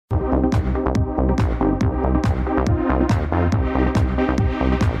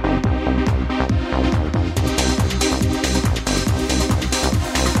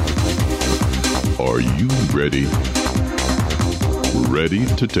ready? Ready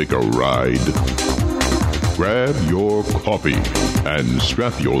to take a ride? Grab your coffee and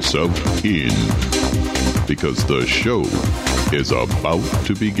strap yourself in, because the show is about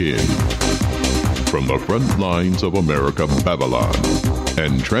to begin. From the front lines of America, Babylon,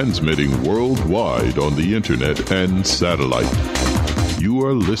 and transmitting worldwide on the internet and satellite, you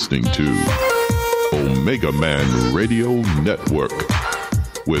are listening to Omegaman Radio Network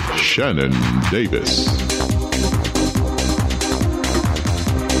with Shannon Davis.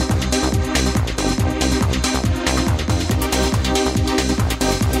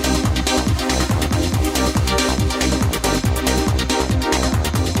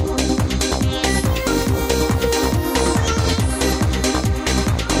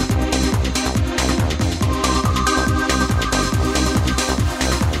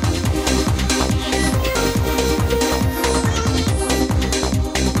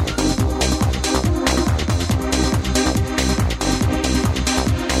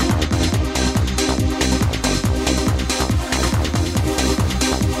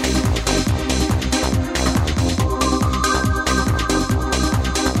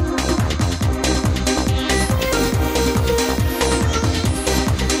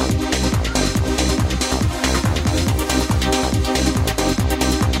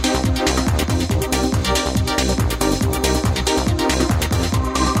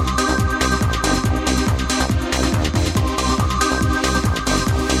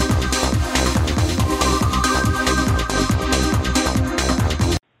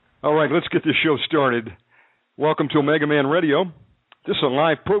 Let's get this show started. Welcome to Omegaman Radio. This is a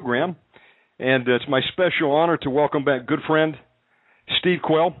live program, and it's my special honor to welcome back good friend Steve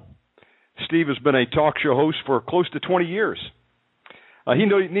Quayle. Steve has been a talk show host for close to 20 years. He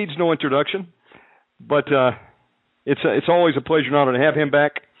needs no introduction, but it's always a pleasure and honor to have him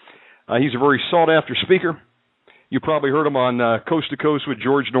back. He's a very sought-after speaker. You probably heard him on Coast to Coast with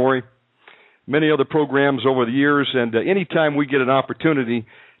George Norrie, many other programs over the years, and anytime we get an opportunity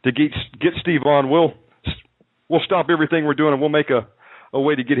to get Steve on, we'll stop everything we're doing and we'll make a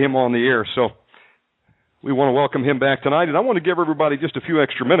way to get him on the air. So we want to welcome him back tonight, and I want to give everybody just a few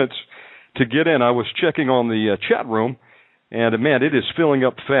extra minutes to get in. I was checking on the chat room, and man, it is filling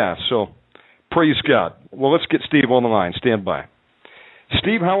up fast. So praise God. Well, let's get Steve on the line. Stand by.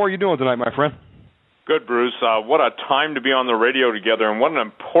 Steve, how are you doing tonight, my friend? Good, Bruce. What a time to be on the radio together, and what an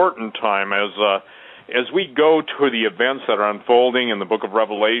important time as we go to the events that are unfolding in the book of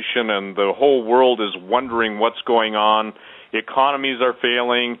Revelation, and the whole world is wondering what's going on. Economies are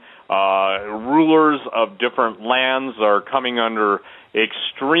failing. Rulers of different lands are coming under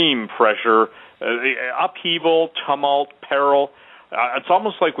extreme pressure. Upheaval, tumult, peril. It's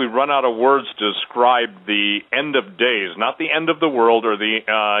almost like we run out of words to describe the end of days, not the end of the world or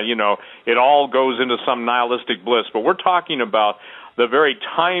it all goes into some nihilistic bliss, but we're talking about the very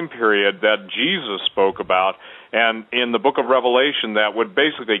time period that Jesus spoke about, and in the book of Revelation, that would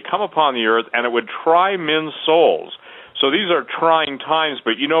basically come upon the earth and it would try men's souls. So these are trying times,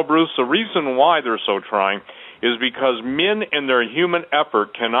 but Bruce, the reason why they're so trying is because men in their human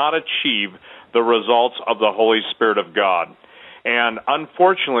effort cannot achieve the results of the Holy Spirit of God. And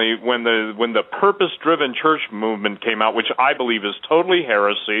unfortunately, when the purpose-driven church movement came out, which I believe is totally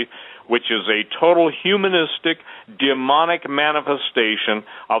heresy, which is a total humanistic, demonic manifestation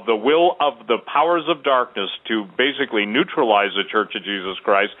of the will of the powers of darkness to basically neutralize the Church of Jesus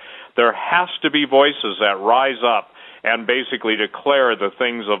Christ, there has to be voices that rise up and basically declare the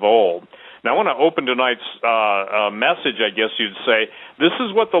things of old. Now, I want to open tonight's message, I guess you'd say. This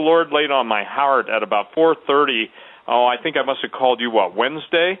is what the Lord laid on my heart at about 4:30. I think I must have called you,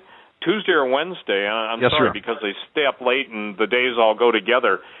 Wednesday? Tuesday or Wednesday? I'm yes, sorry, sir. because they stay up late and the days all go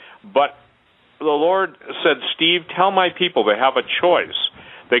together. But the Lord said, Steve, tell my people they have a choice.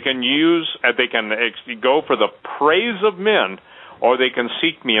 They can go for the praise of men, or they can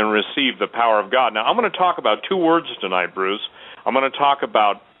seek me and receive the power of God. Now, I'm going to talk about two words tonight, Bruce. I'm going to talk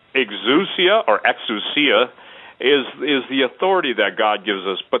about exousia, or exousia, is the authority that God gives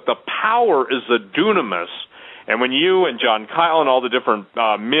us, but the power is the dunamis. And when you and John Quayle and all the different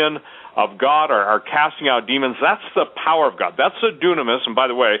men of God are casting out demons, that's the power of God. That's the dunamis, and by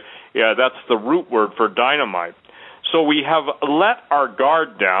the way, that's the root word for dynamite. So we have let our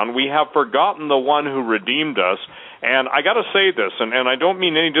guard down. We have forgotten the one who redeemed us. And I got to say this, and I don't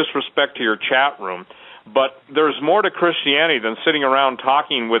mean any disrespect to your chat room, but there's more to Christianity than sitting around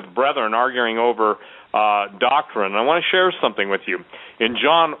talking with brethren arguing over doctrine. I want to share something with you. In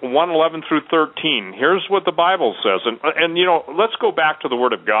John 1:11 through 13, here's what the Bible says. And let's go back to the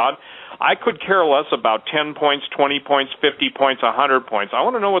Word of God. I could care less about 10 points, 20 points, 50 points, 100 points. I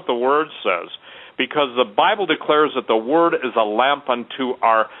want to know what the Word says, because the Bible declares that the Word is a lamp unto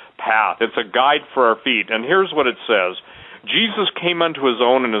our path. It's a guide for our feet. And here's what it says. Jesus came unto his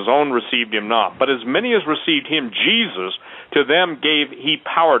own, and his own received him not. But as many as received him, Jesus, to them gave he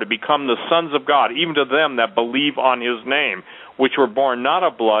power to become the sons of God, even to them that believe on his name, which were born not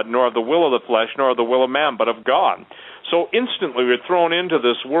of blood, nor of the will of the flesh, nor of the will of man, but of God. So instantly we're thrown into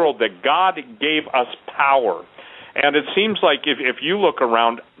this world that God gave us power. And it seems like if you look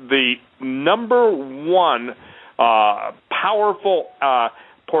around, the number one powerful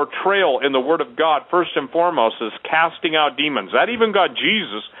portrayal in the Word of God, first and foremost, is casting out demons. That even got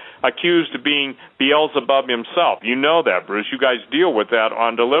Jesus accused of being Beelzebub himself. You know that, Bruce. You guys deal with that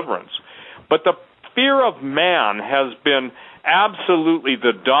on deliverance. But the fear of man has been absolutely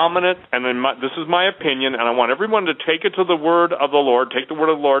the dominant, and this is my opinion, and I want everyone to take it to the Word of the Lord, take the Word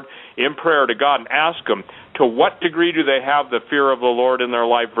of the Lord in prayer to God and ask Him, to what degree do they have the fear of the Lord in their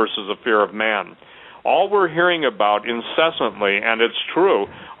life versus the fear of man? All we're hearing about incessantly, and it's true,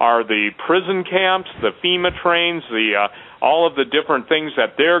 are the prison camps, the FEMA trains, all of the different things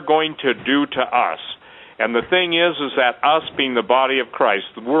that they're going to do to us. And the thing is that us being the body of Christ,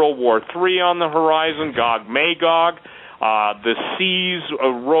 World War III on the horizon, Gog, Magog, the seas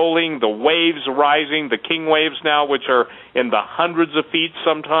rolling, the waves rising, the king waves now, which are in the hundreds of feet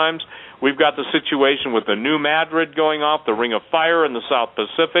sometimes. We've got the situation with the New Madrid going off, the Ring of Fire in the South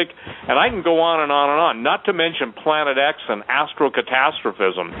Pacific, and I can go on and on and on, not to mention Planet X and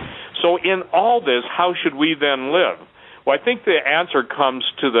astrocatastrophism. So in all this, how should we then live? Well, I think the answer comes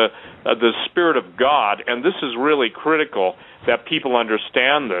to the Spirit of God, and this is really critical that people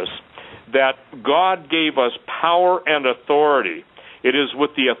understand this, that God gave us power and authority. It is with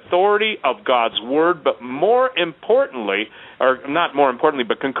the authority of God's Word, but more importantly, or not more importantly,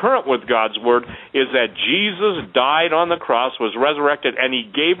 but concurrent with God's Word, is that Jesus died on the cross, was resurrected, and He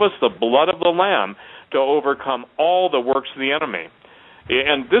gave us the blood of the Lamb to overcome all the works of the enemy.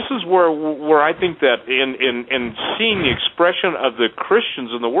 And this is where I think that in seeing the expression of the Christians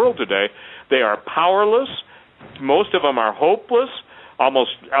in the world today, they are powerless. Most of them are hopeless.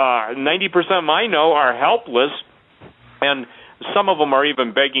 Almost 90% I know are helpless. And some of them are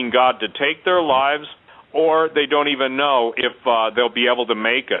even begging God to take their lives, or they don't even know if they'll be able to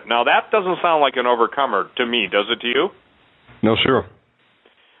make it. Now, that doesn't sound like an overcomer to me, does it to you? No, sure.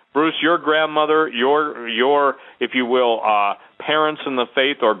 Bruce, your grandmother, your if you will, parents in the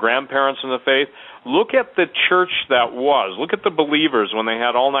faith or grandparents in the faith, look at the church that was. Look at the believers when they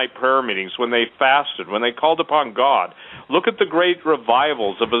had all-night prayer meetings, when they fasted, when they called upon God. Look at the great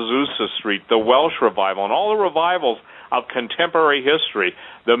revivals of Azusa Street, the Welsh revival, and all the revivals of contemporary history.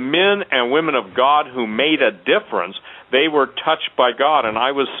 The men and women of God who made a difference, they were touched by God. And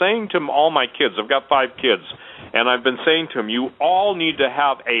I was saying to all my kids, I've got 5 kids, and I've been saying to them, you all need to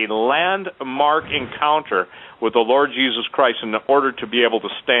have a landmark encounter with the Lord Jesus Christ in order to be able to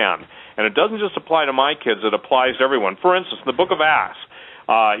stand. And it doesn't just apply to my kids, it applies to everyone. For instance, in the book of Acts,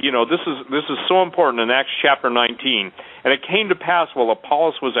 this is so important in Acts chapter 19. And it came to pass while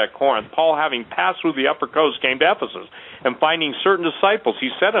Apollos was at Corinth, Paul, having passed through the upper coast, came to Ephesus. And finding certain disciples, he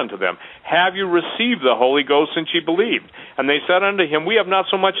said unto them, have you received the Holy Ghost since ye believed? And they said unto him, we have not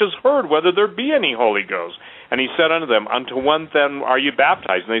so much as heard whether there be any Holy Ghost. And he said unto them, unto when then are you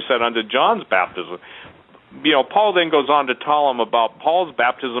baptized? And they said, unto John's baptism. Paul then goes on to tell them about John's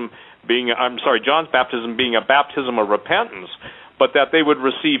baptism being a baptism of repentance, but that they would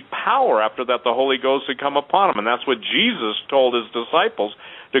receive power after that the Holy Ghost would come upon them. And that's what Jesus told his disciples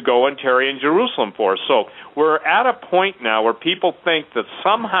to go and tarry in Jerusalem for. So we're at a point now where people think that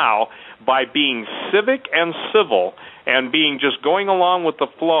somehow by being civic and civil and being just going along with the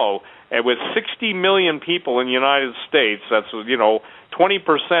flow, and with 60 million people in the United States, that's 20%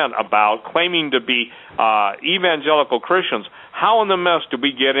 about claiming to be evangelical Christians, how in the mess do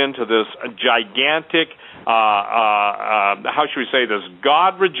we get into this gigantic, how should we say this,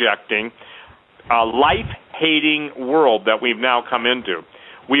 God-rejecting, life-hating world that we've now come into?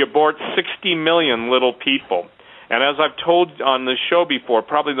 We abort 60 million little people. And as I've told on this show before,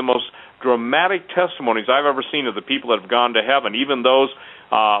 probably the most dramatic testimonies I've ever seen of the people that have gone to heaven, even those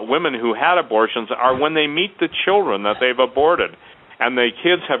women who had abortions, are when they meet the children that they've aborted. And the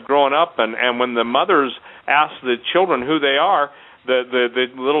kids have grown up, and when the mothers ask the children who they are, the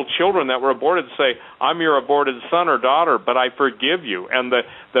little children that were aborted say, I'm your aborted son or daughter, but I forgive you. And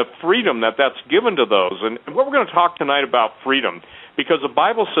the freedom that's given to those. And what we're going to talk tonight about freedom, because the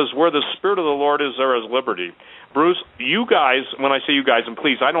Bible says where the Spirit of the Lord is, there is liberty. Bruce, you guys, when I say you guys, and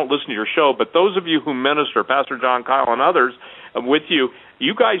please, I don't listen to your show, but those of you who minister, Pastor John Kyle and others with you,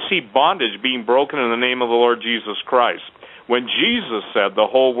 you guys see bondage being broken in the name of the Lord Jesus Christ. When Jesus said the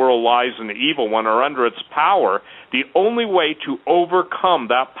whole world lies in the evil one or under its power, the only way to overcome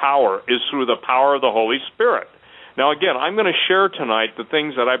that power is through the power of the Holy Spirit. Now, again, I'm going to share tonight the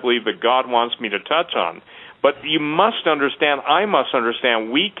things that I believe that God wants me to touch on. But you must understand, I must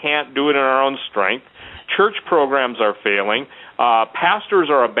understand, we can't do it in our own strength. Church programs are failing. Pastors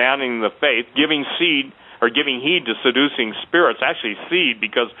are abandoning the faith, giving heed to seducing spirits, actually seed,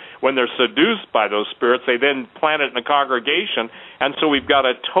 because when they're seduced by those spirits, they then plant it in the congregation. And so we've got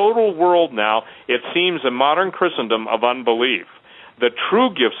a total world now, it seems, in modern Christendom of unbelief. The true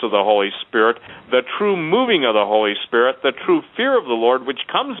gifts of the Holy Spirit, the true moving of the Holy Spirit, the true fear of the Lord, which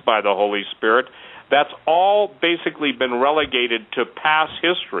comes by the Holy Spirit, that's all basically been relegated to past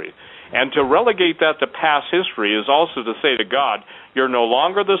history. And to relegate that to past history is also to say to God, you're no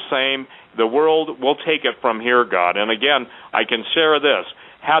longer the same. The world will take it from here, God. And again, I can share this.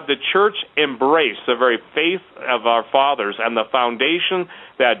 Had the church embraced the very faith of our fathers and the foundation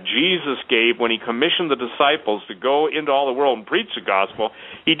that Jesus gave when he commissioned the disciples to go into all the world and preach the gospel,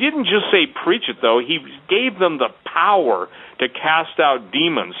 he didn't just say preach it, though. He gave them the power to cast out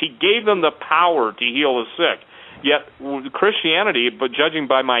demons. He gave them the power to heal the sick. Yet Christianity, but judging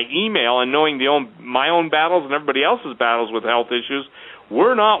by my email and knowing my own battles and everybody else's battles with health issues,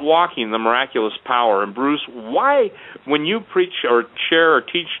 we're not walking the miraculous power. And Bruce, why, when you preach or share or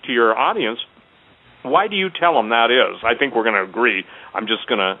teach to your audience, why do you tell them that is? I think we're going to agree. I'm just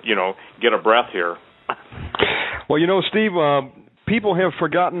going to, get a breath here. Well, Steve, people have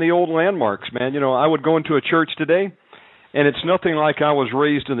forgotten the old landmarks, man. I would go into a church today, and it's nothing like I was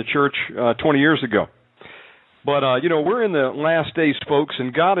raised in the church 20 years ago. But, we're in the last days, folks,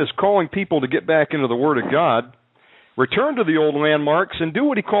 and God is calling people to get back into the Word of God, return to the old landmarks, and do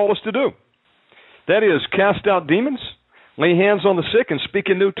what he called us to do. That is, cast out demons, lay hands on the sick, and speak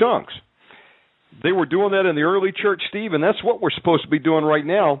in new tongues. They were doing that in the early church, Steve, and that's what we're supposed to be doing right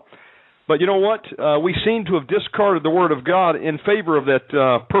now. But you know what? We seem to have discarded the Word of God in favor of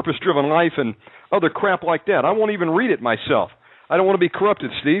that purpose-driven life and other crap like that. I won't even read it myself. I don't want to be corrupted,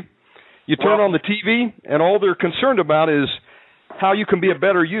 Steve. You turn on the TV, and all they're concerned about is how you can be a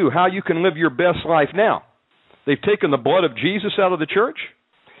better you, how you can live your best life now. They've taken the blood of Jesus out of the church.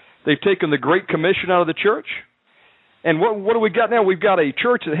 They've taken the Great Commission out of the church. And what do we got now? We've got a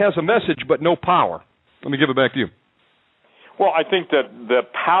church that has a message but no power. Let me give it back to you. Well, I think that the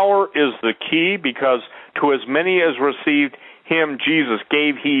power is the key, because to as many as received him, Jesus,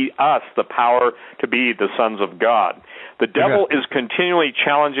 gave he us the power to be the sons of God. The devil is continually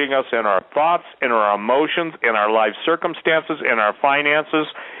challenging us in our thoughts, in our emotions, in our life circumstances, in our finances.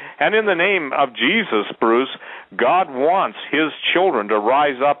 And in the name of Jesus, Bruce, God wants his children to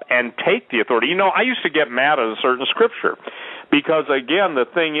rise up and take the authority. I used to get mad at a certain scripture because, again, the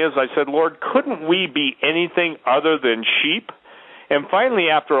thing is, I said, Lord, couldn't we be anything other than sheep? And finally,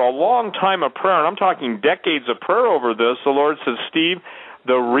 after a long time of prayer, and I'm talking decades of prayer over this, the Lord says, Steve,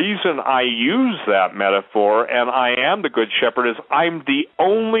 the reason I use that metaphor, and I am the good shepherd, is I'm the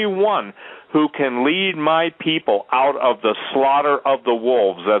only one who can lead my people out of the slaughter of the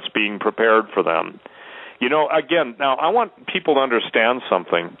wolves that's being prepared for them. Again, now I want people to understand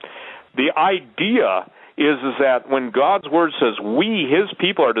something. The idea is that when God's word says we, his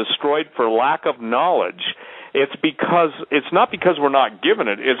people, are destroyed for lack of knowledge, it's not because we're not given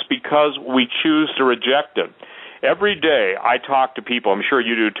it, it's because we choose to reject it. Every day I talk to people, I'm sure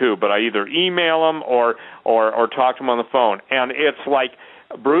you do too, but I either email them or talk to them on the phone. And it's like,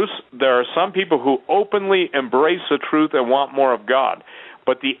 Bruce, there are some people who openly embrace the truth and want more of God.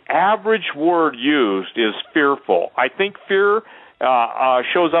 But the average word used is fearful. I think fear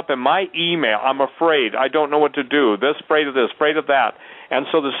shows up in my email. I'm afraid. I don't know what to do. Afraid of this, afraid of that. And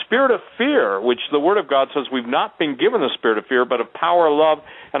so the spirit of fear, which the Word of God says we've not been given the spirit of fear, but of power, love,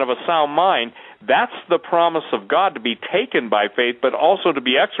 and of a sound mind, that's the promise of God, to be taken by faith, but also to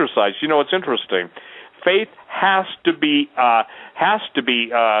be exercised. It's interesting. Faith has to be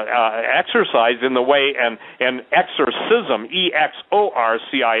exercised in the way, and exorcism,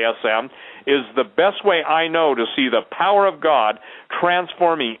 EXORCISM, is the best way I know to see the power of God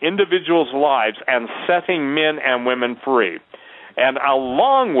transforming individuals' lives and setting men and women free. And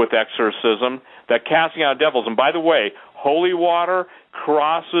along with exorcism, the casting out of devils. And by the way, holy water,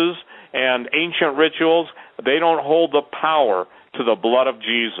 crosses, and ancient rituals, they don't hold the power to the blood of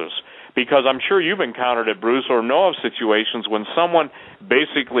Jesus. Because I'm sure you've encountered it, Bruce, or know of situations when someone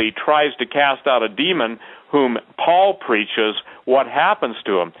basically tries to cast out a demon whom Paul preaches, what happens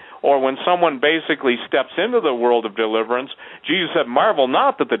to him? Or when someone basically steps into the world of deliverance, Jesus said, marvel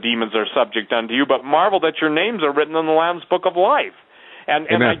not that the demons are subject unto you, but marvel that your names are written in the Lamb's Book of Life.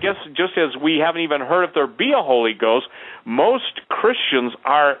 And I guess just as we haven't even heard if there be a Holy Ghost, most Christians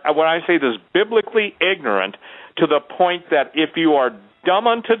are, when I say this, biblically ignorant to the point that if you are dumb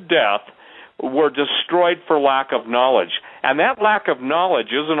unto death, we're destroyed for lack of knowledge. And that lack of knowledge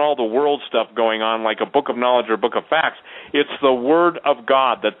isn't all the world stuff going on like a book of knowledge or a book of facts. It's the Word of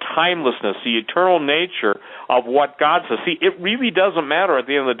God, the timelessness, the eternal nature of what God says. See, it really doesn't matter at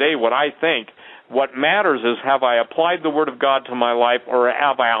the end of the day what I think. What matters is, have I applied the Word of God to my life, or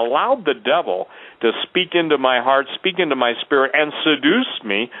have I allowed the devil to speak into my heart, speak into my spirit, and seduce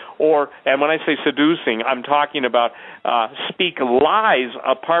me? And when I say seducing, I'm talking about speak lies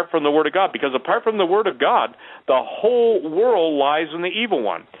apart from the Word of God, because apart from the Word of God, the whole world lies in the evil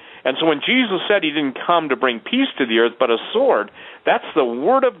one. And so when Jesus said he didn't come to bring peace to the earth, but a sword, that's the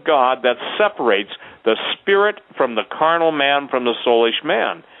Word of God that separates the spirit from the carnal man from the soulish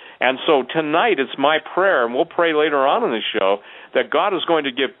man. And so tonight it's my prayer, and we'll pray later on in the show, that God is going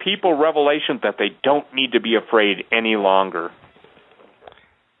to give people revelation that they don't need to be afraid any longer.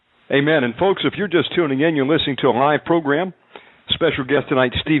 Amen. And folks, if you're just tuning in, you're listening to a live program. Special guest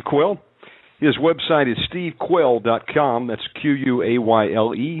tonight, Steve Quayle. His website is stevequayle.com. That's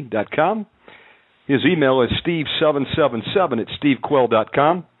QUAYLE.com. His email is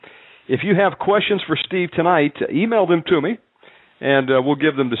steve777@stevequayle.com. If you have questions for Steve tonight, email them to me, and we'll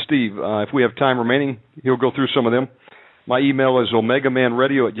give them to Steve. If we have time remaining, he'll go through some of them. My email is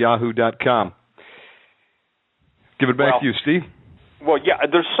omegamanradio@yahoo.com. Give it back to you, Steve. Well, yeah,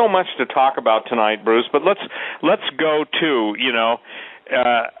 there's so much to talk about tonight, Bruce, but let's go to,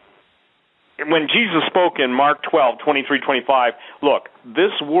 when Jesus spoke in Mark 12:23-25, look,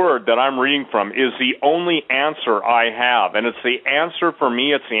 this word that I'm reading from is the only answer I have, and it's the answer for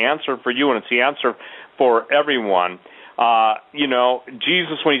me, it's the answer for you, and it's the answer for everyone.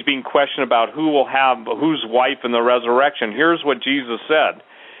 Jesus, when he's being questioned about who will have whose wife in the resurrection, here's what Jesus said.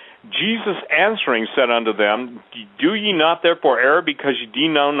 Jesus answering said unto them, Do ye not therefore err, because ye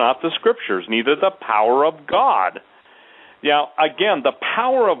know not the Scriptures, neither the power of God? Now, again, the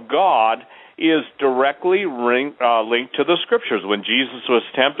power of God is directly linked to the Scriptures. When Jesus was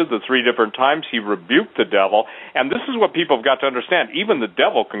tempted the 3 different times, he rebuked the devil, and this is what people have got to understand. Even the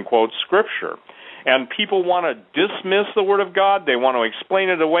devil can quote Scripture. And people want to dismiss the Word of God. They want to explain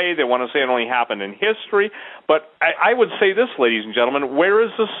it away. They want to say it only happened in history. But I would say this, ladies and gentlemen, where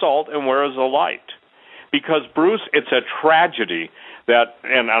is the salt and where is the light? Because, Bruce, it's a tragedy that,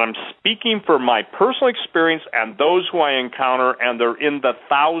 and I'm speaking for my personal experience and those who I encounter, and they're in the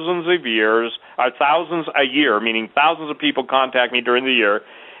thousands a year, meaning thousands of people contact me during the year,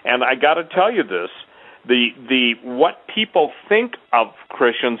 and I got to tell you this. The what people think of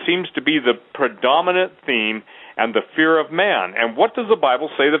Christians seems to be the predominant theme, and the fear of man. And what does the Bible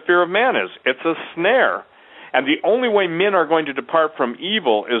say the fear of man is? It's a snare. And the only way men are going to depart from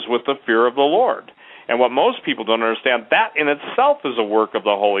evil is with the fear of the Lord. And what most people don't understand, that in itself is a work of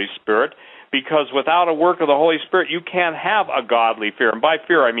the Holy Spirit, because without a work of the Holy Spirit, you can't have a godly fear. And by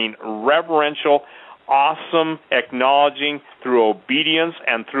fear, I mean reverential, awesome, acknowledging through obedience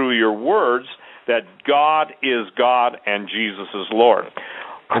and through your words that God is God and Jesus is Lord.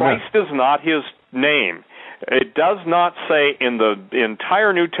 Christ is not his name. It does not say in the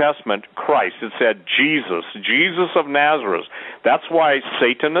entire New Testament Christ. It said Jesus, Jesus of Nazareth. That's why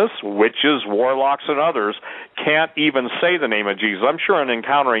Satanists, witches, warlocks, and others can't even say the name of Jesus. I'm sure in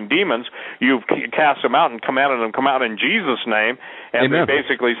encountering demons, you've cast them out and commanded them to come out in Jesus' name, and Amen. They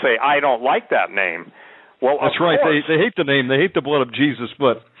basically say, I don't like that name. Well, that's right. They hate the name. They hate the blood of Jesus,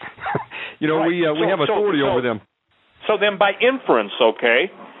 but right. we have authority over them. So then, by inference,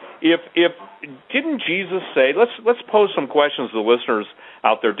 okay, if didn't Jesus say? Let's pose some questions to the listeners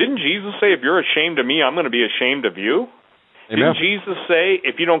out there. Didn't Jesus say, "If you're ashamed of me, I'm going to be ashamed of you"? Amen. Didn't Jesus say,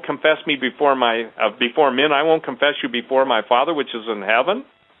 "If you don't confess me before men, I won't confess you before my Father which is in heaven"?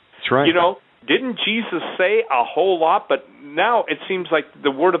 That's right. Didn't Jesus say a whole lot? But now it seems like the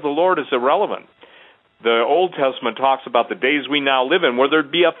word of the Lord is irrelevant. The Old Testament talks about the days we now live in, where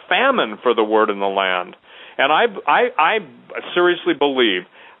there'd be a famine for the word in the land. And I seriously believe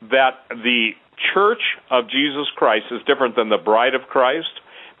that the church of Jesus Christ is different than the bride of Christ,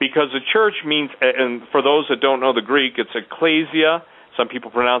 because the church means, and for those that don't know the Greek, it's ecclesia. Some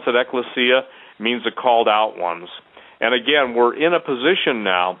people pronounce it ecclesia, means the called out ones. And again, we're in a position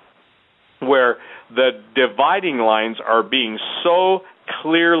now where the dividing lines are being so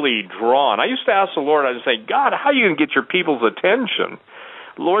clearly drawn. I used to ask the Lord, I'd say, God, how are you going to get your people's attention?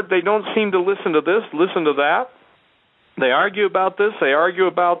 Lord, they don't seem to listen to this, listen to that. They argue about this, they argue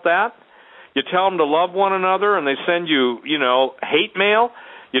about that. You tell them to love one another, and they send you, hate mail.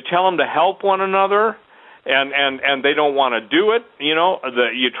 You tell them to help one another, and they don't want to do it. You know,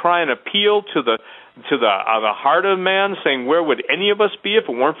 you try and appeal to the heart of man, saying, where would any of us be if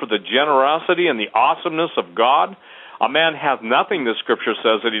it weren't for the generosity and the awesomeness of God? A man hath nothing, the Scripture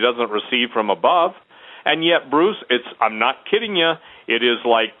says, that he doesn't receive from above. And yet, Bruce, I'm not kidding you, it is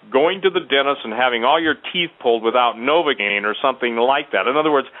like going to the dentist and having all your teeth pulled without Novocaine or something like that. In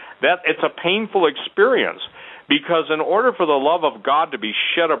other words, it's a painful experience, because in order for the love of God to be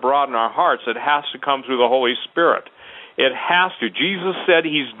shed abroad in our hearts, it has to come through the Holy Spirit. It has to. Jesus said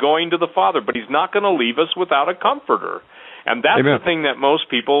he's going to the Father, but he's not going to leave us without a comforter. And that's Amen. The thing that most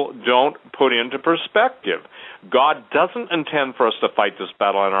people don't put into perspective. God doesn't intend for us to fight this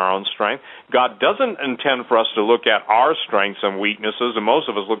battle in our own strength. God doesn't intend for us to look at our strengths and weaknesses, and most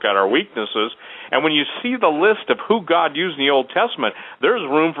of us look at our weaknesses. And when you see the list of who God used in the Old Testament, there's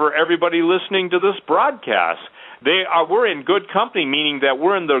room for everybody listening to this broadcast. We're in good company, meaning that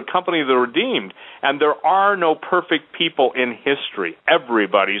we're in the company of the redeemed, and there are no perfect people in history.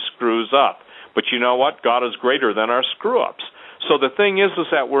 Everybody screws up. But you know what? God is greater than our screw-ups. So the thing is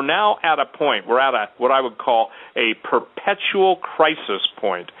that we're now at a point, we're at what I would call a perpetual crisis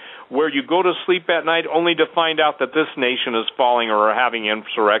point, where you go to sleep at night only to find out that this nation is falling or having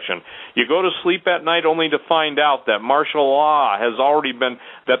insurrection. You go to sleep at night only to find out that martial law has already been,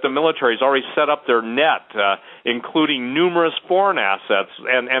 that the military has already set up their net, including numerous foreign assets,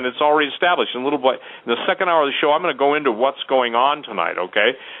 and it's already established. In the second hour of the show, I'm going to go into what's going on tonight,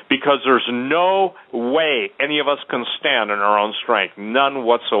 okay? Because there's no way any of us can stand in our own strength, none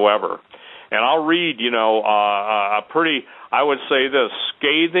whatsoever. And I'll read, a pretty, I would say this,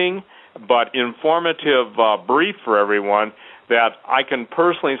 scathing but informative brief for everyone that I can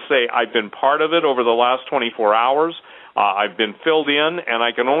personally say I've been part of it over the last 24 hours. I've been filled in, and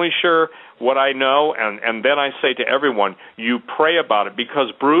I can only share what I know, and then I say to everyone, you pray about it,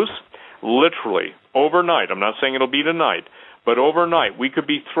 because, Bruce, literally, overnight, I'm not saying it'll be tonight, but overnight we could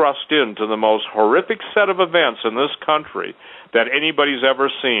be thrust into the most horrific set of events in this country that anybody's ever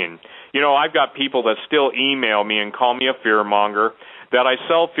seen. I've got people that still email me and call me a fearmonger, that I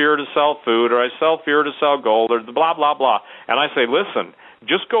sell fear to sell food, or I sell fear to sell gold, or blah, blah, blah. And I say, listen,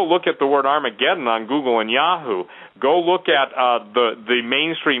 just go look at the word Armageddon on Google and Yahoo. Go look at the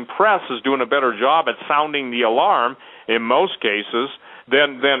mainstream press is doing a better job at sounding the alarm in most cases.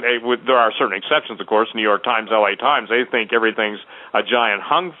 Then there are certain exceptions, of course. New York Times, LA Times, they think everything's a giant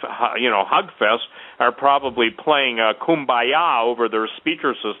hug fest, are probably playing Kumbaya over their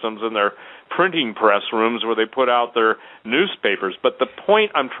speaker systems in their printing press rooms where they put out their newspapers. But the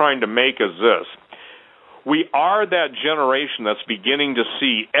point I'm trying to make is this. We are that generation that's beginning to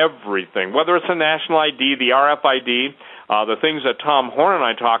see everything, whether it's a national ID, the RFID, the things that Tom Horn and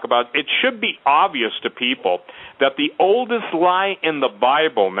I talk about. It should be obvious to people that the oldest lie in the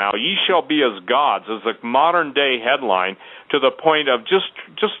Bible now, ye shall be as gods, is a modern-day headline, to the point of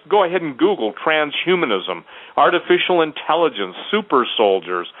just go ahead and Google transhumanism, artificial intelligence, super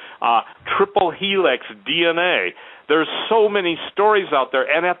soldiers, triple helix DNA. There's so many stories out there,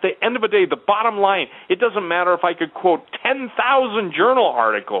 and at the end of the day, the bottom line, it doesn't matter if I could quote 10,000 journal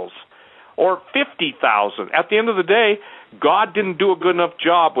articles or 50,000. At the end of the day, God didn't do a good enough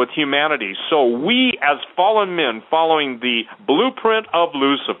job with humanity. So we, as fallen men, following the blueprint of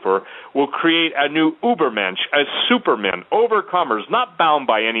Lucifer, will create a new Ubermensch, as supermen, overcomers, not bound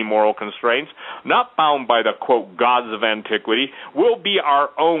by any moral constraints, not bound by the, quote, gods of antiquity. We'll be our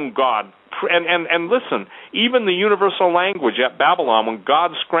own God. And listen, even the universal language at Babylon, when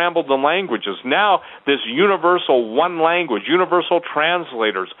God scrambled the languages, now this universal one language, universal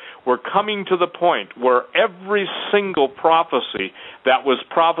translators, we're coming to the point where every single prophecy that was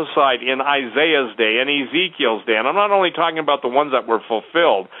prophesied in Isaiah's day and Ezekiel's day, and I'm not only talking about the ones that were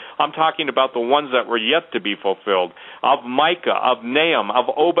fulfilled, I'm talking about the ones that were yet to be fulfilled, of Micah, of Nahum, of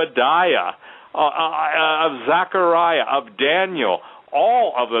Obadiah, of Zechariah, of Daniel,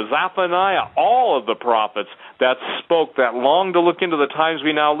 all of the Zephaniah, all of the prophets that spoke, that longed to look into the times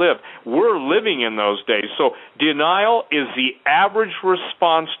we now live. We're living in those days. So denial is the average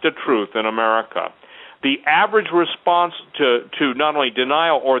response to truth in America. The average response to not only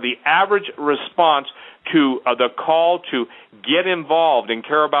denial, or the average response to the call to get involved and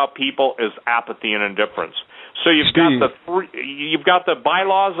care about people, is apathy and indifference. So you've got the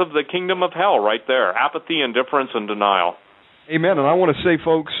bylaws of the kingdom of hell right there: apathy, indifference, and denial. Amen. And I want to say,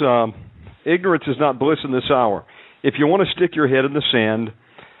 folks, ignorance is not bliss in this hour. If you want to stick your head in the sand,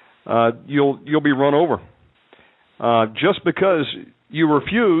 you'll be run over. Just because you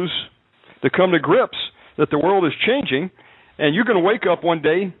refuse to come to grips that the world is changing, and you're going to wake up one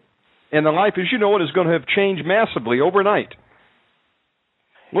day, and the life as you know it is going to have changed massively overnight.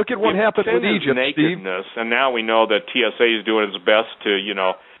 Look at what happened with Egypt, nakedness, Steve. And now we know that TSA is doing its best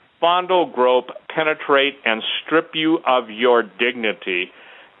to, fondle, grope, penetrate, and strip you of your dignity.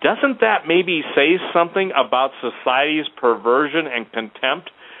 Doesn't that maybe say something about society's perversion and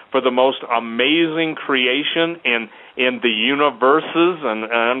contempt for the most amazing creation in the universes?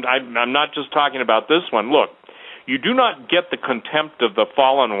 And I'm not just talking about this one. Look, you do not get the contempt of the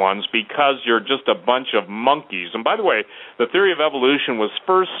fallen ones because you're just a bunch of monkeys. And by the way, the theory of evolution was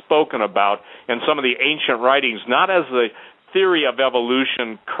first spoken about in some of the ancient writings, not as the theory of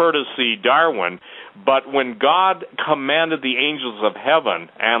evolution courtesy Darwin, but when God commanded the angels of heaven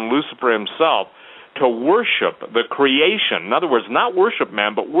and Lucifer himself to worship the creation. In other words, not worship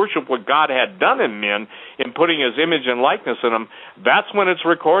man, but worship what God had done in men in putting his image and likeness in them. That's when it's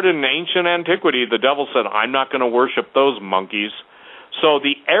recorded in ancient antiquity. The devil said, I'm not going to worship those monkeys. So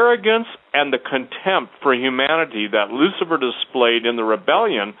the arrogance and the contempt for humanity that Lucifer displayed in the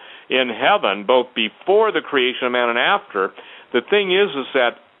rebellion in heaven, both before the creation of man and after, the thing is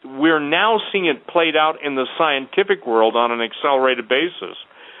that we're now seeing it played out in the scientific world on an accelerated basis.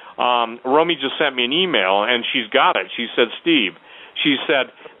 Romy just sent me an email, and she's got it. She said, Steve, she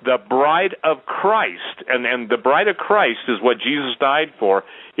said, the bride of Christ, and the bride of Christ is what Jesus died for,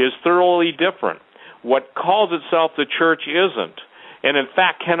 is thoroughly different. What calls itself the church isn't, and in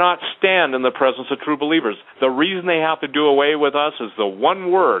fact cannot stand in the presence of true believers. The reason they have to do away with us is the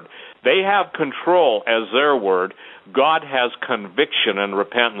one word. They have control as their word. God has conviction and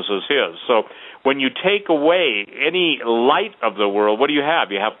repentance as his. So when you take away any light of the world, what do you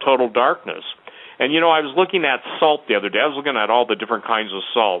have? You have total darkness. And, I was looking at salt the other day. I was looking at all the different kinds of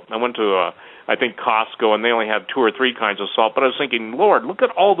salt. I went to, I think, Costco, and they only had 2 or 3 kinds of salt. But I was thinking, Lord, look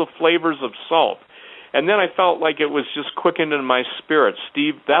at all the flavors of salt. And then I felt like it was just quickened in my spirit.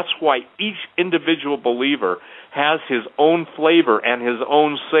 Steve, that's why each individual believer has his own flavor and his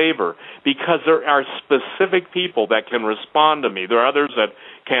own savor, because there are specific people that can respond to me. There are others that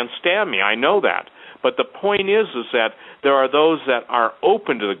can't stand me. I know that. But the point is that there are those that are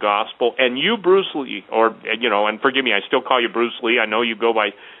open to the gospel, and you, Bruce Lee, and forgive me, I still call you Bruce Lee. I know you go by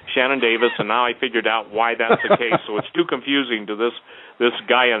Shannon Davis, and now I figured out why that's the case. So it's too confusing to this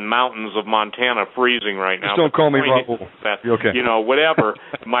guy in mountains of Montana freezing right now. Just don't call me Raul. Okay. Whatever.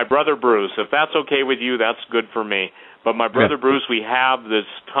 My brother Bruce, if that's okay with you, that's good for me. But my brother Bruce, we have this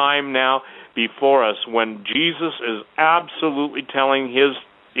time now before us when Jesus is absolutely telling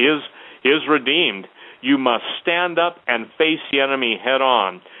his redeemed, you must stand up and face the enemy head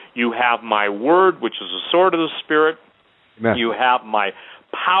on. You have my word, which is the sword of the Spirit. Amen. You have my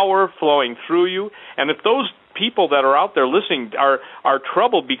power flowing through you. And if those people that are out there listening are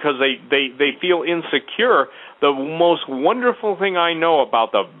troubled because they feel insecure, the most wonderful thing I know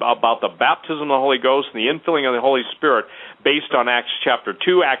about the baptism of the Holy Ghost and the infilling of the Holy Spirit based on Acts chapter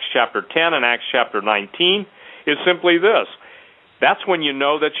 2, Acts chapter 10, and Acts chapter 19 is simply this. That's when you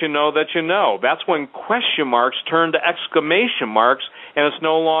know that you know that you know. That's when question marks turn to exclamation marks, and it's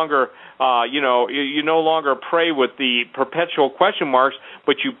no longer, you no longer pray with the perpetual question marks,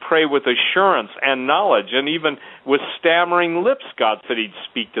 but you pray with assurance and knowledge, and even with stammering lips, God said he'd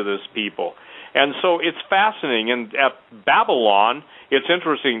speak to this people. And so it's fascinating. And at Babylon, it's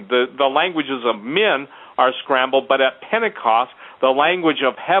interesting. The languages of men are scrambled, but at Pentecost, the language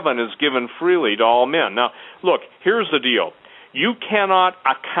of heaven is given freely to all men. Now, look, here's the deal. You cannot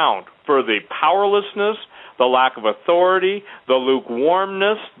account for the powerlessness, the lack of authority, the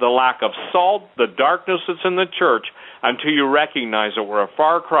lukewarmness, the lack of salt, the darkness that's in the church until you recognize that we're a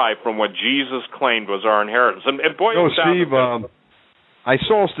far cry from what Jesus claimed was our inheritance. And boy, Steve, I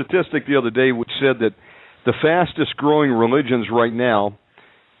saw a statistic the other day which said that the fastest growing religions right now,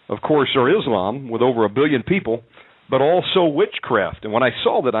 of course, are Islam with over 1 billion people, but also witchcraft. And when I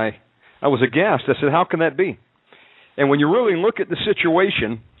saw that, I was aghast. I said, how can that be? And when you really look at the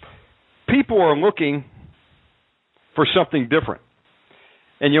situation, people are looking for something different.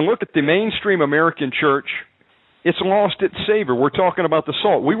 And you look at the mainstream American church, it's lost its savor. We're talking about the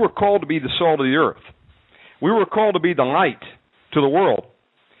salt. We were called to be the salt of the earth. We were called to be the light to the world.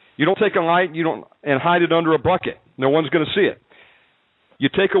 You don't take a light and hide it under a bucket. No one's going to see it. You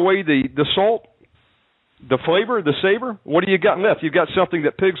take away the salt, the flavor, the savor, what do you got left? You've got something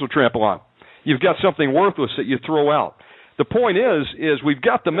that pigs will trample on. You've got something worthless that you throw out. The point is we've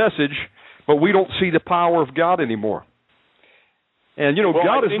got the message, but we don't see the power of God anymore. And,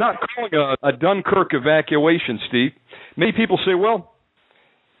 God is not calling a Dunkirk evacuation, Steve. Many people say, well,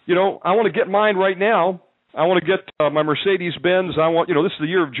 I want to get mine right now. I want to get my Mercedes-Benz. This is the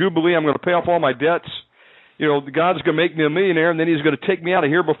year of Jubilee. I'm going to pay off all my debts. God's going to make me a millionaire, and then he's going to take me out of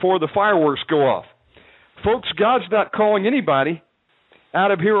here before the fireworks go off. Folks, God's not calling anybody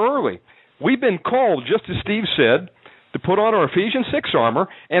out of here early. We've been called, just as Steve said, to put on our Ephesians 6 armor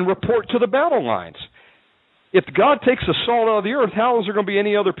and report to the battle lines. If God takes the salt out of the earth, how is there going to be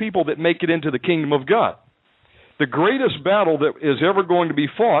any other people that make it into the kingdom of God? The greatest battle that is ever going to be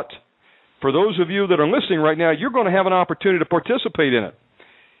fought, for those of you that are listening right now, you're going to have an opportunity to participate in it.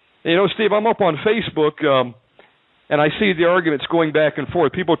 You know, Steve, I'm up on Facebook, and I see the arguments going back and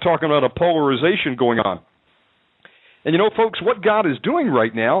forth. People are talking about a polarization going on. And you know, folks, what God is doing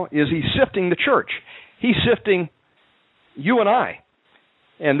right now is He's sifting the church. He's sifting you and I.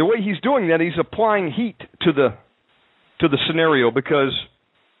 And the way He's doing that, He's applying heat to the scenario, because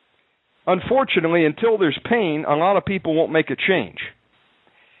unfortunately, until there's pain, a lot of people won't make a change.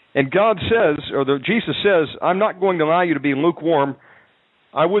 And God says, Jesus says, I'm not going to allow you to be lukewarm.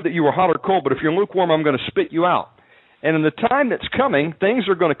 I would that you were hot or cold, but if you're lukewarm, I'm going to spit you out. And in the time that's coming, things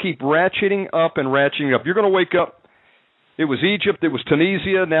are going to keep ratcheting up and ratcheting up. You're going to wake up. It was Egypt, it was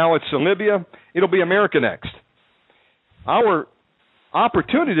Tunisia, now it's Libya. It'll be America next. Our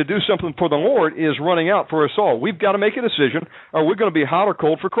opportunity to do something for the Lord is running out for us all. We've got to make a decision. Are we going to be hot or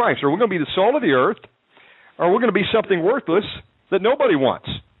cold for Christ? Are we going to be the salt of the earth? Or are we going to be something worthless that nobody wants?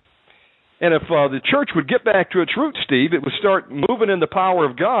 And if the church would get back to its roots, Steve, it would start moving in the power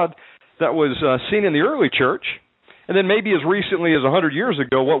of God that was seen in the early church. And then maybe as recently as 100 years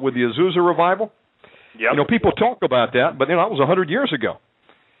ago, what, with the Azusa revival? Yep. You know, people talk about that, but, you know, that was 100 years ago.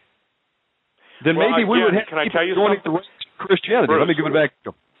 Then maybe we would have people joining the Christianity. Bruce, let me give it back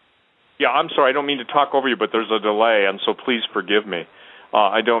to you. Yeah, I'm sorry. I don't mean to talk over you, but there's a delay, and so please forgive me.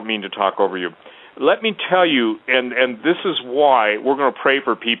 I don't mean to talk over you. Let me tell you, and this is why we're going to pray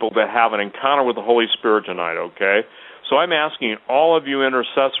for people that have an encounter with the Holy Spirit tonight, okay? So I'm asking all of you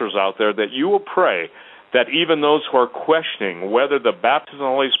intercessors out there that you will pray that even those who are questioning whether the baptism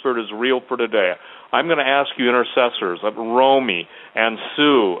of the Holy Spirit is real for today, I'm going to ask you intercessors, like Romy and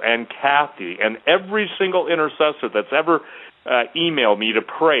Sue and Kathy and every single intercessor that's ever emailed me to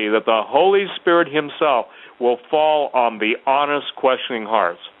pray that the Holy Spirit Himself will fall on the honest, questioning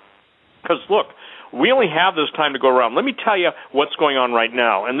hearts. Because, look, we only have this time to go around. Let me tell you what's going on right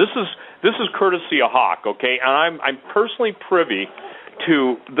now. And this is courtesy of Hawk, okay? And I'm personally privy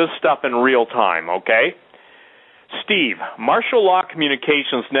to this stuff in real time, okay? Steve, Martial Law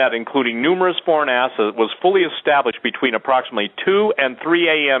Communications Net, including numerous foreign assets, was fully established between approximately 2 and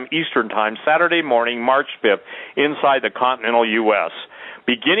 3 a.m. Eastern Time, Saturday morning, March 5th, inside the continental U.S.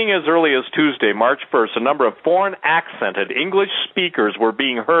 Beginning as early as Tuesday, March 1st, a number of foreign-accented English speakers were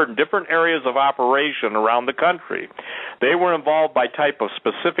being heard in different areas of operation around the country. They were involved by type of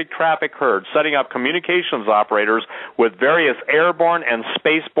specific traffic heard, setting up communications operators with various airborne and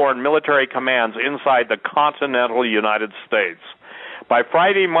spaceborne military commands inside the continental United States. By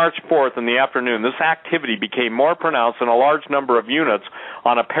Friday, March 4th in the afternoon, this activity became more pronounced in a large number of units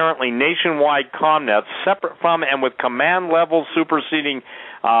on apparently nationwide comnets, separate from and with command levels superseding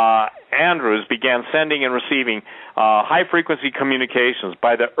Andrews, began sending and receiving high-frequency communications.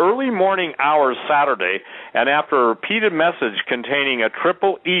 By the early morning hours Saturday, and after a repeated message containing a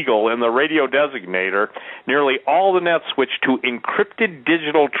triple eagle in the radio designator, nearly all the nets switched to encrypted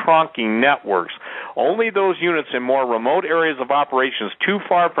digital trunking networks. Only those units in more remote areas of operations too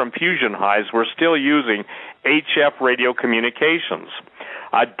far from fusion hives were still using HF radio communications.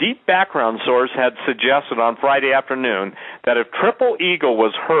 A deep background source had suggested on Friday afternoon that if Triple Eagle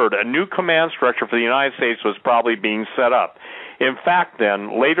was heard, a new command structure for the United States was probably being set up. In fact,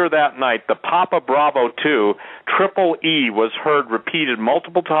 then, later that night, the Papa Bravo 2 Triple E was heard repeated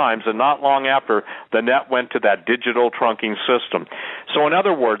multiple times, and not long after, the net went to that digital trunking system. So in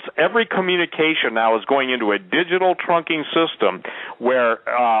other words, every communication now is going into a digital trunking system where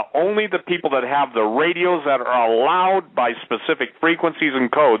only the people that have the radios that are allowed by specific frequencies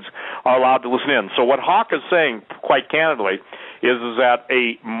and codes are allowed to listen in. So what Hawk is saying, quite candidly, is that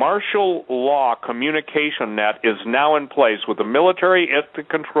a martial law communication net is now in place with the military at the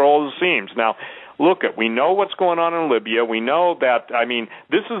control of the seams. Now, look, we know what's going on in Libya. We know that, I mean,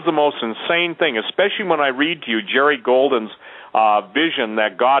 this is the most insane thing, especially when I read to you Jerry Golden's vision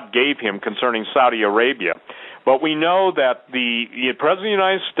that God gave him concerning Saudi Arabia. But we know that the President of the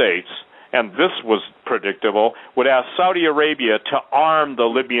United States, and this was predictable, would ask Saudi Arabia to arm the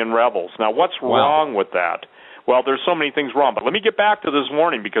Libyan rebels. Now, what's wrong with that? Well, there's so many things wrong. But let me get back to this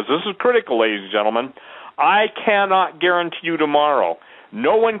morning, because this is critical, ladies and gentlemen. I cannot guarantee you tomorrow.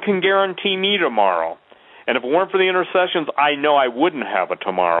 No one can guarantee me tomorrow. And if it weren't for the intercessions, I know I wouldn't have a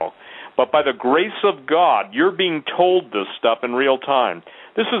tomorrow. But by the grace of God, you're being told this stuff in real time.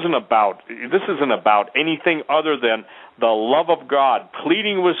 This isn't about anything other than the love of God,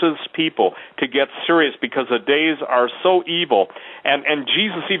 pleading with his people to get serious because the days are so evil. And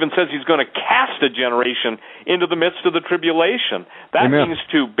Jesus even says he's going to cast a generation into the midst of the tribulation. That Amen. means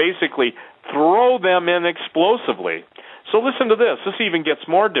to basically throw them in explosively. So listen to this. This even gets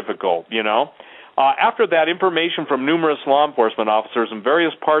more difficult, After that, information from numerous law enforcement officers in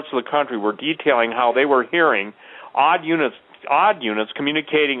various parts of the country were detailing how they were hearing odd units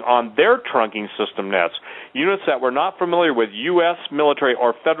communicating on their trunking system nets, units that were not familiar with U.S. military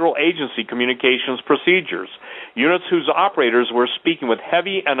or federal agency communications procedures, units whose operators were speaking with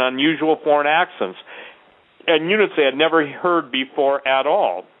heavy and unusual foreign accents, and units they had never heard before at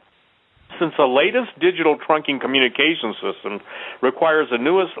all. Since the latest digital trunking communication system requires the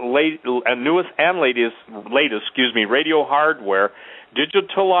newest radio hardware,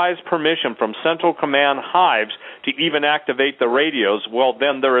 digitalized permission from central command hives to even activate the radios, well,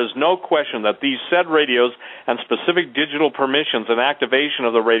 then there is no question that these said radios and specific digital permissions and activation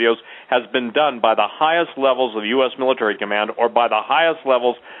of the radios has been done by the highest levels of U.S. military command or by the highest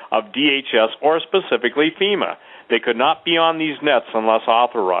levels of DHS or specifically FEMA. They could not be on these nets unless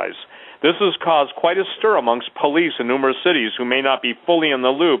authorized. This has caused quite a stir amongst police in numerous cities who may not be fully in the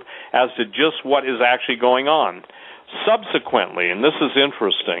loop as to just what is actually going on. Subsequently, and this is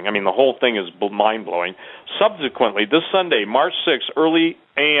interesting, the whole thing is mind-blowing. Subsequently, this Sunday, March 6th, early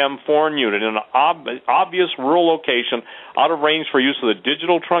a.m. foreign unit in an obvious rural location out of range for use of the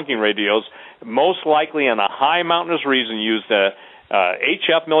digital trunking radios, most likely in a high mountainous region, used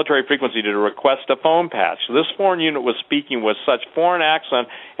HF military frequency to request a phone patch. This foreign unit was speaking with such foreign accent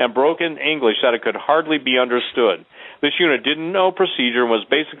and broken English that it could hardly be understood. This unit didn't know procedure and was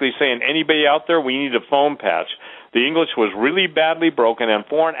basically saying, anybody out there, we need a phone patch. The English was really badly broken and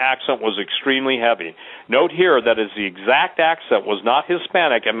foreign accent was extremely heavy. Note here that the exact accent was not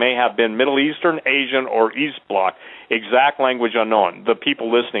Hispanic and may have been Middle Eastern, Asian, or East Bloc. Exact language unknown. The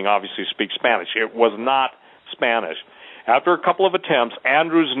people listening obviously speak Spanish. It was not Spanish. After a couple of attempts,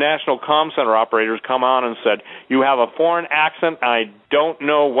 Andrews National Comm Center operators come on and said, you have a foreign accent, and I don't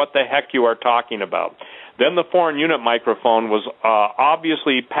know what the heck you are talking about. Then the foreign unit microphone was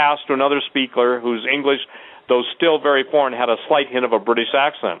obviously passed to another speaker whose English, though still very foreign, had a slight hint of a British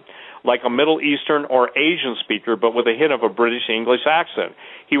accent, like a Middle Eastern or Asian speaker, but with a hint of a British English accent.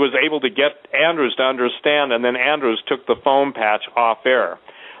 He was able to get Andrews to understand, and then Andrews took the phone patch off air.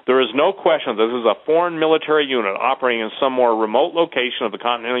 There is no question that this is a foreign military unit operating in some more remote location of the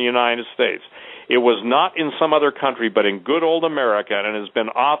continental United States. It was not in some other country, but in good old America, and has been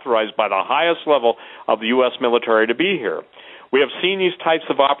authorized by the highest level of the U.S. military to be here. We have seen these types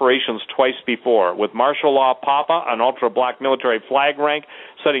of operations twice before, with martial law Papa, an ultra-black military flag rank,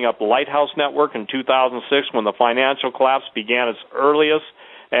 setting up the Lighthouse Network in 2006 when the financial collapse began its earliest,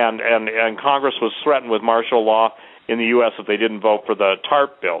 and Congress was threatened with martial law in the U.S. if they didn't vote for the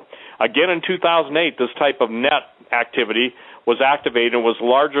TARP bill. Again, in 2008, this type of net activity was activated and was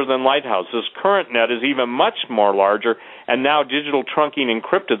larger than Lighthouse. This current net is even much more larger, and now digital trunking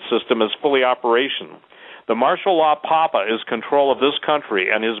encrypted system is fully operational. The martial law Papa is control of this country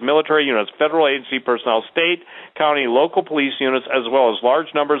and his military units, federal agency personnel, state, county, local police units, as well as large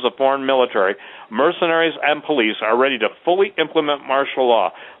numbers of foreign military, mercenaries, and police are ready to fully implement martial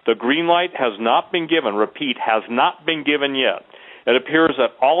law. The green light has not been given. Repeat, has not been given yet. It appears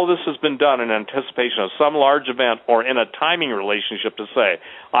that all of this has been done in anticipation of some large event or in a timing relationship to say,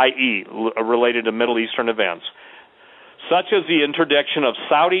 i.e., related to Middle Eastern events, such as the interdiction of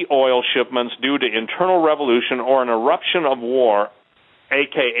Saudi oil shipments due to internal revolution or an eruption of war,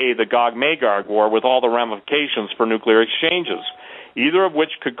 a.k.a. the Gog-Magog war, with all the ramifications for nuclear exchanges, either of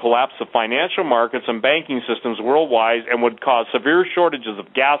which could collapse the financial markets and banking systems worldwide and would cause severe shortages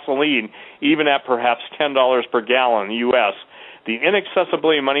of gasoline, even at perhaps $10 per gallon in the U.S., the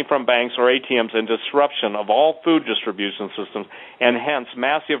inaccessibility of money from banks or ATMs, and disruption of all food distribution systems, and hence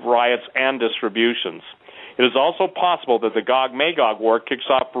massive riots and distributions. It is also possible that the Gog-Magog war kicks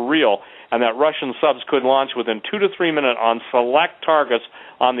off for real and that Russian subs could launch within 2 to 3 minutes on select targets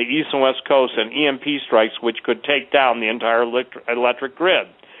on the east and west coast and EMP strikes which could take down the entire electric grid.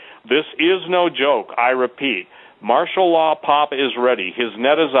 This is no joke, I repeat. Martial law Papa is ready. His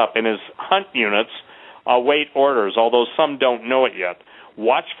net is up and his hunt units await orders, although some don't know it yet.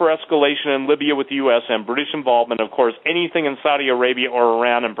 Watch for escalation in Libya with the U.S. and British involvement, of course, anything in Saudi Arabia or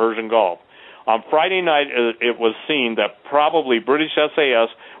Iran and Persian Gulf. On Friday night, it was seen that probably British SAS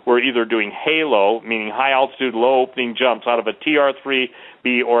were either doing halo, meaning high-altitude, low-opening jumps out of a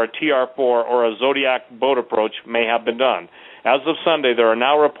TR-3B or a TR-4 or a Zodiac boat approach may have been done. As of Sunday, there are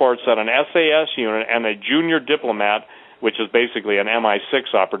now reports that an SAS unit and a junior diplomat which is basically an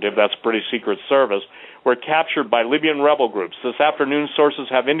MI6 operative, that's British Secret Service, were captured by Libyan rebel groups. This afternoon, sources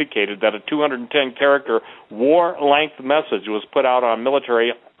have indicated that a 210-character war-length message was put out on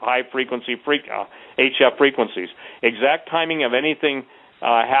military high-frequency HF frequencies. Exact timing of anything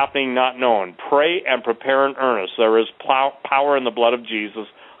happening not known. Pray and prepare in earnest. There is power in the blood of Jesus.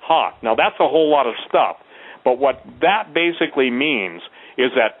 Now, that's a whole lot of stuff. But what that basically means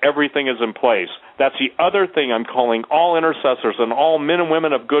is that everything is in place. That's the other thing I'm calling all intercessors and all men and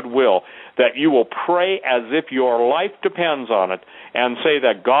women of goodwill, that you will pray as if your life depends on it and say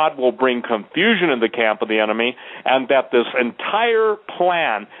that God will bring confusion in the camp of the enemy and that this entire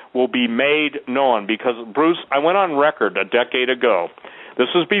plan will be made known. Because, Bruce, I went on record a decade ago. This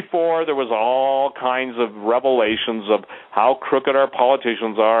was before there was all kinds of revelations of how crooked our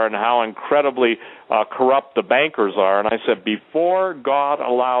politicians are and how incredibly corrupt the bankers are. And I said, before God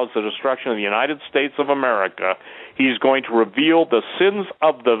allows the destruction of the United States of America, He's going to reveal the sins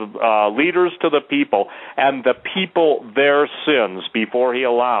of the leaders to the people and the people their sins before He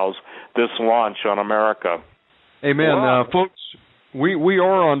allows this launch on America. Amen. Wow. Folks, we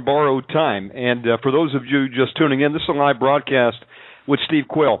are on borrowed time. And for those of you just tuning in, this is a live broadcast with Steve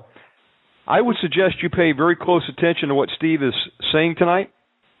Quayle. I would suggest you pay very close attention to what Steve is saying tonight.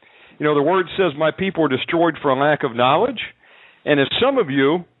 You know, the Word says, my people are destroyed for a lack of knowledge. And if some of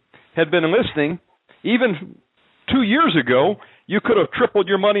you had been listening, even 2 years ago, you could have tripled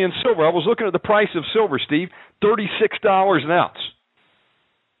your money in silver. I was looking at the price of silver, Steve, $36 an ounce.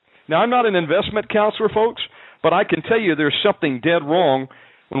 Now, I'm not an investment counselor, folks, but I can tell you there's something dead wrong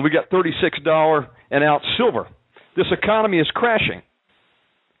when we got $36 an ounce silver. This economy is crashing.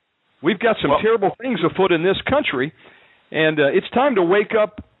 We've got some terrible things afoot in this country, and it's time to wake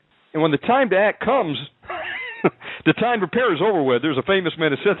up. And when the time to act comes, the time to prepare is over with. There's a famous man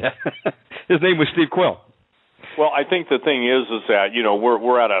who said that. His name was Steve Quayle. Well, I think the thing is that, you know,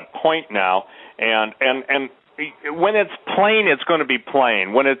 we're at a point now, and when it's plain, it's going to be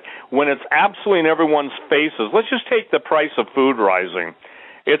plain. When it's absolutely in everyone's faces, let's just take the price of food rising.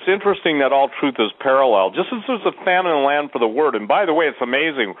 It's interesting that all truth is parallel. Just as there's a famine in the land for the Word, and by the way, it's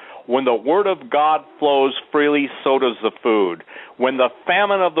amazing. When the Word of God flows freely, so does the food. When the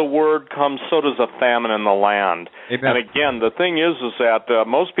famine of the Word comes, so does the famine in the land. Amen. And again, the thing is that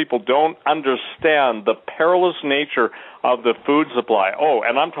most people don't understand the perilous nature of the food supply. Oh,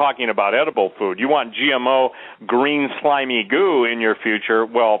 and I'm talking about edible food. You want GMO, green, slimy goo in your future?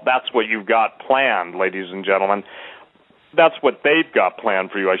 Well, that's what you've got planned, ladies and gentlemen. That's what they've got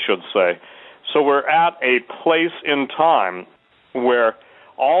planned for you, I should say. So we're at a place in time where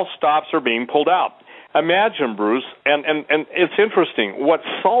all stops are being pulled out. Imagine, Bruce, and it's interesting, what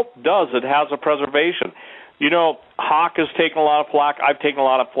salt does, it has a preservation. You know, Hawk has taken a lot of flack. I've taken a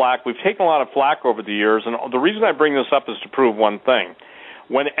lot of flack. We've taken a lot of flack over the years, and the reason I bring this up is to prove one thing.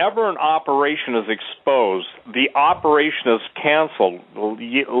 Whenever an operation is exposed, the operation is canceled,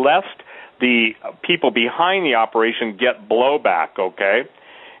 lest the people behind the operation get blowback, okay?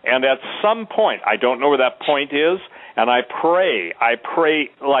 And at some point, I don't know where that point is, and I pray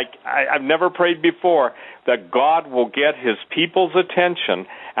like I've never prayed before, that God will get His people's attention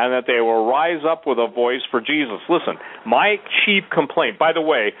and that they will rise up with a voice for Jesus. Listen, my chief complaint, by the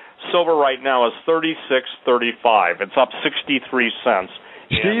way, silver right now is $36.35. It's up 63 cents.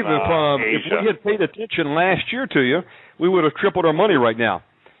 Steve, if we had paid attention last year to you, we would have tripled our money right now.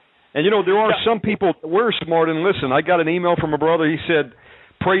 And, you know, there are some people that were smart. And listen, I got an email from a brother. He said,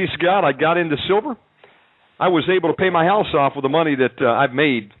 praise God, I got into silver. I was able to pay my house off with the money that I've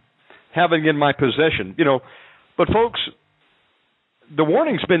made, having in my possession. You know, but, folks, the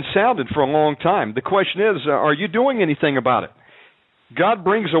warning's been sounded for a long time. The question is, are you doing anything about it? God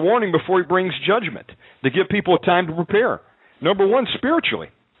brings a warning before He brings judgment, to give people time to prepare. Number one, spiritually.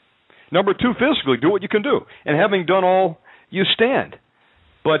 Number two, physically. Do what you can do. And having done all, you stand.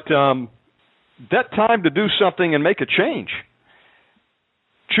 But that time to do something and make a change.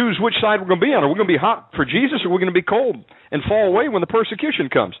 Choose which side we're going to be on. Are we going to be hot for Jesus, or are we going to be cold and fall away when the persecution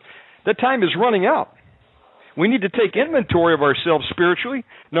comes? That time is running out. We need to take inventory of ourselves spiritually,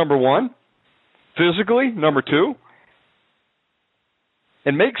 number one, physically, number two,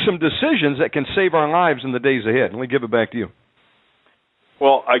 and make some decisions that can save our lives in the days ahead. Let me give it back to you.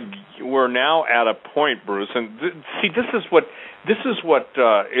 Well, we're now at a point, Bruce, and see, this is what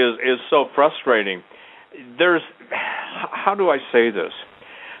is so frustrating. How do I say this?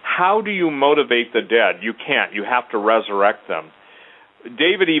 How do you motivate the dead? You can't. You have to resurrect them.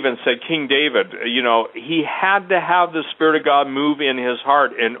 David even said, King David, you know, he had to have the Spirit of God move in his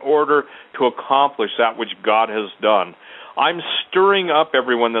heart in order to accomplish that which God has done. I'm stirring up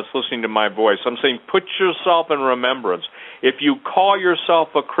everyone that's listening to my voice. I'm saying put yourself in remembrance. If you call yourself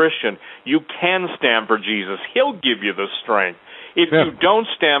a Christian, you can stand for Jesus. He'll give you the strength. If you don't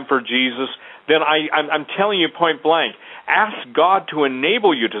stand for Jesus, then I'm telling you point blank, ask God to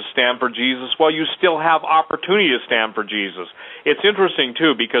enable you to stand for Jesus while you still have opportunity to stand for Jesus. It's interesting,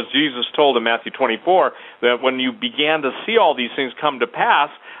 too, because Jesus told in Matthew 24 that when you began to see all these things come to pass,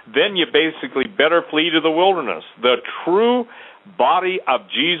 then you basically better flee to the wilderness. The true body of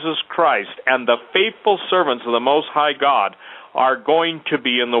Jesus Christ and the faithful servants of the Most High God are going to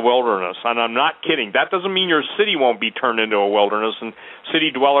be in the wilderness. And I'm not kidding. That doesn't mean your city won't be turned into a wilderness, and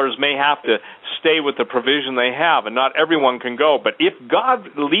city dwellers may have to stay with the provision they have, and not everyone can go. But if God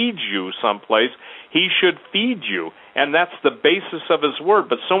leads you someplace, He should feed you, and that's the basis of His Word.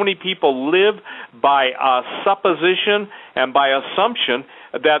 But so many people live by supposition and by assumption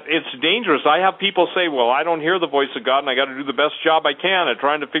that it's dangerous. I have people say, well, I don't hear the voice of God, and I got to do the best job I can at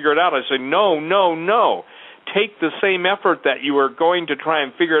trying to figure it out. I say, no. Take the same effort that you are going to try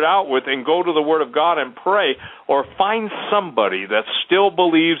and figure it out with and go to the Word of God and pray, or find somebody that still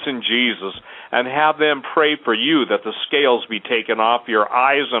believes in Jesus and have them pray for you that the scales be taken off your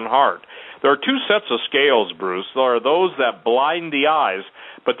eyes and heart. There are two sets of scales, Bruce. There are those that blind the eyes,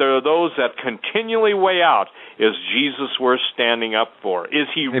 but there are those that continually weigh out, is Jesus worth standing up for? Is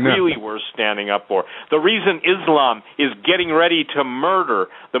he really worth standing up for? The reason Islam is getting ready to murder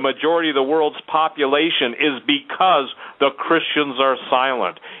the majority of the world's population is because the Christians are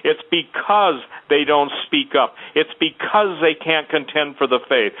silent. It's because they don't speak up. It's because they can't contend for the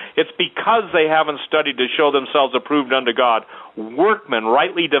faith. It's because they haven't studied to show themselves approved unto God, workmen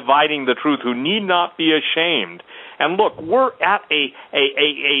rightly dividing the truth, who need not be ashamed. And look, we're at a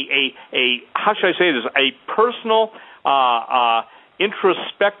how should I say this, a personal,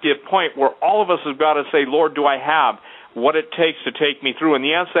 introspective point where all of us have got to say, Lord, do I have what it takes to take me through? And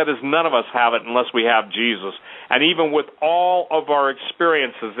the answer is none of us have it unless we have Jesus. And even with all of our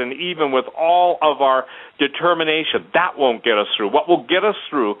experiences and even with all of our determination, that won't get us through. What will get us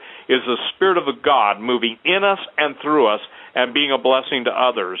through is the Spirit of God moving in us and through us and being a blessing to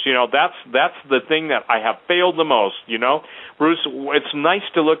others. You know, that's the thing that I have failed the most, you know. Bruce, it's nice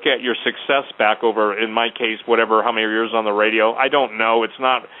to look at your success back over, in my case, how many years on the radio. I don't know. It's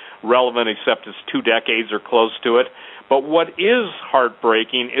not relevant except it's 2 decades or close to it. But what is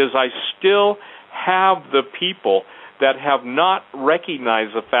heartbreaking is I still have the people that have not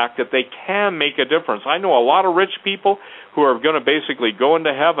recognized the fact that they can make a difference. I know a lot of rich people who are going to basically go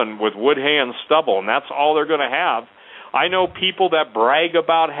into heaven with wood, hay, and stubble, and that's all they're going to have. I know people that brag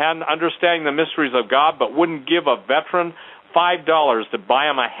about understanding the mysteries of God but wouldn't give a veteran $5 to buy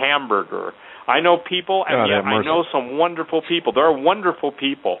him a hamburger. I know people, and yet I know some wonderful people. There are wonderful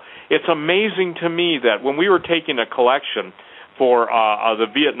people. It's amazing to me that when we were taking a collection for the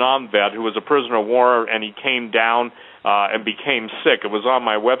Vietnam vet who was a prisoner of war and he came down and became sick, it was on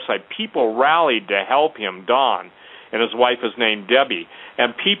my website, people rallied to help him, Don, and his wife is named Debbie.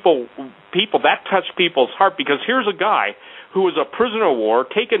 And people, that touched people's heart, because here's a guy who was a prisoner of war,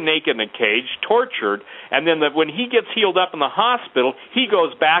 taken naked in a cage, tortured, and then when he gets healed up in the hospital, he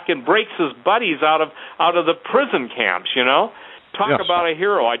goes back and breaks his buddies out of the prison camps, you know? Talk about a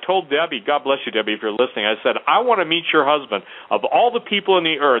hero. I told Debbie, God bless you, Debbie, if you're listening, I said, I want to meet your husband. Of all the people in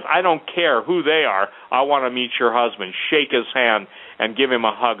the earth, I don't care who they are, I want to meet your husband, shake his hand, and give him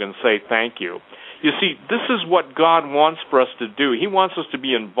a hug and say thank you. You see, this is what God wants for us to do. He wants us to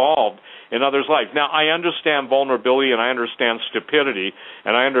be involved in others' lives. Now, I understand vulnerability, and I understand stupidity,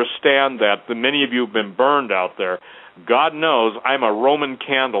 and I understand that many of you have been burned out there. God knows I'm a Roman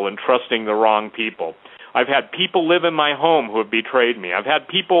candle in trusting the wrong people. I've had people live in my home who have betrayed me. I've had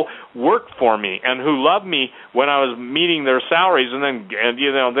people work for me and who love me when I was meeting their salaries, and then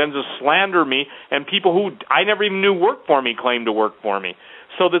just slander me, and people who I never even knew worked for me claim to work for me.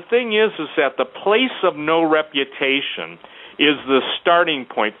 So the thing is that the place of no reputation is the starting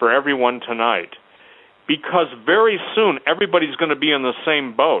point for everyone tonight, because very soon everybody's going to be in the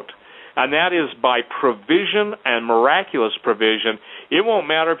same boat, and that is by provision and miraculous provision. It won't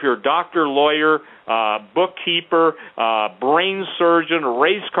matter if you're a doctor, lawyer, bookkeeper, brain surgeon,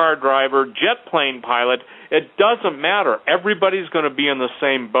 race car driver, jet plane pilot. It doesn't matter. Everybody's going to be in the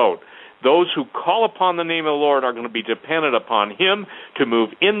same boat. Those who call upon the name of the Lord are going to be dependent upon Him to move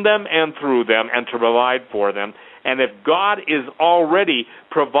in them and through them and to provide for them. And if God is already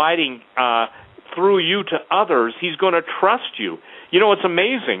providing through you to others, He's going to trust you. You know, it's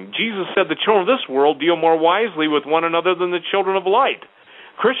amazing. Jesus said the children of this world deal more wisely with one another than the children of light.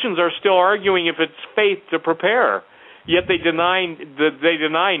 Christians are still arguing if it's faith to prepare, yet they deny.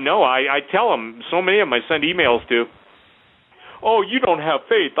 No, I tell them, so many of them I send emails to, oh, you don't have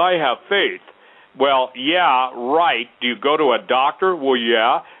faith, I have faith. Well, yeah, right. Do you go to a doctor? Well,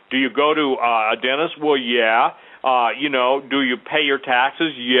 yeah. Do you go to a dentist? Well, yeah. Do you pay your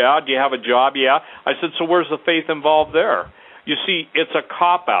taxes? Yeah. Do you have a job? Yeah. I said, so where's the faith involved there? You see, it's a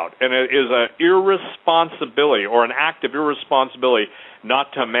cop-out, and it is an irresponsibility or an act of irresponsibility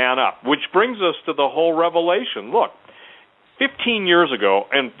not to man up, which brings us to the whole revelation. Look, 15 years ago,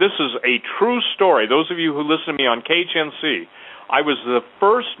 and this is a true story, those of you who listen to me on KHNC, I was the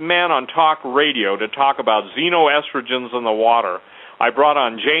first man on talk radio to talk about xenoestrogens in the water. I brought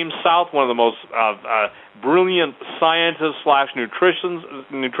on James South, one of the most brilliant scientists / nutritionists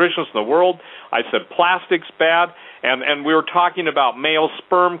in the world. I said plastic's bad, and we were talking about male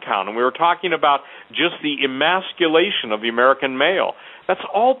sperm count, and we were talking about just the emasculation of the American male. That's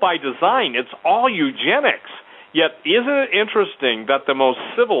all by design. It's all eugenics. Yet, isn't it interesting that the most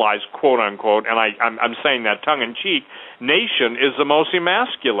civilized, quote-unquote, and I'm saying that tongue-in-cheek, nation is the most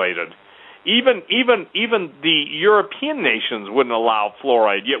emasculated? Even the European nations wouldn't allow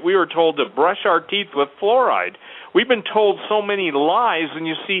fluoride, yet we were told to brush our teeth with fluoride. We've been told so many lies, and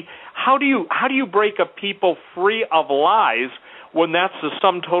you see, how do you break a people free of lies when that's the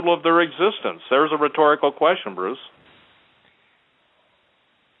sum total of their existence? There's a rhetorical question, Bruce.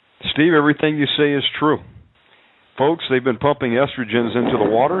 Steve, everything you say is true. Folks, they've been pumping estrogens into the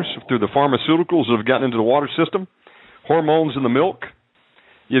waters through the pharmaceuticals that have gotten into the water system, hormones in the milk.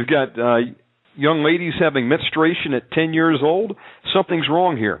 You've got young ladies having menstruation at 10 years old. Something's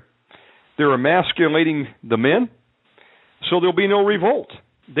wrong here. They're emasculating the men, so there'll be no revolt.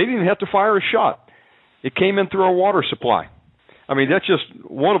 They didn't have to fire a shot. It came in through our water supply. I mean, that's just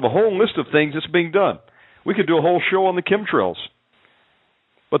one of a whole list of things that's being done. We could do a whole show on the chemtrails.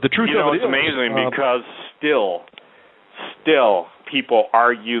 But the truth of it is... it's amazing because still people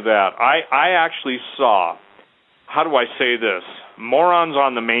argue that. I actually saw, how do I say this, morons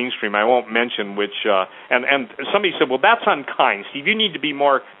on the mainstream, I won't mention which, and somebody said, well, that's unkind, Steve, you need to be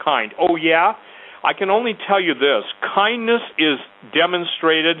more kind. Oh, yeah? I can only tell you this, kindness is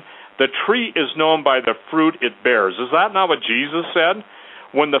demonstrated, the tree is known by the fruit it bears. Is that not what Jesus said?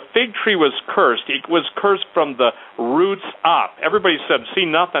 When the fig tree was cursed, it was cursed from the roots up. Everybody said, see,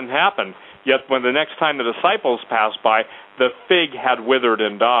 nothing happened. Yet when the next time the disciples passed by, the fig had withered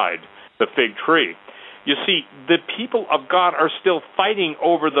and died, the fig tree. You see, the people of God are still fighting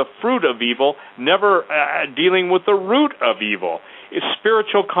over the fruit of evil, never dealing with the root of evil. It's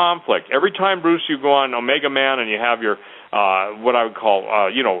spiritual conflict. Every time, Bruce, you go on Omegaman and you have your, what I would call,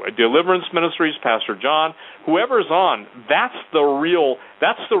 deliverance ministries, Pastor John, whoever's on, that's the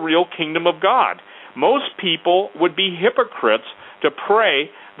real kingdom of God. Most people would be hypocrites to pray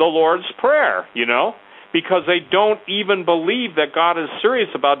the Lord's Prayer, because they don't even believe that God is serious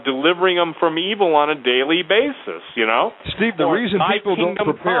about delivering them from evil on a daily basis, Steve, the reason people don't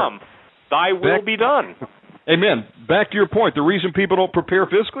prepare... Come, thy will be done. Amen. Back to your point, the reason people don't prepare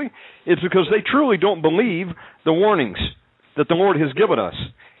physically is because they truly don't believe the warnings that the Lord has given us.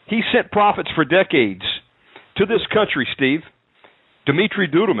 He sent prophets for decades to this country, Steve. Dimitri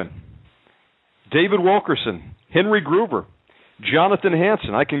Duduman, David Wilkerson, Henry Gruver, Jonathan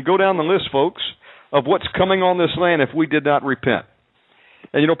Hansen. I can go down the list, folks, of what's coming on this land if we did not repent.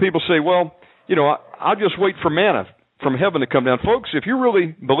 And, people say, well, I'll just wait for manna from heaven to come down. Folks, if you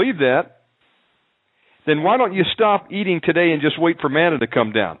really believe that, then why don't you stop eating today and just wait for manna to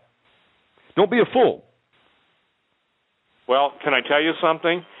come down? Don't be a fool. Well, can I tell you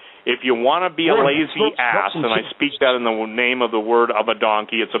something? If you want to be a lazy ass, and I speak that in the name of the word of a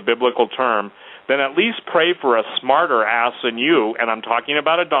donkey, it's a biblical term, then at least pray for a smarter ass than you, and I'm talking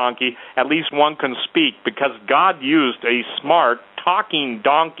about a donkey, at least one can speak, because God used a smart, talking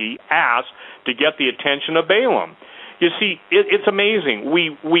donkey ass to get the attention of Balaam. You see, it's amazing.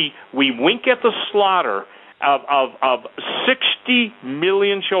 We wink at the slaughter of 60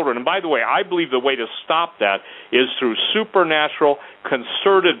 million children. And by the way, I believe the way to stop that is through supernatural,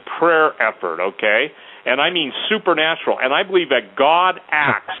 concerted prayer effort, okay? And I mean supernatural. And I believe that God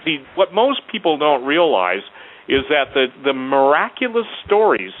acts. See, what most people don't realize is that the miraculous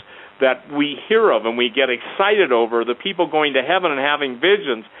stories that we hear of and we get excited over, the people going to heaven and having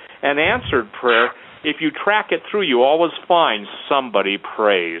visions and answered prayer, if you track it through, you always find somebody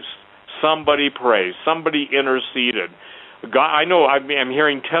prays. Somebody prays. Somebody interceded. God, I know I'm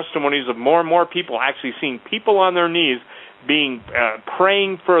hearing testimonies of more and more people actually seeing people on their knees being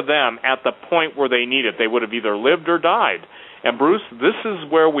praying for them at the point where they need it. They would have either lived or died. And Bruce, this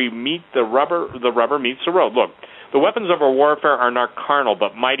is where we meet the rubber meets the road. Look, the weapons of our warfare are not carnal,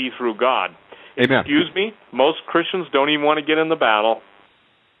 but mighty through God. Amen. Excuse me, most Christians don't even want to get in the battle.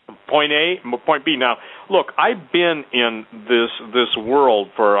 point A, point B. Now, look, I've been in this world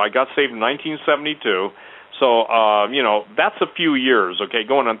I got saved in 1972, so, that's a few years, okay,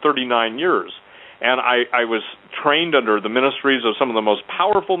 going on 39 years. And I was trained under the ministries of some of the most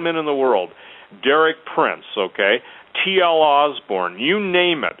powerful men in the world, Derek Prince, okay, T.L. Osborne, you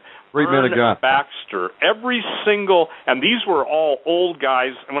name it. Great man of God. Baxter, every single, and these were all old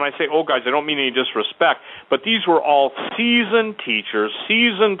guys, and when I say old guys, I don't mean any disrespect, but these were all seasoned teachers,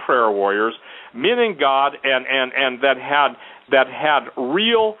 seasoned prayer warriors, men in God, and that had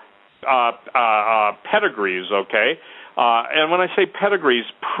real pedigrees, okay? And when I say pedigrees,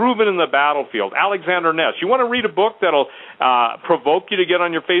 proven in the battlefield. Alexander Ness. You want to read a book that'll provoke you to get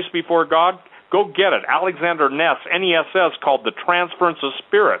on your face before God? Go get it. Alexander Ness, N-E-S-S, called The Transference of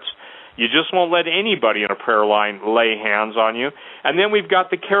Spirits. You just won't let anybody in a prayer line lay hands on you. And then we've got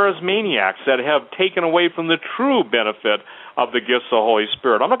the charismaniacs that have taken away from the true benefit of the gifts of the Holy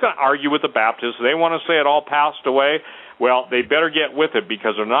Spirit. I'm not going to argue with the Baptists. They want to say it all passed away. Well, they better get with it,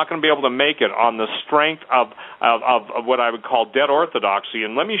 because they're not going to be able to make it on the strength of what I would call dead orthodoxy.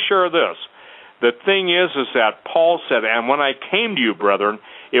 And let me share this. The thing is that Paul said, and when I came to you, brethren,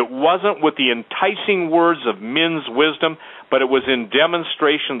 it wasn't with the enticing words of men's wisdom, but it was in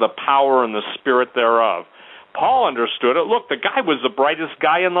demonstration of the power and the spirit thereof. Paul understood it. Look, the guy was the brightest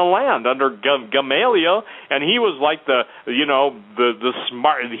guy in the land under Gamaliel, and he was like the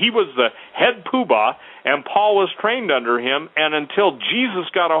smart. He was the head poobah, and Paul was trained under him. And until Jesus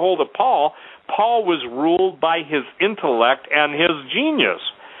got a hold of Paul, Paul was ruled by his intellect and his genius.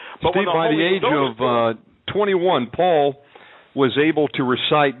 But Steve, by the age of 21, Paul was able to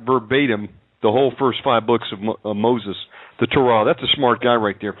recite verbatim the whole first 5 books of Moses, the Torah. That's a smart guy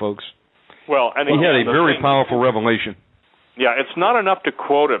right there, folks. Well, and he had a very powerful revelation. Yeah, it's not enough to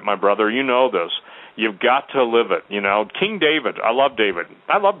quote it, my brother. You know this. You've got to live it. King David. I love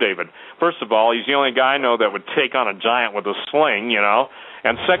David. First of all, he's the only guy I know that would take on a giant with a sling,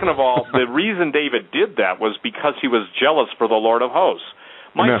 And second of all, the reason David did that was because he was jealous for the Lord of hosts.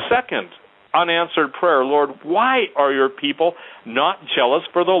 My second unanswered prayer, Lord, why are your people not jealous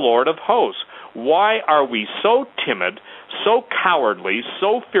for the Lord of hosts? Why are we so timid, so cowardly,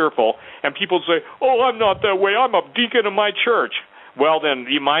 so fearful? And people say, oh, I'm not that way. I'm a deacon in my church. Well, then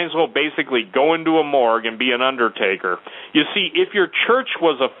you might as well basically go into a morgue and be an undertaker. You see, if your church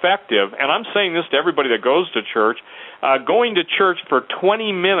was effective, and I'm saying this to everybody that goes to church, going to church for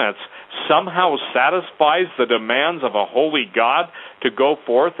 20 minutes somehow satisfies the demands of a holy God to go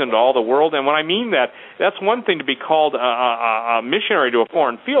forth into all the world. And when I mean that, that's one thing to be called a missionary to a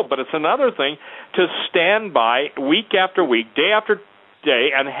foreign field, but it's another thing to stand by week after week, day after day,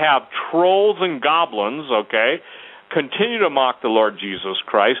 and have trolls and goblins, okay, continue to mock the Lord Jesus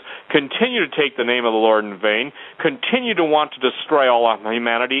Christ, continue to take the name of the Lord in vain, continue to want to destroy all of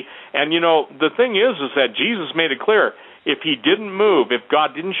humanity. And, the thing is that Jesus made it clear, if he didn't move, if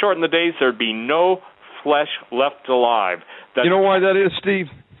God didn't shorten the days, there'd be no flesh left alive. You know why that is, Steve?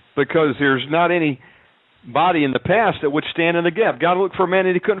 Because there's not any body in the past that would stand in the gap. God looked for a man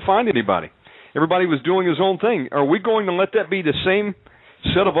and he couldn't find anybody. Everybody was doing his own thing. Are we going to let that be the same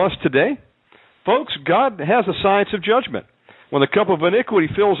set of us today? Folks, God has a science of judgment. When the cup of iniquity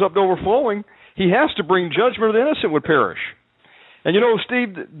fills up to overflowing, he has to bring judgment or the innocent would perish. And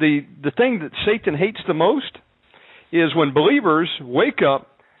Steve, the thing that Satan hates the most is when believers wake up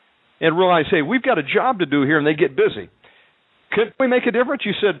and realize, hey, we've got a job to do here, and they get busy. Could we make a difference?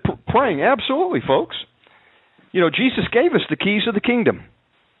 You said praying. Absolutely, folks. Jesus gave us the keys of the kingdom.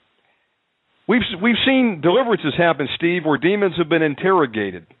 We've seen deliverances happen, Steve, where demons have been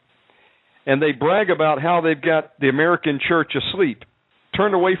interrogated. And they brag about how they've got the American church asleep,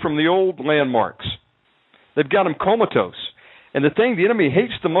 turned away from the old landmarks. They've got them comatose. And the thing the enemy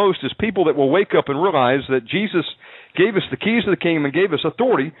hates the most is people that will wake up and realize that Jesus gave us the keys of the kingdom and gave us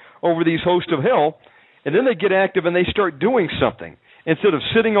authority over these hosts of hell, and then they get active and they start doing something instead of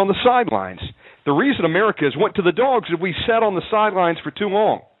sitting on the sidelines. The reason America has went to the dogs is we sat on the sidelines for too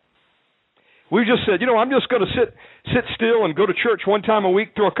long. We just said, I'm just going to sit still and go to church one time a week,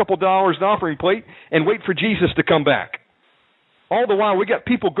 throw a couple dollars in the offering plate, and wait for Jesus to come back. All the while, we got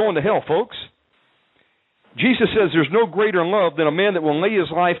people going to hell, folks. Jesus says there's no greater love than a man that will lay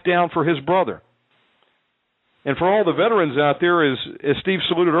his life down for his brother. And for all the veterans out there, as Steve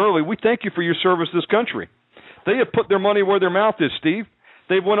saluted earlier, we thank you for your service to this country. They have put their money where their mouth is, Steve.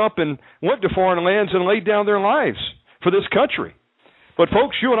 They went up and went to foreign lands and laid down their lives for this country. But,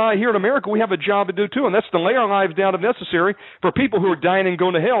 folks, you and I here in America, we have a job to do, too, and that's to lay our lives down if necessary for people who are dying and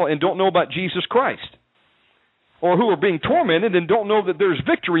going to hell and don't know about Jesus Christ, or who are being tormented and don't know that there's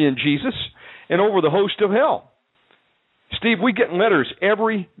victory in Jesus and over the host of hell. Steve, we get letters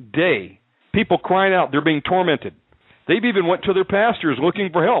every day. People crying out they're being tormented. They've even went to their pastors looking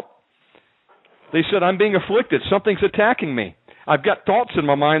for help. They said, I'm being afflicted. Something's attacking me. I've got thoughts in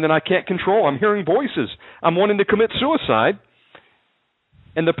my mind that I can't control. I'm hearing voices. I'm wanting to commit suicide.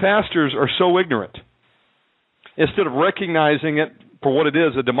 And the pastors are so ignorant. Instead of recognizing it for what it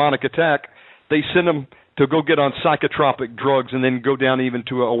is, a demonic attack, they send them to go get on psychotropic drugs and then go down even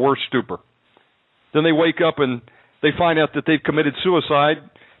to a worse stupor. Then they wake up and they find out that they've committed suicide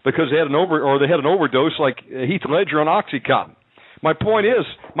because they had an overdose like Heath Ledger on Oxycontin. My point is,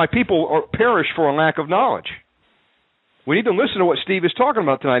 my people perish for a lack of knowledge. We need to listen to what Steve is talking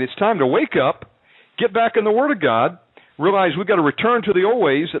about tonight. It's time to wake up, get back in the Word of God, realize we've got to return to the old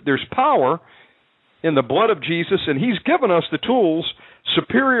ways, that there's power in the blood of Jesus, and He's given us the tools,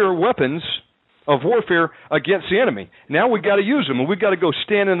 superior weapons of warfare against the enemy. Now we've got to use them, and we've got to go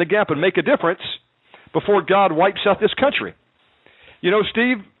stand in the gap and make a difference before God wipes out this country. You know,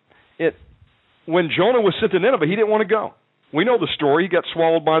 Steve, when Jonah was sent to Nineveh, he didn't want to go. We know the story. He got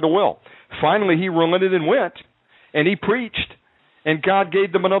swallowed by the whale. Finally, he relented and went, and he preached, and God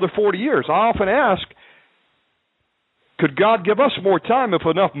gave them another 40 years. I often ask, could God give us more time if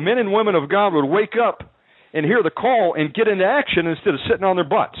enough men and women of God would wake up and hear the call and get into action instead of sitting on their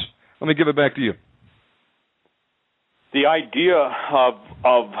butts? Let me give it back to you. The idea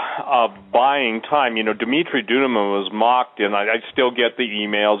of buying time, you know, Dimitri Dunaman was mocked, and I still get the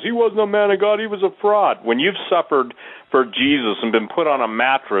emails. He wasn't a man of God, he was a fraud. When you've suffered for Jesus and been put on a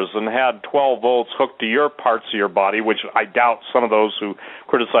mattress and had 12 volts hooked to your parts of your body, which I doubt some of those who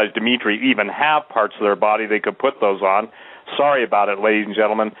criticize Dimitri even have parts of their body they could put those on. Sorry about it, ladies and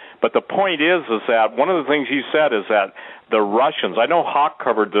gentlemen. But the point is that one of the things he said is that the Russians, I know Hawk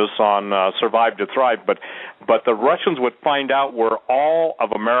covered this on Survive to Thrive, but the Russians would find out where all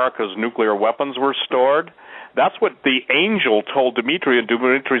of America's nuclear weapons were stored. That's what the angel told Dimitri, and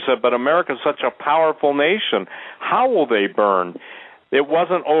Dimitri said, but America's such a powerful nation. How will they burn? It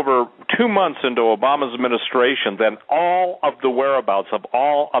wasn't over 2 months into Obama's administration that all of the whereabouts of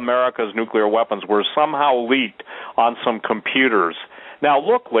all America's nuclear weapons were somehow leaked on some computers. Now,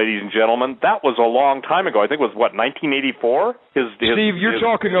 look, ladies and gentlemen, that was a long time ago. I think it was, 1984? Steve, you're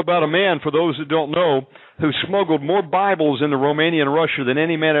talking about a man, for those that don't know, who smuggled more Bibles into Romania and Russia than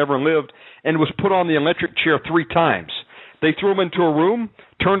any man ever lived and was put on the electric chair 3 times. They threw him into a room,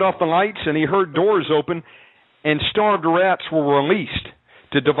 turned off the lights, and he heard doors open, and starved rats were released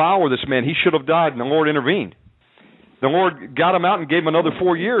to devour this man. He should have died, and the Lord intervened. The Lord got him out and gave him another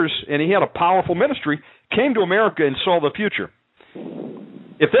 4 years, and he had a powerful ministry, came to America, and saw the future.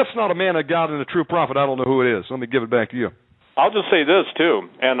 If that's not a man of God and a true prophet, I don't know who it is. Let me give it back to you. I'll just say this, too,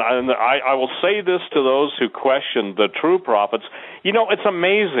 and I will say this to those who question the true prophets. You know, it's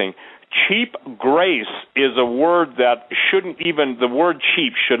amazing. Cheap grace is a word that the word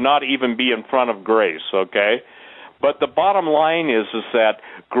cheap should not even be in front of grace, okay? But the bottom line is that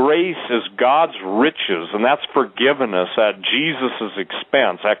grace is God's riches, and that's forgiveness at Jesus'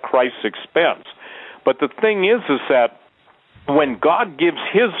 expense, at Christ's expense. But the thing is that when God gives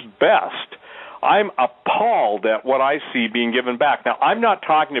His best, I'm appalled at what I see being given back. Now, I'm not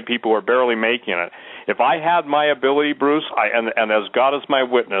talking to people who are barely making it. If I had my ability, Bruce, and as God is my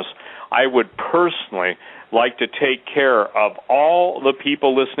witness, I would personally like to take care of all the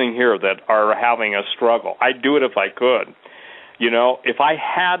people listening here that are having a struggle. I'd do it if I could. You know, if I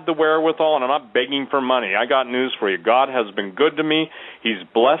had the wherewithal, and I'm not begging for money, I got news for you. God has been good to me. He's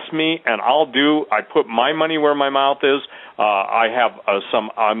blessed me, and I put my money where my mouth is. I have some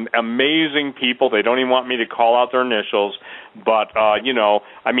amazing people. They don't even want me to call out their initials. But,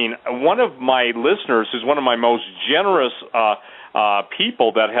 one of my listeners who's one of my most generous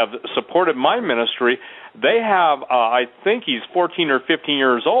people that have supported my ministry, they have, I think he's 14 or 15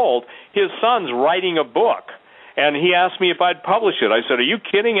 years old. His son's writing a book. And he asked me if I'd publish it. I said, are you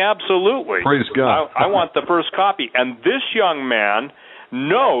kidding? Absolutely. Praise God. I want the first copy. And this young man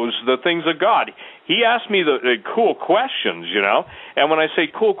knows the things of God. He asked me the cool questions, you know. And when I say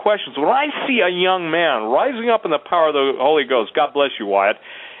cool questions, when I see a young man rising up in the power of the Holy Ghost, God bless you, Wyatt,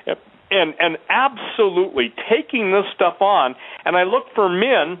 and absolutely taking this stuff on, and I look for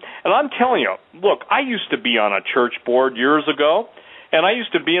men, and I'm telling you, look, I used to be on a church board years ago, and I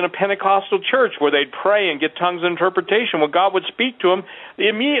used to be in a Pentecostal church where they'd pray and get tongues of interpretation. When God would speak to them,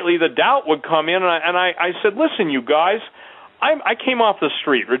 immediately the doubt would come in, and I said, listen, you guys, I came off the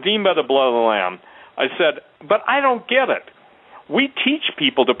street, redeemed by the blood of the Lamb. I said, but I don't get it. We teach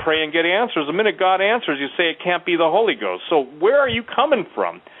people to pray and get answers. The minute God answers, you say it can't be the Holy Ghost. So where are you coming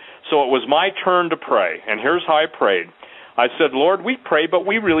from? So it was my turn to pray, and here's how I prayed. I said, Lord, we pray, but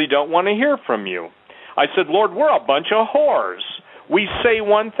we really don't want to hear from you. I said, Lord, we're a bunch of whores. We say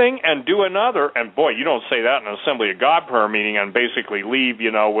one thing and do another, and boy, you don't say that in an Assembly of God prayer meeting and basically leave,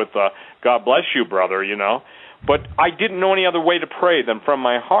 with God bless you, brother, But I didn't know any other way to pray than from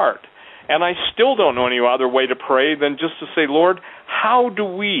my heart. And I still don't know any other way to pray than just to say, Lord, how do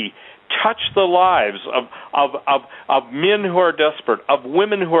we touch the lives of men who are desperate, of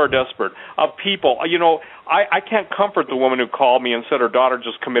women who are desperate, of people? I can't comfort the woman who called me and said her daughter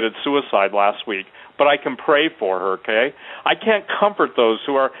just committed suicide last week, but I can pray for her, okay? I can't comfort those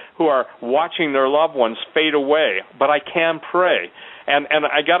who are watching their loved ones fade away, but I can pray. And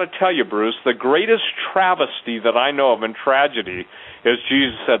I got to tell you, Bruce, the greatest travesty that I know of in tragedy is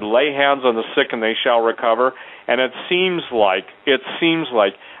Jesus said, lay hands on the sick and they shall recover. And it seems like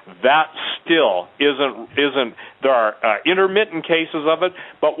that still isn't there are intermittent cases of it,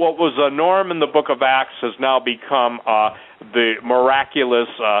 but what was a norm in the book of Acts has now become the miraculous,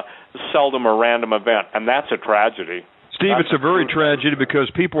 seldom or random event, and that's a tragedy. Steve, it's a very tragedy because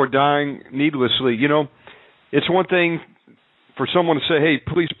people are dying needlessly. It's one thing for someone to say, hey,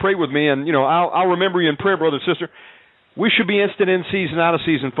 please pray with me, and, I'll remember you in prayer, brother and sister. We should be instant in season, out of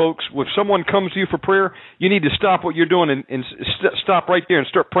season, folks. If someone comes to you for prayer, you need to stop what you're doing and stop right there and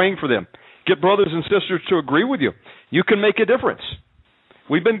start praying for them. Get brothers and sisters to agree with you. You can make a difference.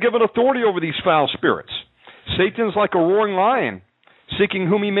 We've been given authority over these foul spirits. Satan's like a roaring lion, seeking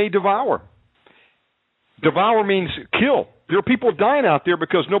whom he may devour. Devour means kill. There are people dying out there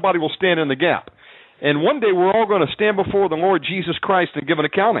because nobody will stand in the gap. And one day we're all going to stand before the Lord Jesus Christ and give an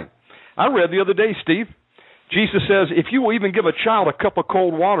accounting. I read the other day, Steve, Jesus says, if you will even give a child a cup of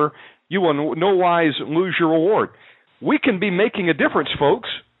cold water, you will no wise lose your reward. We can be making a difference, folks.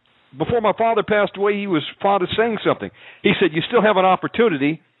 Before my father passed away, he was fond of saying something. He said, you still have an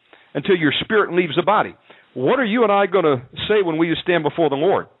opportunity until your spirit leaves the body. What are you and I going to say when we stand before the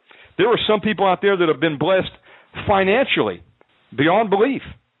Lord? There are some people out there that have been blessed financially beyond belief.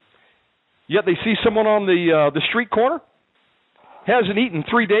 Yet they see someone on the street corner, hasn't eaten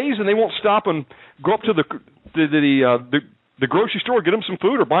 3 days, and they won't stop and go up to the grocery store, get them some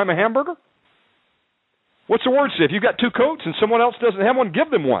food, or buy them a hamburger? What's the word say? If you've got 2 coats and someone else doesn't have one, give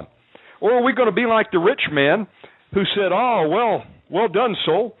them one. Or are we going to be like the rich man who said, oh, well done,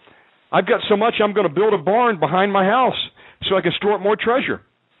 soul. I've got so much I'm going to build a barn behind my house so I can store up more treasure.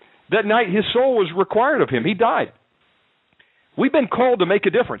 That night his soul was required of him. He died. We've been called to make a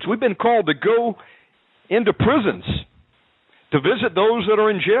difference. We've been called to go into prisons, to visit those that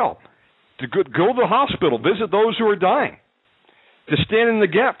are in jail, to go to the hospital, visit those who are dying, to stand in the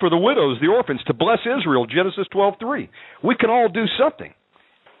gap for the widows, the orphans, to bless Israel, Genesis 12:3. We can all do something.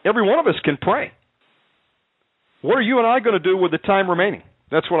 Every one of us can pray. What are you and I going to do with the time remaining?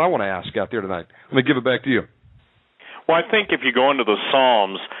 That's what I want to ask out there tonight. Let me give it back to you. Well, I think if you go into the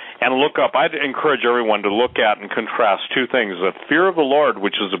Psalms and look up, I'd encourage everyone to look at and contrast 2 things. The fear of the Lord,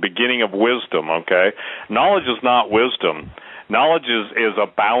 which is the beginning of wisdom, okay? Knowledge is not wisdom. Knowledge is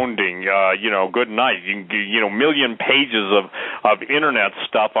abounding. Good night. Million pages of internet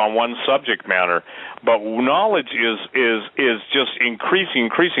stuff on one subject matter. But knowledge is just increasing.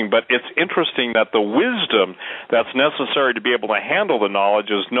 But it's interesting that the wisdom that's necessary to be able to handle the knowledge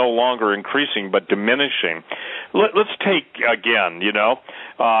is no longer increasing but diminishing. Let's take again,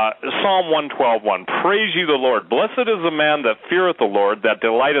 Psalm 112:1. Praise you, the Lord. Blessed is the man that feareth the Lord, that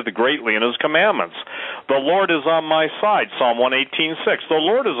delighteth greatly in his commandments. The Lord is on my side. Psalm 118:6. The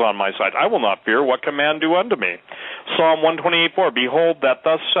Lord is on my side. I will not fear. What can man do unto me? Psalm 128:4. Behold, that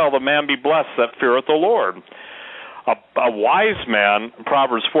thus shall the man be blessed that feareth the Lord. A wise man,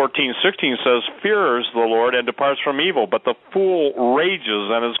 Proverbs 14:16 says, fears the Lord and departs from evil, but the fool rages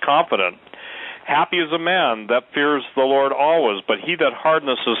and is confident. Happy is a man that fears the Lord always, but he that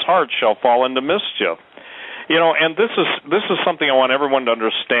hardeneth his heart shall fall into mischief. And this is something I want everyone to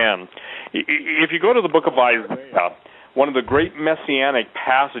understand. If you go to the book of Isaiah, one of the great messianic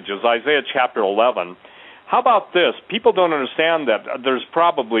passages, Isaiah chapter 11, how about this? People don't understand that there's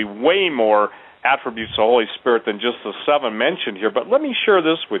probably way more attributes of the Holy Spirit than just the 7 mentioned here, but let me share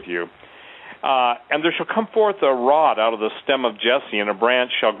this with you. And there shall come forth a rod out of the stem of Jesse, and a branch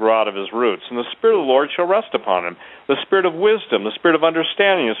shall grow out of his roots. And the Spirit of the Lord shall rest upon him, the Spirit of wisdom, the Spirit of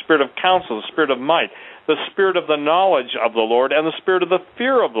understanding, the Spirit of counsel, the Spirit of might, the Spirit of the knowledge of the Lord, and the Spirit of the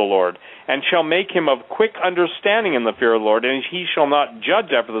fear of the Lord, and shall make him of quick understanding in the fear of the Lord, and he shall not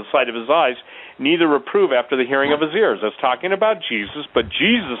judge after the sight of his eyes, neither reprove after the hearing of his ears. That's talking about Jesus, but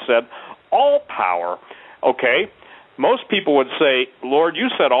Jesus said, all power, okay? Most people would say, Lord, you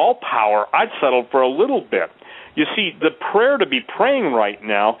said all power. I'd settle for a little bit. You see, the prayer to be praying right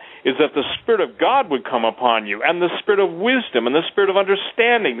now is that the Spirit of God would come upon you, and the Spirit of wisdom, and the Spirit of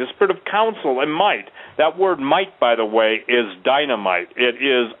understanding, the Spirit of counsel and might. That word might, by the way, is dynamite. It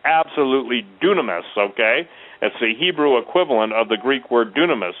is absolutely dunamis, okay? It's the Hebrew equivalent of the Greek word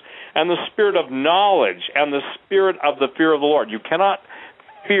dunamis. And the Spirit of knowledge, and the Spirit of the fear of the Lord. You cannot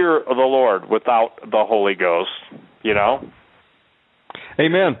fear the Lord without the Holy Ghost, you know?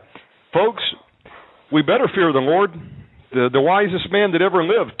 Amen. Folks, we better fear the Lord. The wisest man that ever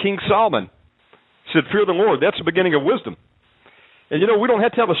lived, King Solomon, said, fear the Lord. That's the beginning of wisdom. And, we don't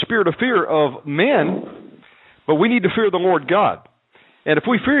have to have a spirit of fear of men, but we need to fear the Lord God. And if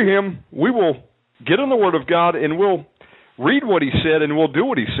we fear him, we will get in the Word of God and we'll read what he said and we'll do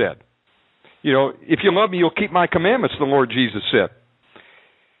what he said. If you love me, you'll keep my commandments, the Lord Jesus said.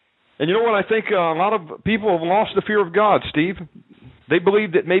 And you know what? I think a lot of people have lost the fear of God, Steve. They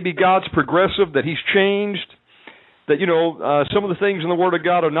believe that maybe God's progressive, that he's changed, that, some of the things in the Word of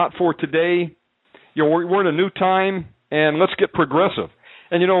God are not for today. We're in a new time, and let's get progressive.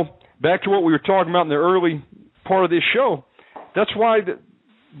 And, back to what we were talking about in the early part of this show, that's why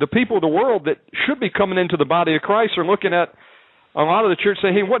the people of the world that should be coming into the body of Christ are looking at a lot of the church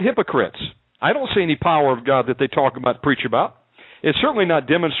saying, hey, what hypocrites? I don't see any power of God that they talk about, preach about. It's certainly not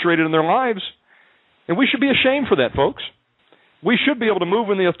demonstrated in their lives. And we should be ashamed for that, folks. We should be able to move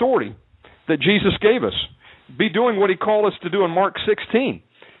in the authority that Jesus gave us. Be doing what he called us to do in Mark 16.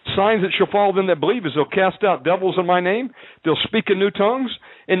 Signs that shall follow them that believe is they'll cast out devils in my name, they'll speak in new tongues,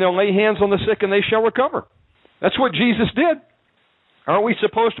 and they'll lay hands on the sick and they shall recover. That's what Jesus did. Aren't we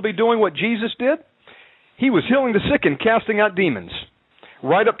supposed to be doing what Jesus did? He was healing the sick and casting out demons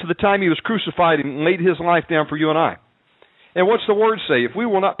right up to the time he was crucified and laid his life down for you and I. And what's the word say? If we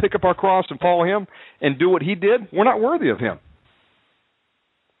will not pick up our cross and follow him and do what he did, we're not worthy of him.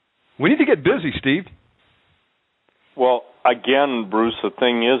 We need to get busy, Steve. Well, again, Bruce, the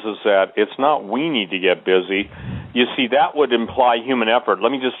thing is that it's not we need to get busy. You see, that would imply human effort.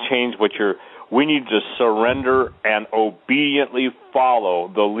 Let me just change we need to surrender and obediently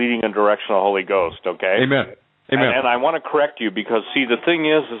follow the leading and direction of the Holy Ghost, okay? Amen. Amen. And I want to correct you because, see, the thing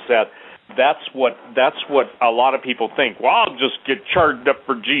is that that's what a lot of people think. Well, I'll just get charged up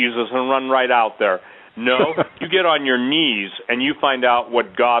for Jesus and run right out there. No, you get on your knees and you find out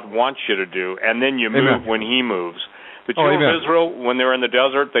what God wants you to do, and then you move when he moves. The children of Israel, when they were in the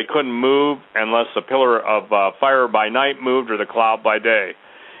desert, they couldn't move unless the pillar of fire by night moved or the cloud by day.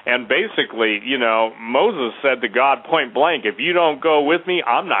 And basically, Moses said to God point blank, if you don't go with me,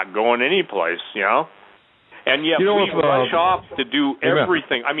 I'm not going anyplace, And yet we rush off to do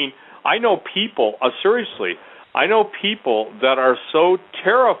everything. I mean, I know people, seriously, that are so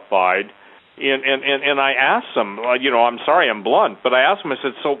terrified, and I ask them, I'm sorry I'm blunt, but I asked them, I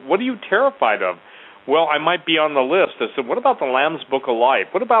said, so what are you terrified of? Well, I might be on the list. I said, what about the Lamb's Book of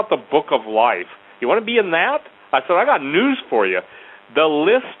Life? What about the Book of Life? You want to be in that? I said, I got news for you. The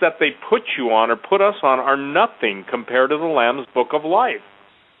lists that they put you on or put us on are nothing compared to the Lamb's Book of Life.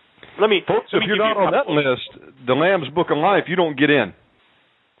 Folks, if you're not on that list, the Lamb's Book of Life, you don't get in.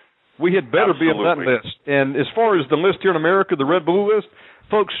 We had better be on that list. And as far as the list here in America, the red blue list,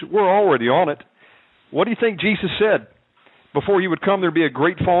 folks, we're already on it. What do you think Jesus said? Before he would come, there'd be a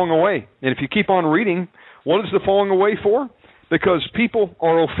great falling away. And if you keep on reading, what is the falling away for? Because people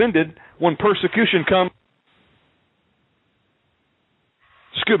are offended when persecution comes,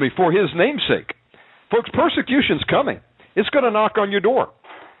 for his name's sake. Folks, persecution's coming. It's going to knock on your door.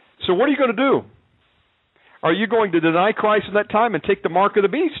 So what are you going to do? Are you going to deny Christ in that time and take the mark of the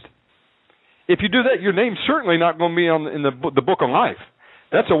beast? If you do that, your name's certainly not going to be in the book of life.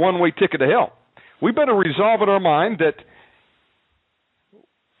 That's a one-way ticket to hell. We better resolve in our mind that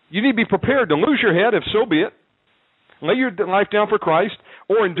you need to be prepared to lose your head, if so be it, lay your life down for Christ,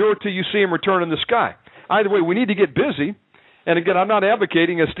 or endure till you see him return in the sky. Either way, we need to get busy. And again, I'm not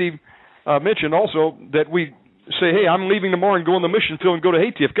advocating, as Steve mentioned also, that we say, hey, I'm leaving tomorrow and go on the mission field and go to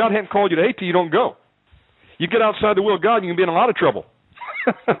Haiti. If God hadn't called you to Haiti, you don't go. You get outside the will of God, you can be in a lot of trouble.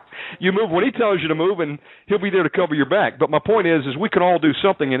 You move when he tells you to move, and he'll be there to cover your back. But my point is we can all do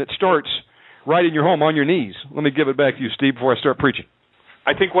something, and it starts right in your home on your knees. Let me give it back to you, Steve, before I start preaching.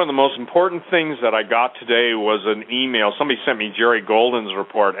 I think one of the most important things that I got today was an email. Somebody sent me Jerry Golden's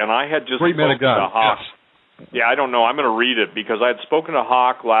report, and I had just spoken to Hawk. Yes. Yeah, I don't know. I'm going to read it because I had spoken to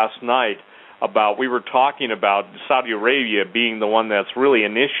Hawk last night we were talking about Saudi Arabia being the one that's really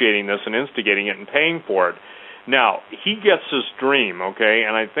initiating this and instigating it and paying for it. Now, he gets this dream, okay,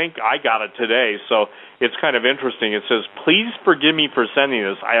 and I think I got it today, so it's kind of interesting. It says, please forgive me for sending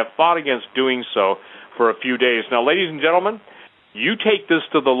this. I have fought against doing so for a few days. Now, ladies and gentlemen, You take this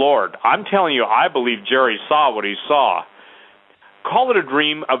to the Lord. I'm telling you, I believe Jerry saw what he saw. Call it a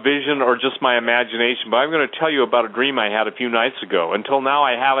dream, a vision, or just my imagination, but I'm going to tell you about a dream I had a few nights ago. Until now,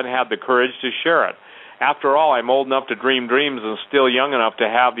 I haven't had the courage to share it. After all, I'm old enough to dream dreams and still young enough to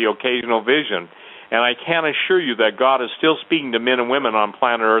have the occasional vision. And I can assure you that God is still speaking to men and women on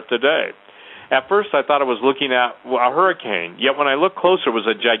planet Earth today. At first, I thought I was looking at a hurricane, yet when I looked closer, it was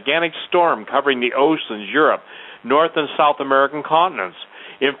a gigantic storm covering the oceans, Europe, North and South American continents.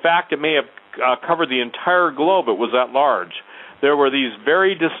 In fact, it may have covered the entire globe. It was that large. There were these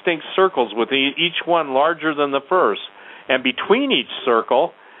very distinct circles, with each one larger than the first. And between each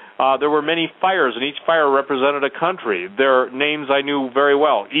circle, there were many fires, and each fire represented a country. Their names I knew very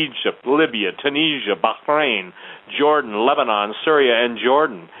well: Egypt, Libya, Tunisia, Bahrain, Jordan, Lebanon, Syria, and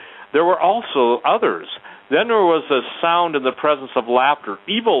Jordan. There were also others. Then there was a sound in the presence of laughter,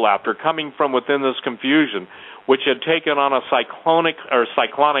 evil laughter, coming from within this confusion, which had taken on a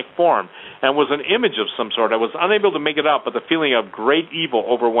cyclonic form and was an image of some sort. I was unable to make it out, but the feeling of great evil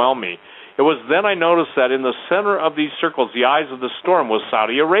overwhelmed me. It was then I noticed that in the center of these circles, the eyes of the storm, was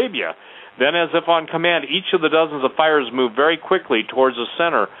Saudi Arabia. Then, as if on command, each of the dozens of fires moved very quickly towards the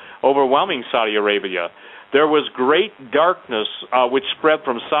center, overwhelming Saudi Arabia. There was great darkness which spread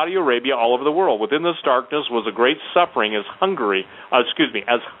from Saudi Arabia all over the world. Within this darkness was a great suffering as hunger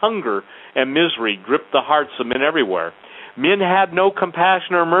and misery gripped the hearts of men everywhere. Men had no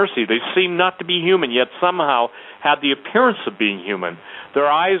compassion or mercy. They seemed not to be human, yet somehow had the appearance of being human.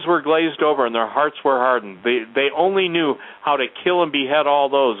 Their eyes were glazed over and their hearts were hardened. They only knew how to kill and behead all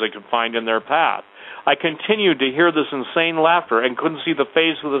those they could find in their path. I continued to hear this insane laughter and couldn't see the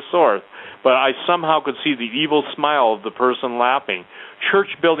face of the source, but I somehow could see the evil smile of the person laughing. Church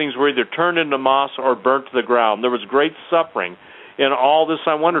buildings were either turned into mosques or burnt to the ground. There was great suffering. In all this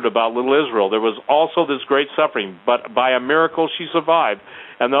I wondered about little Israel. There was also this great suffering, but by a miracle she survived,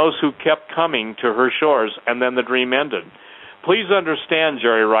 and those who kept coming to her shores, and then the dream ended. Please understand,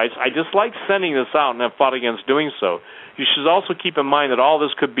 Jerry writes, I dislike sending this out and have fought against doing so. You should also keep in mind that all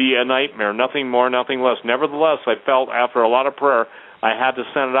this could be a nightmare, nothing more, nothing less. Nevertheless, I felt after a lot of prayer I had to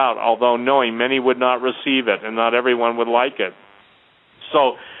send it out, although knowing many would not receive it and not everyone would like it.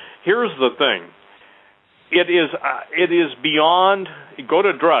 So here's the thing. It is beyond, go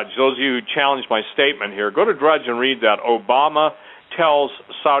to Drudge, those of you who challenged my statement here, go to Drudge and read that. Obama tells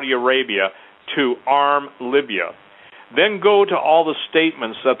Saudi Arabia to arm Libya. Then go to all the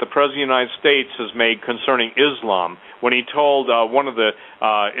statements that the President of the United States has made concerning Islam, when he told one of the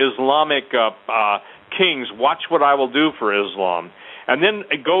Islamic kings, watch what I will do for Islam. And then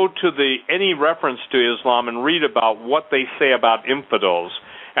go to any reference to Islam and read about what they say about infidels.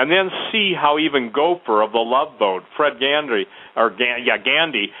 And then see how even Gopher of the Love Boat, Fred Gandhi, has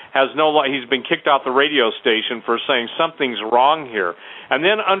he's been kicked off the radio station for saying something's wrong here. And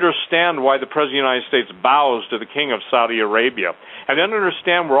then understand why the President of the United States bows to the King of Saudi Arabia. And then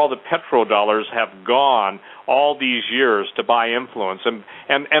understand where all the petrodollars have gone all these years to buy influence. And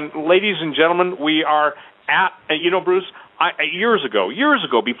ladies and gentlemen, we are at, Bruce, years ago,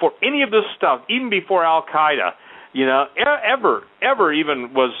 before any of this stuff, even before Al-Qaeda, ever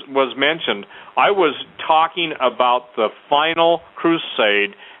even was mentioned, I was talking about the final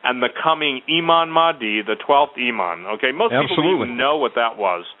crusade and the coming Imam Mahdi, the 12th Imam. Okay, most people don't even know what that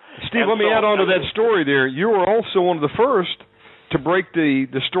was. Steve, let me add on to that story there. You were also one of the first to break the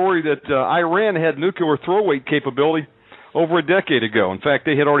story that Iran had nuclear throwaway capability over a decade ago. In fact,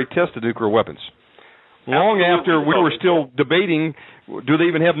 they had already tested nuclear weapons. Long after we were still debating, do they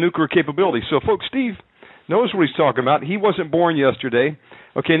even have nuclear capability? So, folks, Steve knows what he's talking about. He wasn't born yesterday.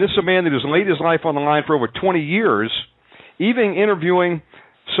 Okay, and this is a man that has laid his life on the line for over 20 years, even interviewing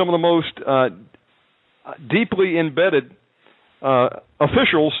some of the most deeply embedded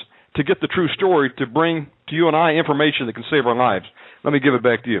officials to get the true story, to bring to you and I information that can save our lives. Let me give it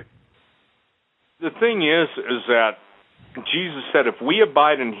back to you. The thing is that Jesus said, if we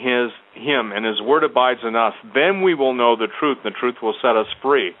abide in Him and His Word abides in us, then we will know the truth, and the truth will set us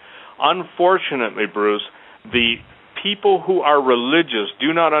free. Unfortunately, Bruce, the people who are religious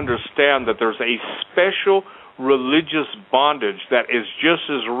do not understand that there's a special religious bondage that is just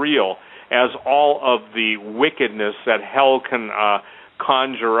as real as all of the wickedness that hell can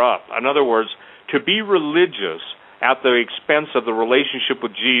conjure up. In other words, to be religious at the expense of the relationship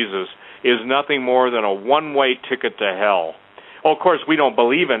with Jesus is nothing more than a one-way ticket to hell. Well, of course, we don't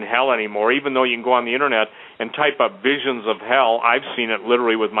believe in hell anymore, even though you can go on the Internet and type up visions of hell. I've seen it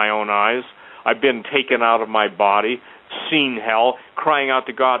literally with my own eyes. I've been taken out of my body, seen hell, crying out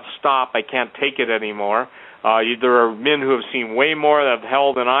to God, stop, I can't take it anymore. There are men who have seen way more of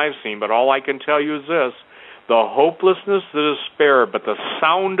hell than I've seen, but all I can tell you is this. the hopelessness, the despair, but the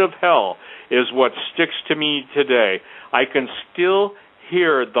sound of hell is what sticks to me today. I can still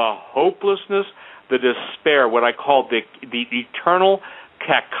hear the hopelessness, the despair, what I call the eternal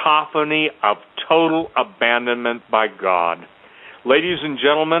cacophony of total abandonment by God. Ladies and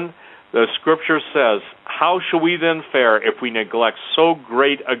gentlemen, the Scripture says, how shall we then fare if we neglect so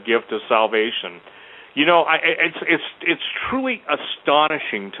great a gift of salvation? You know, it's truly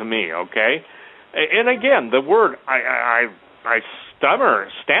astonishing to me, okay? And again, the word, I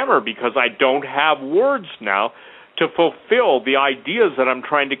stammer because I don't have words now to fulfill the ideas that I'm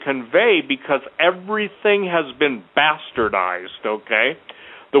trying to convey, because everything has been bastardized, okay?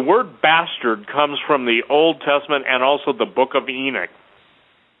 The word bastard comes from the Old Testament and also the book of Enoch.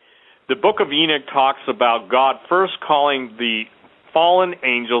 The book of Enoch talks about God first calling the fallen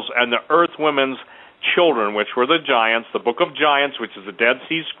angels and the earth women's children, which were the giants, the book of Giants, which is the Dead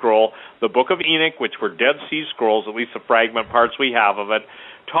Sea Scroll, the book of Enoch, which were Dead Sea Scrolls, at least the fragment parts we have of it,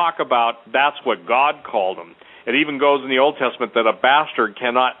 talk about that's what God called them. It even goes in the Old Testament that a bastard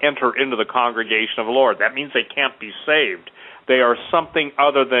cannot enter into the congregation of the Lord. That means they can't be saved. They are something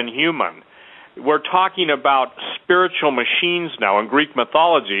other than human. We're talking about spiritual machines now. In Greek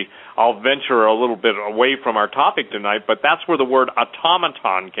mythology, I'll venture a little bit away from our topic tonight, but that's where the word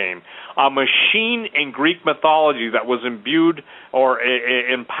automaton came. A machine in Greek mythology that was imbued or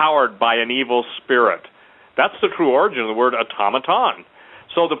empowered by an evil spirit. That's the true origin of the word automaton.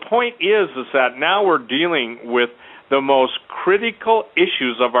 So the point is that now we're dealing with the most critical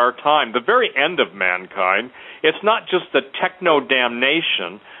issues of our time, the very end of mankind. It's not just the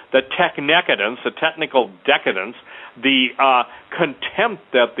techno-damnation, the technecadence, the technical decadence, the contempt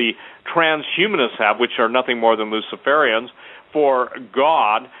that the transhumanists have, which are nothing more than Luciferians, for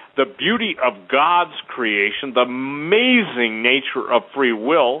God, the beauty of God's creation, the amazing nature of free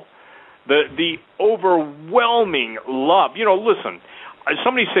will, the overwhelming love. You know, listen,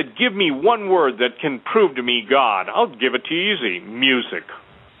 somebody said, give me one word that can prove to me God. I'll give it to you easy. Music.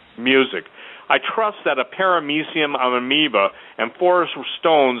 Music. I trust that a paramecium, an amoeba, and 4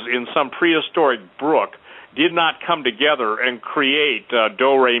 stones in some prehistoric brook did not come together and create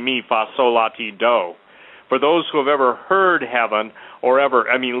do, re, mi, fa, sol, la, ti, do. For those who have ever heard heaven, or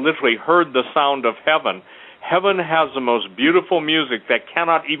literally heard the sound of heaven, heaven has the most beautiful music that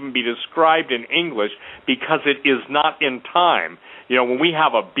cannot even be described in English because it is not in time. You know, when we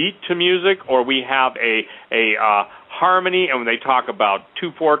have a beat to music, or we have a harmony, and when they talk about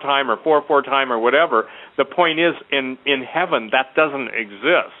 2/4 time or 4/4 time or whatever, the point is in heaven that doesn't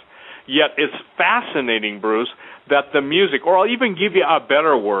exist. Yet it's fascinating, Bruce, that the music, or I'll even give you a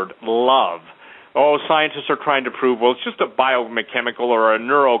better word, love. Oh, scientists are trying to prove, well, it's just a biochemical or a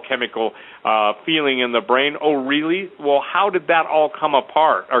neurochemical feeling in the brain. Oh, really? Well, how did that all come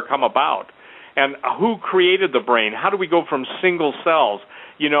about? And who created the brain? How do we go from single cells?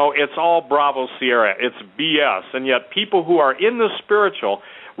 You know, it's all Bravo Sierra. It's BS. And yet people who are in the spiritual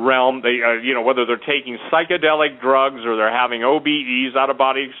realm, they, whether they're taking psychedelic drugs or they're having OBEs,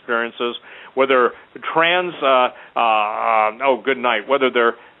 out-of-body experiences, whether whether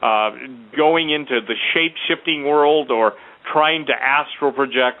they're going into the shape-shifting world or trying to astral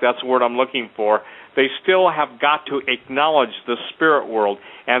project, that's the word I'm looking for, they still have got to acknowledge the spirit world.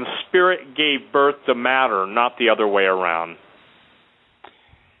 And spirit gave birth to matter, not the other way around.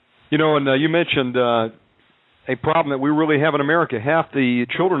 You know, and you mentioned a problem that we really have in America. Half the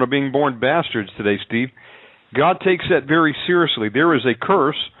children are being born bastards today, Steve. God takes that very seriously. There is a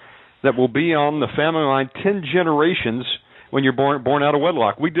curse that will be on the family line 10 generations when you're born out of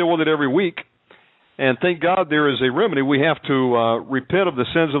wedlock. We deal with it every week, and thank God there is a remedy. We have to repent of the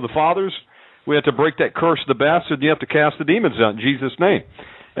sins of the fathers. We have to break that curse of the bastard, and you have to cast the demons out in Jesus' name.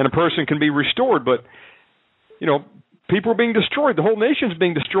 And a person can be restored, but, you know, people are being destroyed. The whole nation is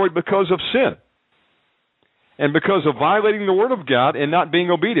being destroyed because of sin and because of violating the Word of God and not being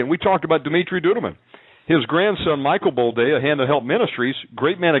obedient. We talked about Dimitri Duduman. His grandson, Michael Bolday, a Hand to Help Ministries,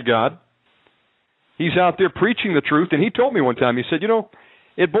 great man of God. He's out there preaching the truth, and he told me one time, he said, you know,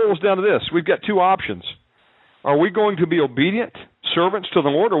 it boils down to this. We've got two options. Are we going to be obedient servants to the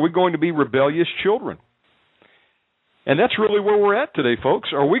Lord, or are we going to be rebellious children? And that's really where we're at today, folks.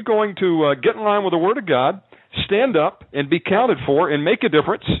 Are we going to get in line with the Word of God, stand up and be counted for and make a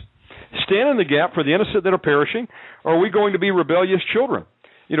difference, stand in the gap for the innocent that are perishing, or are we going to be rebellious children?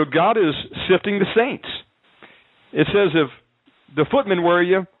 You know, God is sifting the saints. It says if the footmen wear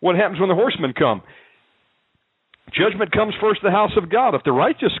you, what happens when the horsemen come? Judgment comes first to the house of God. If the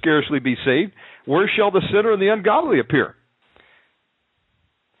righteous scarcely be saved, where shall the sinner and the ungodly appear?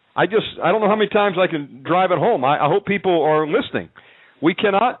 I don't know how many times I can drive it home. I hope people are listening. We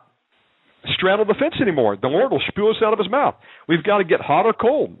cannot straddle the fence anymore. The Lord will spew us out of his mouth. We've got to get hot or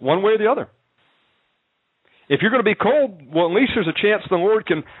cold, one way or the other. If you're going to be cold, well, at least there's a chance the Lord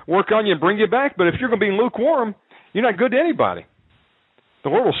can work on you and bring you back. But if you're going to be lukewarm, you're not good to anybody. The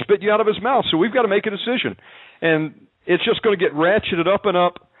Lord will spit you out of his mouth. So we've got to make a decision. And it's just going to get ratcheted up and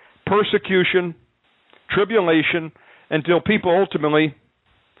up, persecution, tribulation, until people ultimately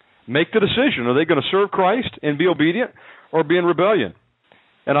make the decision. Are they going to serve Christ and be obedient or be in rebellion?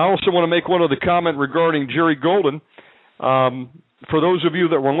 And I also want to make one other comment regarding Jerry Golden. For those of you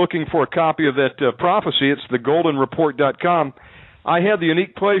that were looking for a copy of that prophecy, it's thegoldenreport.com. I had the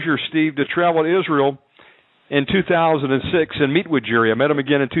unique pleasure, Steve, to travel to Israel in 2006 and meet with Jerry. I met him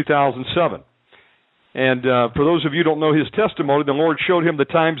again in 2007. And for those of you who don't know his testimony, the Lord showed him the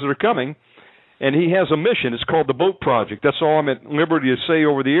times that are coming, and he has a mission. It's called the Boat Project. That's all I'm at liberty to say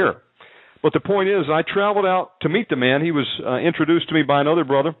over the air. But the point is, I traveled out to meet the man. He was introduced to me by another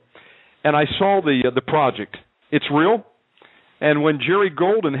brother, and I saw the project. It's real. And when Jerry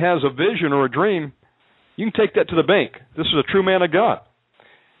Golden has a vision or a dream, you can take that to the bank. This is a true man of God.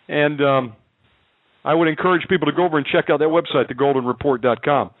 And I would encourage people to go over and check out that website,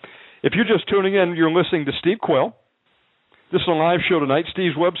 thegoldenreport.com. If you're just tuning in, you're listening to Steve Quayle. This is a live show tonight.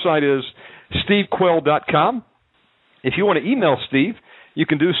 Steve's website is stevequayle.com. If you want to email Steve, you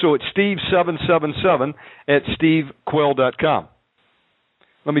can do so at steve777@stevequayle.com.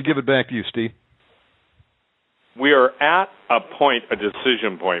 Let me give it back to you, Steve. We are at a point, a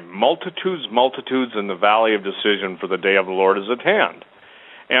decision point. Multitudes in the valley of decision, for the day of the Lord is at hand.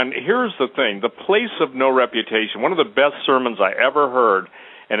 And here's the thing, the place of no reputation, one of the best sermons I ever heard,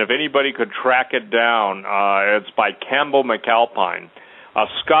 and if anybody could track it down, it's by Campbell McAlpine, a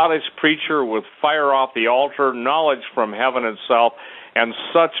Scottish preacher with fire off the altar, knowledge from heaven itself, and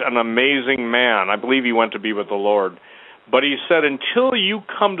such an amazing man. I believe he went to be with the Lord. But he said, until you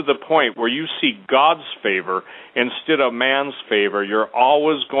come to the point where you see God's favor instead of man's favor, you're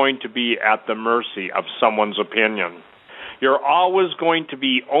always going to be at the mercy of someone's opinion. You're always going to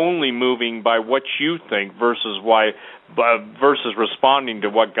be only moving by what you think versus responding to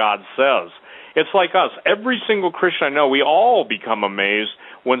what God says. It's like us. Every single Christian I know, we all become amazed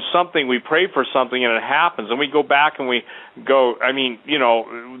when we pray for something and it happens, and we go back and we go,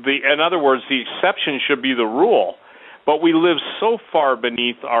 in other words, the exception should be the rule. But we live so far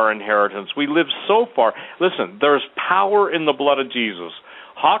beneath our inheritance. We live so far. Listen, there's power in the blood of Jesus.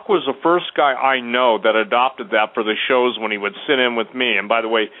 Hawk was the first guy I know that adopted that for the shows when he would sit in with me. And by the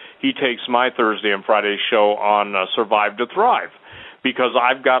way, he takes my Thursday and Friday show on Survive to Thrive, because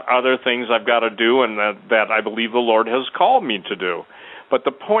I've got other things I've got to do and that I believe the Lord has called me to do. But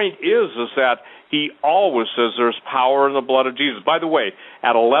the point is that he always says there's power in the blood of Jesus. By the way,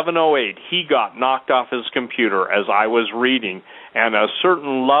 at 11:08, he got knocked off his computer as I was reading, and a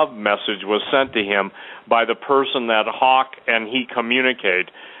certain love message was sent to him by the person that Hawk and he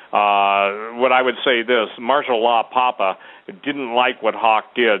communicate. What I would say this, martial law Papa didn't like what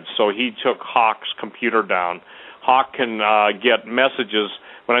Hawk did, so he took Hawk's computer down. Hawk can get messages.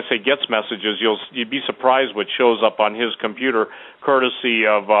 When I say gets messages, you'd be surprised what shows up on his computer, courtesy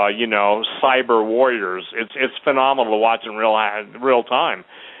of cyber warriors. It's phenomenal to watch in real time.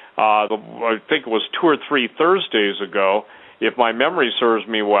 I think it was 2 or 3 Thursdays ago, if my memory serves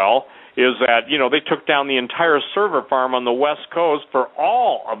me well, is that they took down the entire server farm on the West Coast for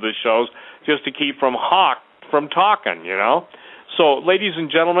all of the shows just to keep Hawk from talking. So, ladies and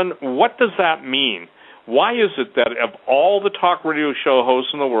gentlemen, what does that mean? Why is it that of all the talk radio show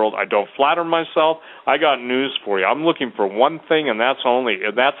hosts in the world, I don't flatter myself, I got news for you. I'm looking for one thing, and that's ultimately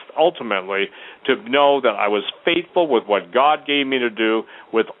to know that I was faithful with what God gave me to do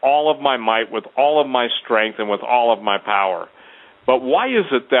with all of my might, with all of my strength, and with all of my power. But why is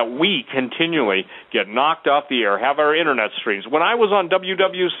it that we continually get knocked off the air, have our internet streams? When I was on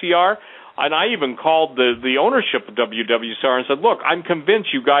WWCR, and I even called the ownership of WWCR and said, look, I'm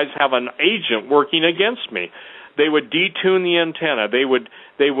convinced you guys have an agent working against me. They would detune the antenna. They would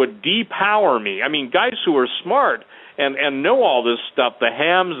depower me. I mean, guys who are smart and know all this stuff, the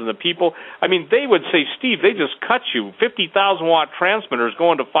hams and the people, they would say, Steve, they just cut you. 50,000-watt transmitters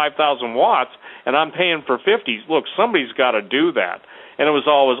going to 5,000 watts, and I'm paying for 50s. Look, somebody's got to do that. And it was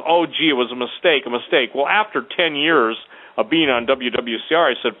always, it was a mistake. Well, after 10 years of being on WWCR,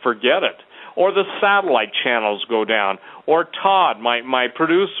 I said, forget it. Or the satellite channels go down. Or Todd, my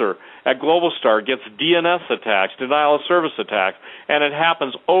producer at Global Star, gets DNS attacks, denial of service attacks, and it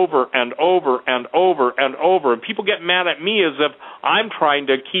happens over and over and over and over. And people get mad at me as if I'm trying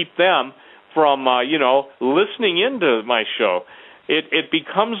to keep them from, listening into my show. It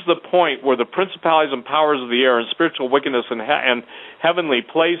becomes the point where the principalities and powers of the air and spiritual wickedness in heavenly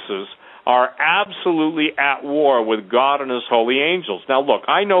places are absolutely at war with God and his holy angels. Now, look,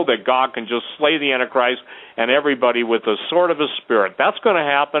 I know that God can just slay the Antichrist and everybody with the sword of his Spirit. That's going to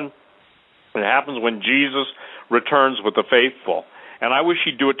happen. It happens when Jesus returns with the faithful. And I wish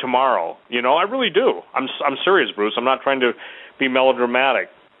he'd do it tomorrow. I really do. I'm serious, Bruce. I'm not trying to be melodramatic.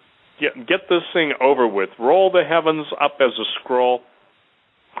 Get this thing over with. Roll the heavens up as a scroll.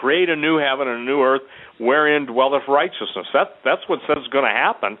 Create a new heaven and a new earth wherein dwelleth righteousness. That's what says is going to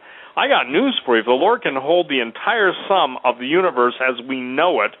happen. I got news for you. If the Lord can hold the entire sum of the universe as we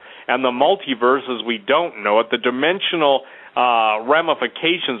know it and the multiverse as we don't know it, the dimensional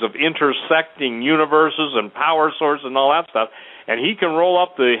ramifications of intersecting universes and power sources and all that stuff, and he can roll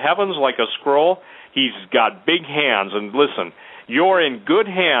up the heavens like a scroll. He's got big hands. And listen, you're in good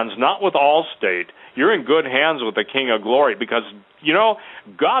hands, not with Allstate. You're in good hands with the King of Glory because,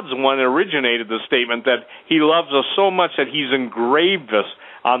 God's the one that originated the statement that he loves us so much that he's engraved us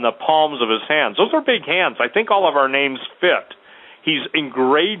on the palms of his hands. Those are big hands. I think all of our names fit. He's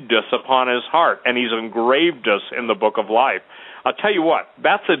engraved us upon his heart, and he's engraved us in the book of life. I'll tell you what,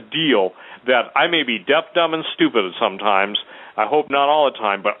 that's a deal that I may be deaf, dumb, and stupid sometimes. I hope not all the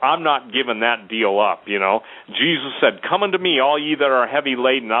time, but I'm not giving that deal up, Jesus said, "Come unto me, all ye that are heavy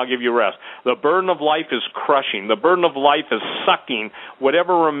laden, and I'll give you rest." The burden of life is crushing. The burden of life is sucking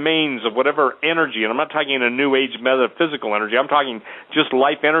whatever remains of whatever energy, and I'm not talking a new age metaphysical energy. I'm talking just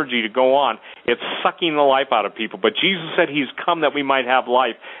life energy to go on. It's sucking the life out of people. But Jesus said he's come that we might have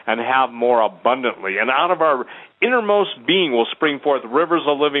life and have more abundantly. And out of our innermost being will spring forth rivers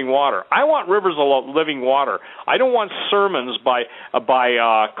of living water. I want rivers of living water. I don't want sermons by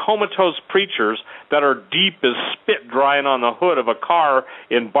comatose preachers that are deep as spit drying on the hood of a car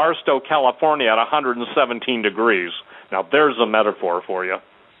in Barstow, California at 117 degrees. Now, there's a metaphor for you.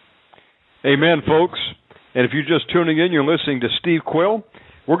 Amen, folks. And if you're just tuning in, you're listening to Steve Quayle.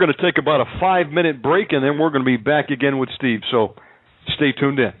 We're going to take about a 5-minute break, and then we're going to be back again with Steve. So stay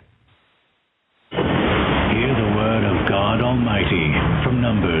tuned in. Hear the word of God Almighty from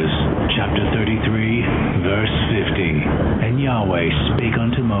Numbers, chapter 33, verse 50. And Yahweh spake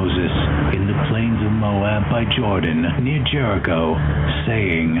unto Moses in the plains of Moab by Jordan, near Jericho,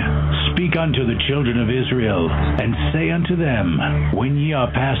 saying, Speak unto the children of Israel, and say unto them, When ye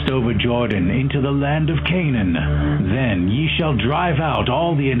are passed over Jordan into the land of Canaan, then ye shall drive out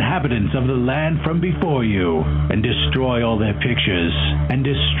all the inhabitants of the land from before you, and destroy all their pictures, and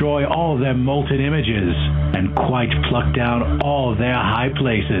destroy all their molten images, and quite pluck down all their high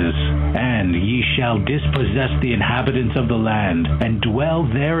places. And ye shall dispossess the inhabitants of the land, and dwell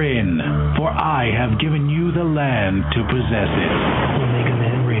therein, for I have given you the land to possess it.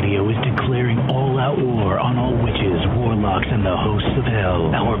 Omegaman Radio is declaring all-out war on all witches, warlocks, and the hosts of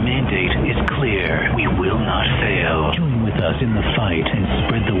hell. Our mandate is clear. We will not fail. Join with us in the fight and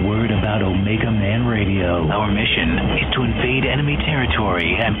spread the word about Omegaman Radio. Our mission is to invade enemy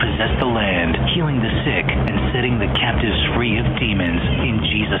territory and possess the land, healing the sick and setting the captives free of demons in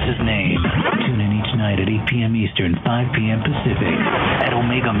Jesus' name. Tune in each night at 8 p.m. Eastern, 5 p.m. Pacific at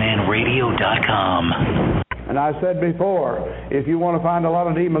OmegamanRadio.com. And I said before, if you want to find a lot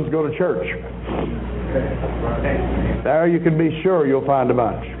of demons, go to church. There you can be sure you'll find a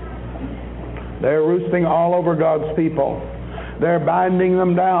bunch. They're roosting all over God's people. They're binding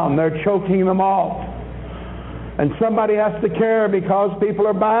them down. They're choking them off. And somebody has to care because people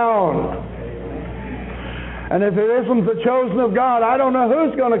are bound. And if it isn't the chosen of God, I don't know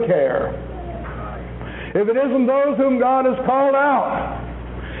who's going to care. If it isn't those whom God has called out,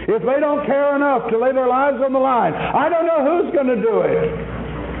 if they don't care enough to lay their lives on the line, I don't know who's going to do it.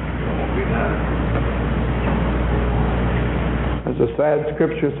 As a sad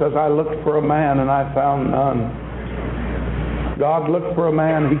scripture says, I looked for a man and I found none. God looked for a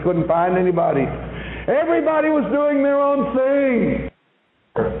man. He couldn't find anybody. Everybody was doing their own thing.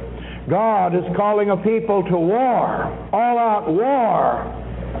 God is calling a people to war, all-out war.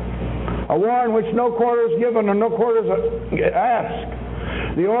 A war in which no quarter is given and no quarter is asked.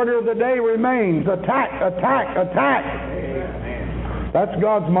 The order of the day remains attack, attack, attack. That's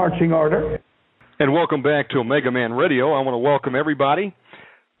God's marching order. And welcome back to Omegaman Radio. I want to welcome everybody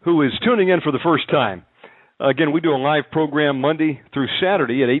who is tuning in for the first time. Again, we do a live program Monday through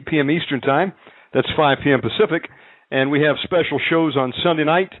Saturday at 8 p.m. Eastern Time. That's 5 p.m. Pacific. And we have special shows on Sunday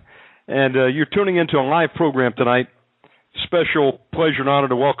night. And you're tuning into a live program tonight. Special pleasure and honor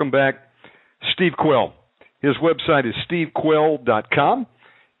to welcome back Steve Quayle. His website is stevequayle.com.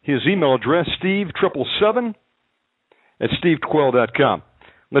 His email address, steve777@stevequayle.com.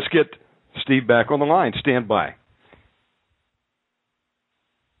 Let's get Steve back on the line. Stand by.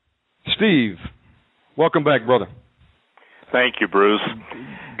 Steve, welcome back, brother. Thank you, Bruce.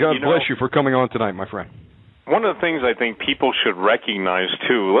 God bless you for coming on tonight, my friend. One of the things I think people should recognize,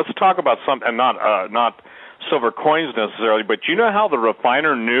 too, let's talk about something, not silver coins necessarily, but you know how the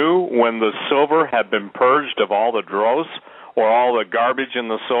refiner knew when the silver had been purged of all the dross or all the garbage in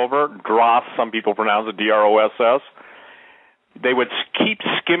the silver? Dross, some people pronounce it D-R-O-S-S. They would keep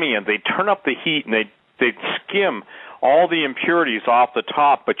skimming it. They'd turn up the heat, and they'd skim all the impurities off the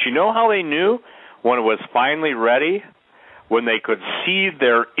top. But you know how they knew when it was finally ready? When they could see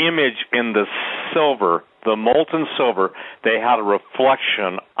their image in the silver, the molten silver, they had a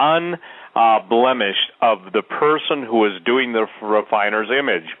reflection, unblemished, of the person who was doing the refiner's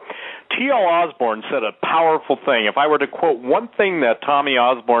image. T.L. Osborne said a powerful thing. If I were to quote one thing that Tommy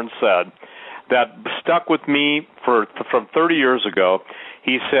Osborne said that stuck with me from 30 years ago,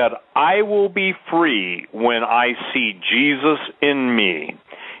 he said, "I will be free when I see Jesus in me."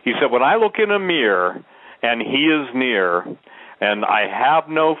 He said, "When I look in a mirror and he is near, and I have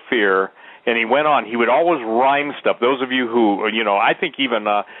no fear." And he went on. He would always rhyme stuff. Those of you who, I think even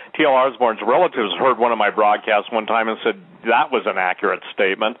T.L. Osborne's relatives heard one of my broadcasts one time and said that was an accurate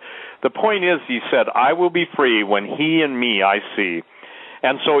statement. The point is, he said, "I will be free when he and me I see."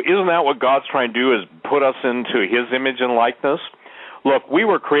 And so isn't that what God's trying to do, is put us into his image and likeness? Look, we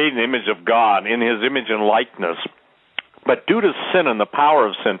were created in the image of God, in his image and likeness. But due to sin and the power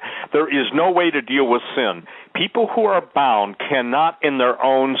of sin, there is no way to deal with sin. People who are bound cannot in their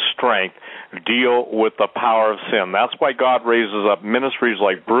own strength deal with the power of sin. That's why God raises up ministries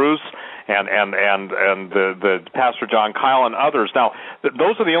like Bruce and the Pastor John Quayle and others. Now,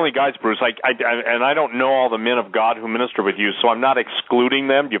 those are the only guys, Bruce. I don't know all the men of God who minister with you, so I'm not excluding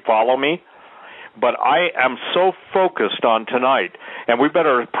them. Do you follow me? But I am so focused on tonight, and we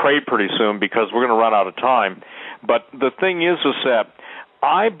better pray pretty soon because we're going to run out of time. But the thing is that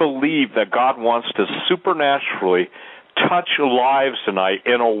I believe that God wants to supernaturally touch lives tonight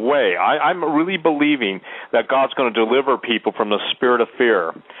in a way. I'm really believing that God's going to deliver people from the spirit of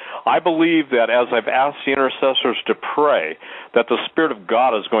fear. I believe that as I've asked the intercessors to pray, that the Spirit of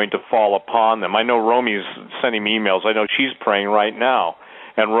God is going to fall upon them. I know Romy's sending me emails. I know she's praying right now.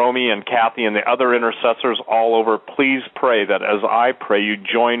 And Romy and Kathy and the other intercessors all over, please pray that as I pray, you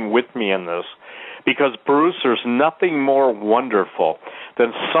join with me in this. Because, Bruce, there's nothing more wonderful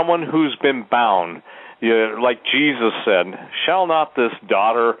than someone who's been bound. Like Jesus said, "Shall not this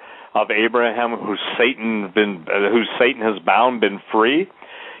daughter of Abraham, who Satan has bound, been free?"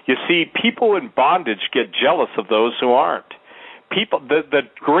 You see, people in bondage get jealous of those who aren't. The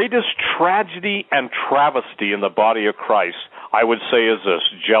greatest tragedy and travesty in the body of Christ, I would say, is this: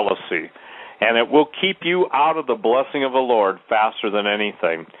 jealousy. And it will keep you out of the blessing of the Lord faster than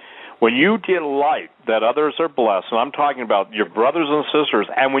anything. When you delight that others are blessed, and I'm talking about your brothers and sisters,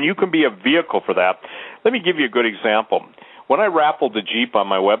 and when you can be a vehicle for that, let me give you a good example. When I raffled the Jeep on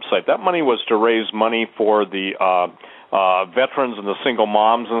my website, that money was to raise money for the veterans and the single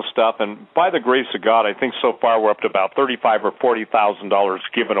moms and stuff. And by the grace of God, I think so far we're up to about $35,000 or $40,000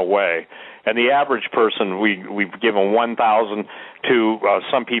 given away. And the average person, we've given $1,000 to.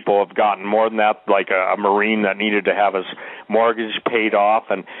 Some people have gotten more than that, like a Marine that needed to have his mortgage paid off.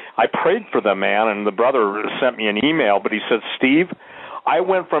 And I prayed for the man, and the brother sent me an email, but he said, "Steve, I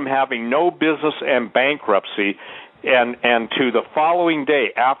went from having no business and bankruptcy and to the following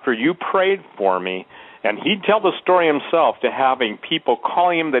day after you prayed for me," and he'd tell the story himself, to having people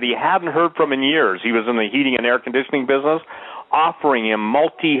calling him that he hadn't heard from in years. He was in the heating and air conditioning business, offering him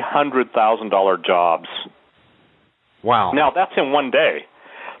multi-$100,000 jobs. Wow. Now, that's in one day.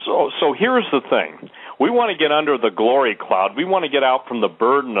 So here's the thing. We want to get under the glory cloud. We want to get out from the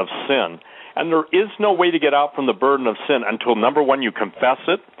burden of sin. And there is no way to get out from the burden of sin until, number one, you confess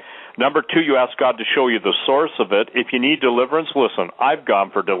it. Number two, you ask God to show you the source of it. If you need deliverance, listen, I've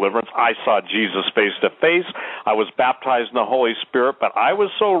gone for deliverance. I saw Jesus face to face. I was baptized in the Holy Spirit, but I was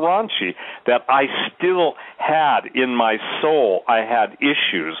so raunchy that I still had in my soul, I had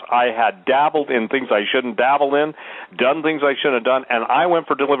issues. I had dabbled in things I shouldn't dabble in, done things I shouldn't have done, and I went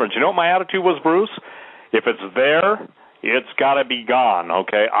for deliverance. You know what my attitude was, Bruce? If it's there, it's got to be gone,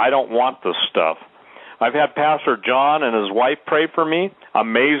 okay? I don't want this stuff. I've had Pastor John and his wife pray for me.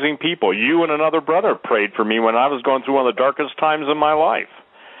 Amazing people. You and another brother prayed for me when I was going through one of the darkest times in my life.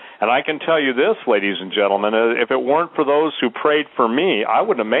 And I can tell you this, ladies and gentlemen, if it weren't for those who prayed for me, I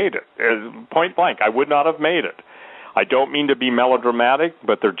wouldn't have made it. Point blank, I would not have made it. I don't mean to be melodramatic,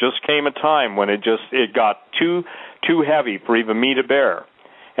 but there just came a time when it got too heavy for even me to bear.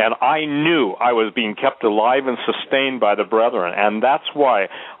 And I knew I was being kept alive and sustained by the brethren. And that's why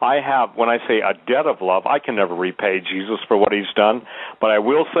I have, when I say a debt of love, I can never repay Jesus for what he's done. But I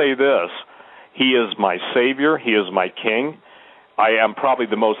will say this, he is my Savior, he is my King. I am probably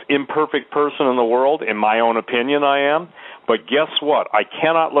the most imperfect person in the world. In my own opinion, I am. But guess what? I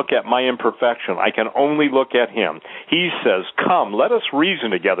cannot look at my imperfection. I can only look at him. He says, come, let us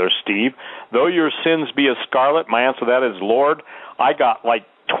reason together, Steve. Though your sins be as scarlet, my answer to that is, Lord, I got like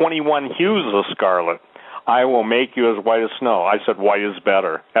 21 hues of scarlet. I will make you as white as snow. I said, white is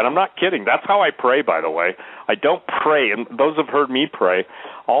better. And I'm not kidding. That's how I pray, by the way. I don't pray, and those have heard me pray.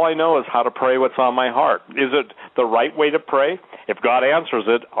 All I know is how to pray what's on my heart. Is it the right way to pray? If God answers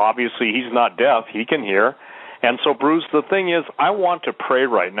it, obviously he's not deaf. He can hear. And so, Bruce, the thing is, I want to pray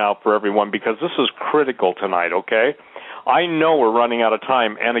right now for everyone because this is critical tonight, okay? I know we're running out of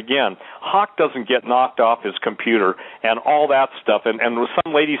time. And again, Hawk doesn't get knocked off his computer and all that stuff. And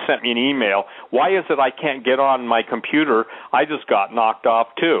some lady sent me an email. Why is it I can't get on my computer? I just got knocked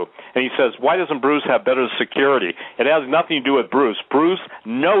off too. And he says, why doesn't Bruce have better security? It has nothing to do with Bruce. Bruce,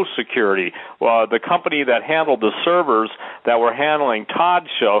 no security. The company that handled the servers that were handling Todd's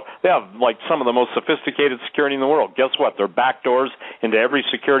show, they have like some of the most sophisticated security in the world. Guess what? They're backdoors into every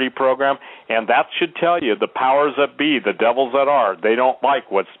security program. And that should tell you the powers that be, the devils that are, they don't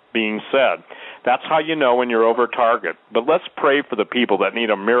like what's being said. That's how you know when you're over target. But let's pray for the people that need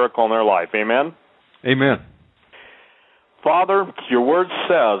a miracle in their life. Amen? Amen. Father, your word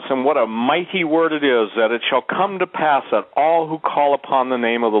says, and what a mighty word it is, that it shall come to pass that all who call upon the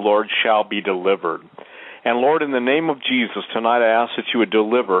name of the Lord shall be delivered. And Lord, in the name of Jesus, tonight I ask that you would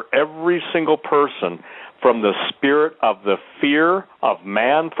deliver every single person from the spirit of the fear of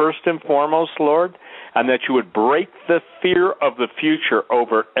man, first and foremost, Lord, and that you would break the fear of the future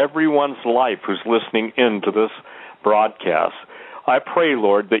over everyone's life who's listening in to this broadcast. I pray,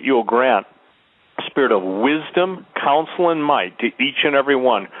 Lord, that you'll grant a spirit of wisdom, counsel, and might to each and every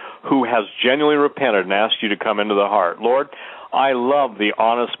one who has genuinely repented and asked you to come into the heart. Lord, I love the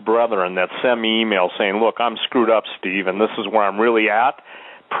honest brethren that send me emails saying, look, I'm screwed up, Steve, and this is where I'm really at.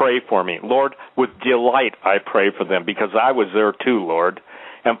 Pray for me. Lord, with delight I pray for them because I was there too, Lord.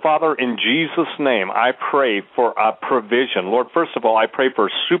 And Father, in Jesus' name, I pray for a provision. Lord, first of all, I pray for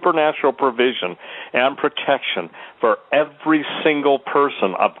supernatural provision and protection for every single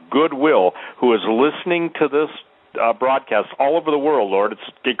person of goodwill who is listening to this broadcast all over the world, Lord.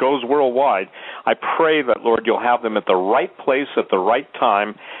 It goes worldwide. I pray that, Lord, you'll have them at the right place at the right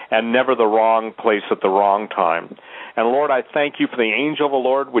time and never the wrong place at the wrong time. And, Lord, I thank you for the angel of the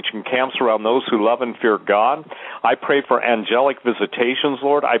Lord, which encamps around those who love and fear God. I pray for angelic visitations,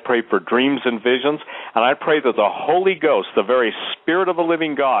 Lord. I pray for dreams and visions. And I pray that the Holy Ghost, the very Spirit of the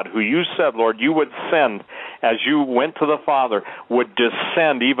living God, who you said, Lord, you would send as you went to the Father, would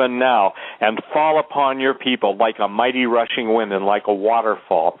descend even now and fall upon your people like a mighty rushing wind and like a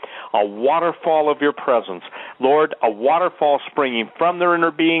waterfall of your presence. Lord, a waterfall springing from their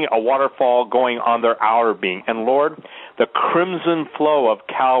inner being, a waterfall going on their outer being. And, Lord, the crimson flow of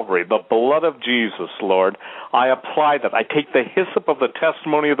Calvary, the blood of Jesus, Lord, I apply that. I take the hyssop of the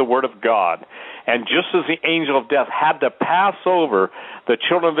testimony of the Word of God. And just as the angel of death had to pass over the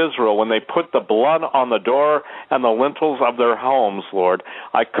children of Israel when they put the blood on the door and the lintels of their homes, Lord,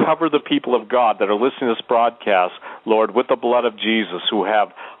 I cover the people of God that are listening to this broadcast, Lord, with the blood of Jesus, who have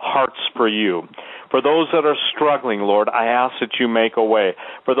hearts for you. For those that are struggling, Lord, I ask that you make a way.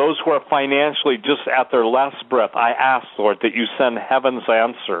 For those who are financially just at their last breath, I ask, Lord, that you send heaven's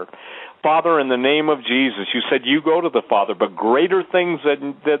answer. Father, in the name of Jesus, you said you go to the Father, but greater things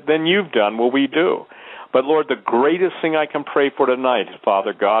than you've done will we do. But, Lord, the greatest thing I can pray for tonight,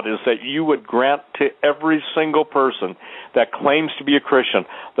 Father God, is that you would grant to every single person that claims to be a Christian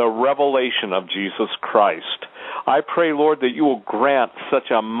the revelation of Jesus Christ. I pray, Lord, that you will grant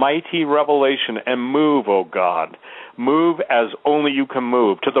such a mighty revelation and move, O God. Move as only you can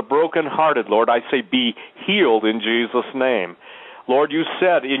move. To the brokenhearted, Lord, I say be healed in Jesus' name. Lord, you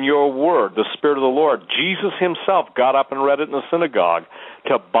said in your word, the Spirit of the Lord, Jesus himself got up and read it in the synagogue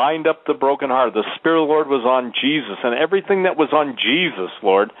to bind up the brokenhearted. The Spirit of the Lord was on Jesus, and everything that was on Jesus,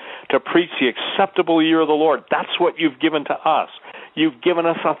 Lord, to preach the acceptable year of the Lord, that's what you've given to us. You've given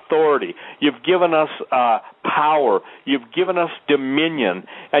us authority. You've given us power. You've given us dominion.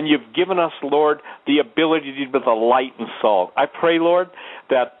 And you've given us, Lord, the ability to be the light and salt. I pray, Lord,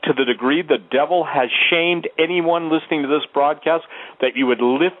 that to the degree the devil has shamed anyone listening to this broadcast, that you would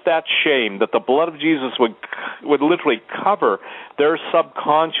lift that shame, that the blood of Jesus would literally cover their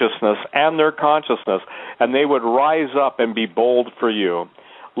subconsciousness and their consciousness, and they would rise up and be bold for you.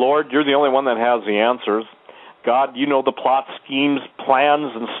 Lord, you're the only one that has the answers. God, you know the plot, schemes,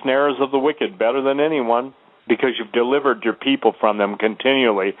 plans, and snares of the wicked better than anyone, because you've delivered your people from them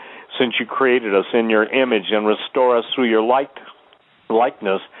continually since you created us in your image and restore us through your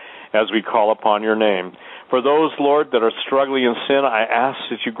likeness as we call upon your name. For those, Lord, that are struggling in sin, I ask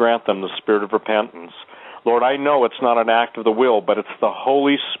that you grant them the spirit of repentance. Lord, I know it's not an act of the will, but it's the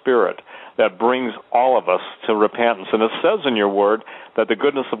Holy Spirit that brings all of us to repentance. And it says in your word that the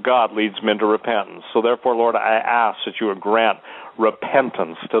goodness of God leads men to repentance. So therefore, Lord, I ask that you would grant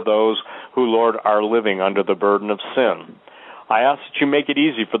repentance to those who, Lord, are living under the burden of sin. I ask that you make it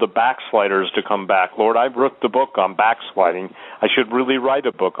easy for the backsliders to come back. Lord, I've written the book on backsliding. I should really write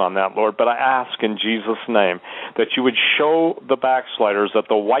a book on that, Lord. But I ask in Jesus' name that you would show the backsliders that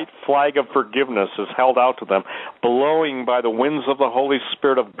the white flag of forgiveness is held out to them, blowing by the winds of the Holy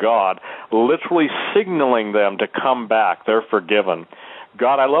Spirit of God, literally signaling them to come back. They're forgiven.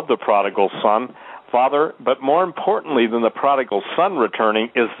 God, I love the prodigal son, Father, but more importantly than the prodigal son returning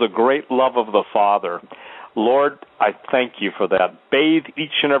is the great love of the Father. Lord, I thank you for that. Bathe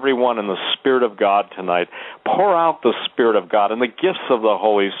each and every one in the Spirit of God tonight. Pour out the Spirit of God and the gifts of the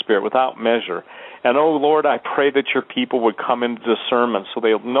Holy Spirit without measure. And, oh, Lord, I pray that your people would come into discernment so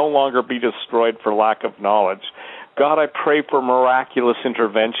they'll no longer be destroyed for lack of knowledge. God, I pray for miraculous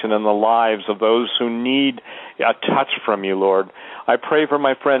intervention in the lives of those who need a touch from you, Lord. I pray for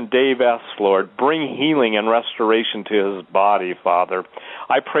my friend Dave S., Lord. Bring healing and restoration to his body, Father.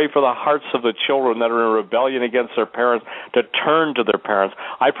 I pray for the hearts of the children that are in rebellion against their parents to turn to their parents.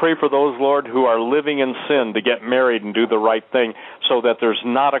 I pray for those, Lord, who are living in sin to get married and do the right thing so that there's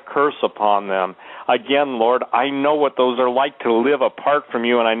not a curse upon them. Again, Lord, I know what those are like to live apart from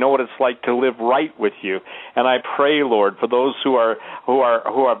you, and I know what it's like to live right with you. And I pray, Lord, for those who are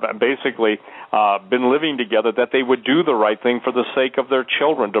basically been living together, that they would do the right thing for the sake of their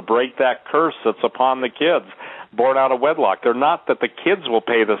children, to break that curse that's upon the kids born out of wedlock. They're not that the kids will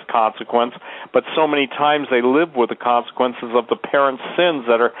pay this consequence, but so many times they live with the consequences of the parents' sins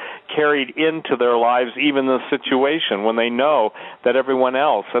that are carried into their lives, even in the situation when they know that everyone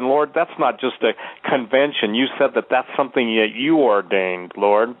else. And Lord, that's not just a convention. You said that that's something that you ordained,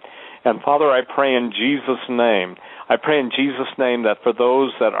 Lord. And Father, I pray in Jesus' name. I pray in Jesus' name that for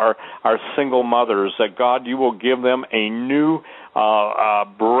those that are single mothers, that God, you will give them a new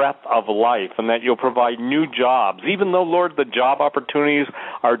breath of life, and that you'll provide new jobs. Even though, Lord, the job opportunities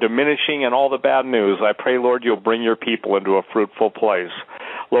are diminishing and all the bad news, I pray, Lord, you'll bring your people into a fruitful place.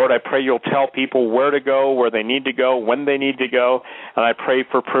 Lord, I pray you'll tell people where to go, where they need to go, when they need to go, and I pray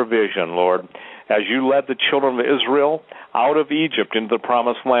for provision, Lord. As you led the children of Israel out of Egypt into the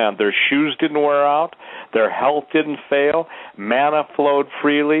promised land, their shoes didn't wear out, their health didn't fail, manna flowed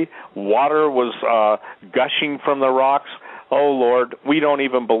freely, water was gushing from the rocks. Oh, Lord, we don't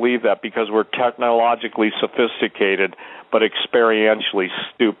even believe that because we're technologically sophisticated but experientially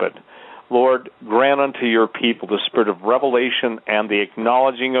stupid. Lord, grant unto your people the spirit of revelation and the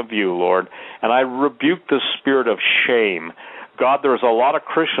acknowledging of you, Lord. And I rebuke the spirit of shame. God, there's a lot of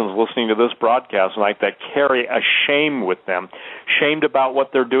Christians listening to this broadcast tonight that carry a shame with them, shamed about what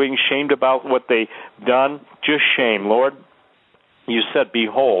they're doing, shamed about what they've done, just shame. Lord, you said,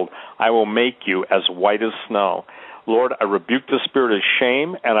 behold, I will make you as white as snow. Lord, I rebuke the spirit of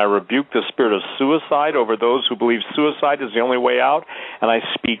shame, and I rebuke the spirit of suicide over those who believe suicide is the only way out, and I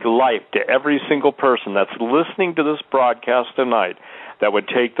speak life to every single person that's listening to this broadcast tonight that would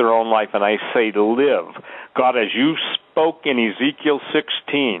take their own life, and I say live. God, as you spoke in Ezekiel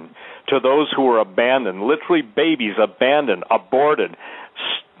 16 to those who were abandoned, literally babies abandoned, aborted,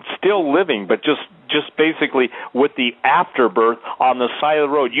 still living, but just basically with the afterbirth on the side of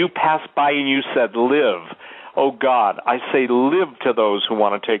the road, you passed by and you said live. Oh, God, I say live to those who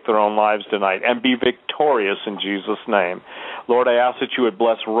want to take their own lives tonight and be victorious in Jesus' name. Lord, I ask that you would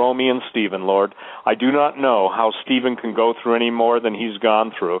bless Romy and Stephen, Lord. I do not know how Stephen can go through any more than he's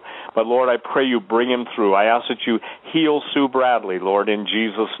gone through, but, Lord, I pray you bring him through. I ask that you heal Sue Bradley, Lord, in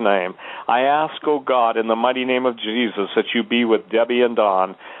Jesus' name. I ask, oh, God, in the mighty name of Jesus, that you be with Debbie and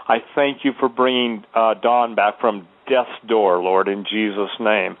Don. I thank you for bringing Don back from death's door, Lord, in Jesus'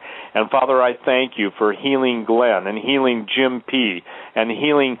 name. And Father, I thank you for healing Glenn and healing Jim P. and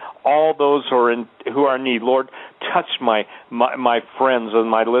healing all those who are in need. Lord, touch my friends and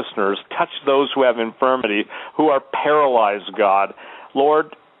my listeners. Touch those who have infirmity, who are paralyzed, God.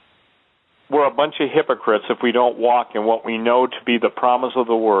 Lord, we're a bunch of hypocrites if we don't walk in what we know to be the promise of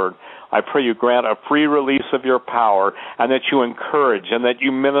the Word. I pray you grant a free release of your power, and that you encourage, and that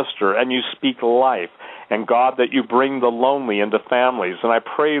you minister, and you speak life. And God, that you bring the lonely into families. And I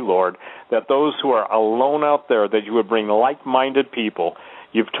pray, Lord, that those who are alone out there, that you would bring like-minded people.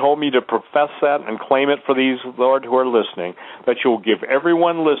 You've told me to profess that and claim it for these, Lord, who are listening, that you'll give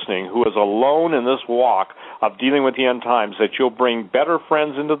everyone listening who is alone in this walk of dealing with the end times, that you'll bring better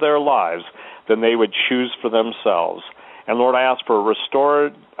friends into their lives than they would choose for themselves. And, Lord, I ask for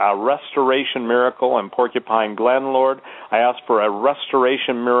a restoration miracle in Porcupine Glen, Lord. I ask for a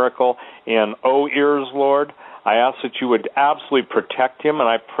restoration miracle in O-Ears, Lord. I ask that you would absolutely protect him, and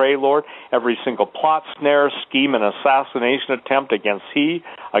I pray, Lord, every single plot, snare, scheme, and assassination attempt against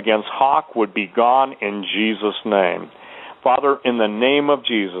Hawk would be gone in Jesus' name. Father, in the name of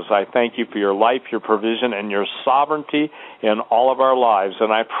Jesus, I thank you for your life, your provision, and your sovereignty in all of our lives.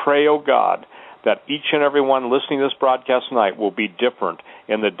 And I pray, oh God, that each and every one listening to this broadcast tonight will be different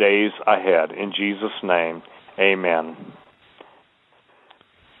in the days ahead. In Jesus' name, amen.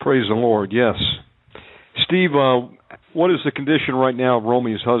 Praise the Lord, yes. Steve, what is the condition right now of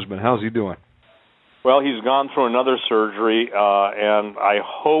Romy's husband? How's he doing? Well, he's gone through another surgery, and I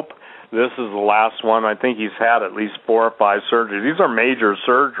hope this is the last one. I think he's had at least 4 or 5 surgeries. These are major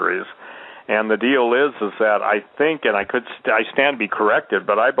surgeries, and the deal is that I think, and I stand to be corrected,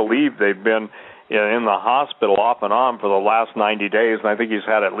 but I believe they've been in the hospital off and on for the last 90 days, and I think he's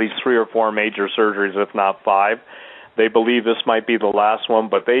had at least 3 or 4 major surgeries, if not 5. They believe this might be the last one,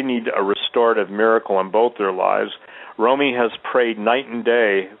 but they need a restorative miracle in both their lives. Romy has prayed night and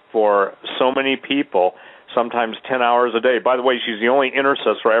day for so many people, sometimes 10 hours a day. By the way, she's the only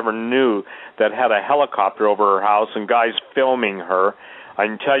intercessor I ever knew that had a helicopter over her house and guys filming her. I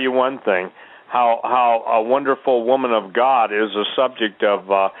can tell you one thing, how a wonderful woman of God is a subject of,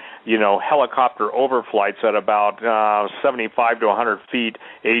 helicopter overflights at about 75 to 100 feet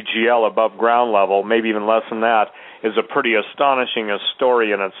AGL above ground level, maybe even less than that, is a pretty astonishing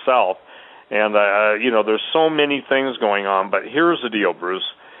story in itself. And, there's so many things going on. But here's the deal, Bruce.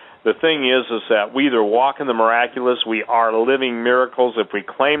 The thing is that we either walk in the miraculous, we are living miracles if we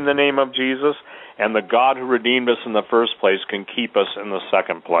claim the name of Jesus, and the God who redeemed us in the first place can keep us in the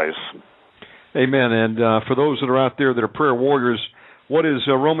second place. Amen. And for those that are out there that are prayer warriors, what is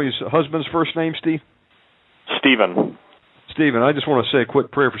Romy's husband's first name, Steve? Stephen. Stephen, I just want to say a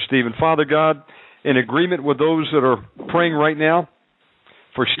quick prayer for Stephen. Father God, in agreement with those that are praying right now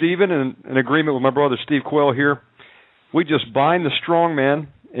for Stephen, and in agreement with my brother Steve Quayle here, we just bind the strong man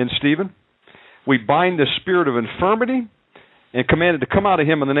in Stephen. We bind the spirit of infirmity and command it to come out of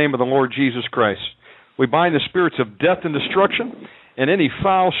him in the name of the Lord Jesus Christ. We bind the spirits of death and destruction, and any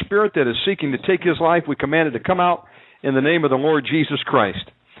foul spirit that is seeking to take his life, we command it to come out in the name of the Lord Jesus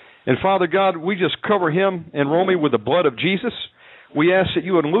Christ. And Father God, we just cover him and Romy with the blood of Jesus. We ask that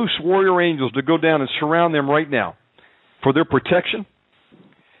you would loose warrior angels to go down and surround them right now for their protection.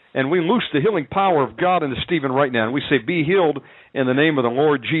 And we loose the healing power of God into Stephen right now. And we say, be healed in the name of the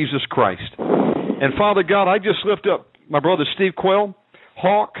Lord Jesus Christ. And Father God, I just lift up my brother Steve Quayle,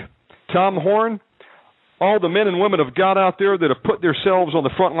 Hawk, Tom Horn, all the men and women of God out there that have put themselves on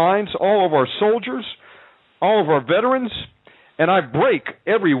the front lines, all of our soldiers, all of our veterans, and I break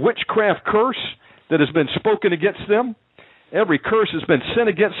every witchcraft curse that has been spoken against them. Every curse has been sent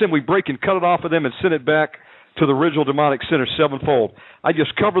against them. We break and cut it off of them and send it back to the original demonic sinner sevenfold. I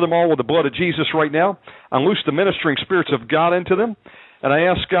just cover them all with the blood of Jesus right now. I loose the ministering spirits of God into them, and I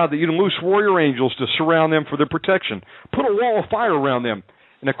ask God that you loose warrior angels to surround them for their protection. Put a wall of fire around them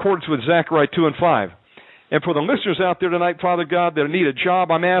in accordance with Zechariah 2 and 5. And for the listeners out there tonight, Father God, that need a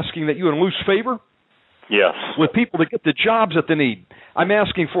job, I'm asking that you loose favor. Yes. With people to get the jobs that they need. I'm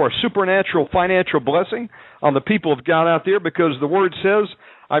asking for a supernatural financial blessing on the people of God out there, because the Word says,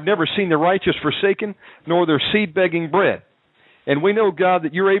 I've never seen the righteous forsaken, nor their seed begging bread. And we know, God,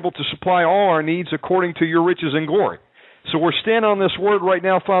 that you're able to supply all our needs according to your riches and glory. So we're standing on this Word right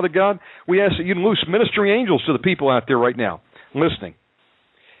now, Father God. We ask that you loose ministering angels to the people out there right now listening.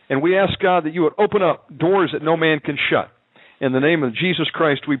 And we ask, God, that you would open up doors that no man can shut. In the name of Jesus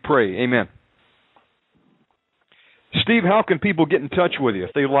Christ we pray. Amen. Steve, how can people get in touch with you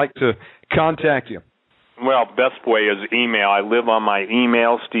if they'd like to contact you? Well, best way is email. I live on my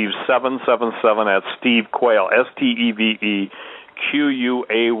email, Steve777 at Steve Quayle,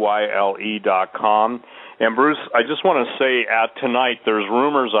 STEVEQUAYLE.com. And Bruce, I just want to say tonight there's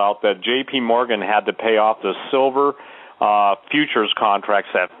rumors out that J.P. Morgan had to pay off the silver futures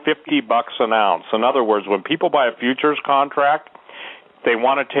contracts at $50 an ounce. In other words, when people buy a futures contract, they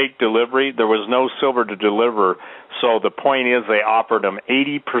want to take delivery. There was no silver to deliver. So the point is they offered them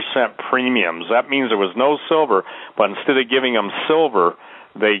 80% premiums. That means there was no silver, but instead of giving them silver,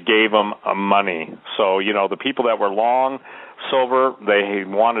 they gave them money. So, the people that were long silver, they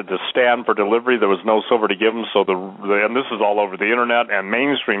wanted to stand for delivery. There was no silver to give them. So and this is all over the internet and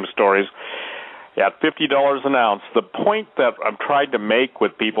mainstream stories. At $50 an ounce, the point that I've tried to make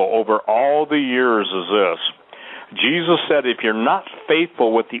with people over all the years is this. Jesus said, if you're not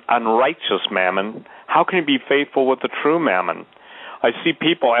faithful with the unrighteous mammon, how can you be faithful with the true mammon? I see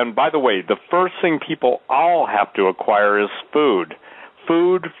people, and by the way, the first thing people all have to acquire is food.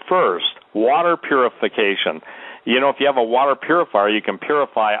 Food first. Water purification. You know, if you have a water purifier, you can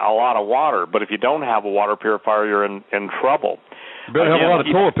purify a lot of water, but if you don't have a water purifier, you're in trouble. You better have a lot of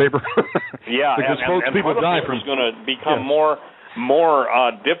toilet paper. Yeah, because and people toilet die paper from is going to become more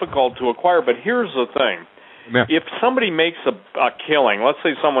difficult to acquire. But here's the thing. Yeah. If somebody makes a killing, let's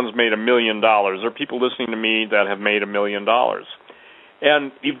say someone's made $1 million, there are people listening to me that have made $1 million.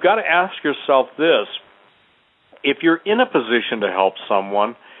 And you've got to ask yourself this. If you're in a position to help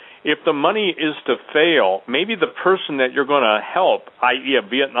someone, if the money is to fail, maybe the person that you're going to help, i.e. a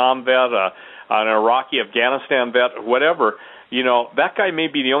Vietnam vet, an Iraqi, Afghanistan vet, whatever, you know, that guy may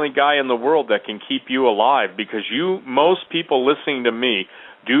be the only guy in the world that can keep you alive, because most people listening to me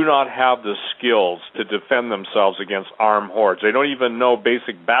do not have the skills to defend themselves against armed hordes. They don't even know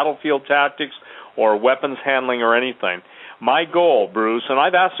basic battlefield tactics or weapons handling or anything. My goal, Bruce, and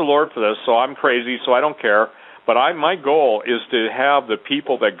I've asked the Lord for this, so I'm crazy, so I don't care, but my goal is to have the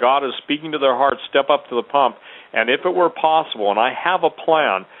people that God is speaking to their hearts step up to the pump, and if it were possible, and I have a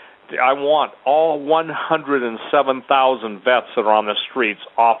plan, I want all 107,000 vets that are on the streets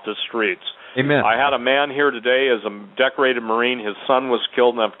off the streets. Amen. I had a man here today as a decorated Marine. His son was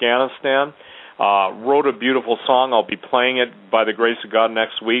killed in Afghanistan. Wrote a beautiful song. I'll be playing it by the grace of God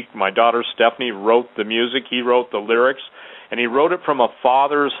next week. My daughter Stephanie wrote the music. He wrote the lyrics. And he wrote it from a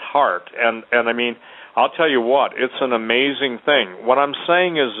father's heart. And I mean, I'll tell you what, it's an amazing thing. What I'm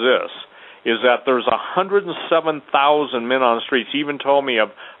saying is this, is that there's 107,000 men on the streets. He even told me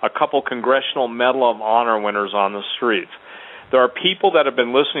of a couple Congressional Medal of Honor winners on the streets. There are people that have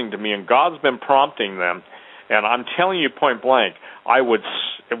been listening to me, and God's been prompting them. And I'm telling you point blank,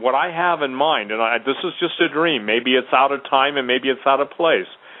 what I have in mind, and this is just a dream. Maybe it's out of time and maybe it's out of place.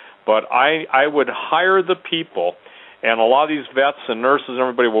 But I would hire the people, and a lot of these vets and nurses and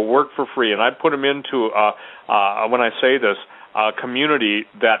everybody will work for free, and I'd put them into, when I say this, a community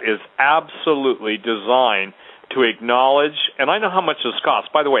that is absolutely designed to acknowledge, and I know how much this costs.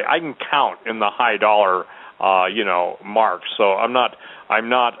 By the way, I can count in the high dollar mark. So I'm not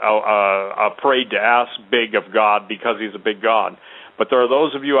afraid to ask big of God because He's a big God. But there are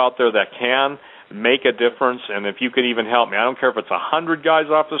those of you out there that can make a difference, and if you can even help me, I don't care if it's 100 guys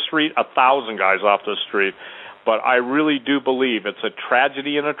off the street, 1,000 guys off the street, but I really do believe it's a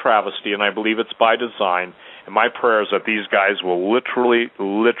tragedy and a travesty, and I believe it's by design. And my prayer is that these guys will literally,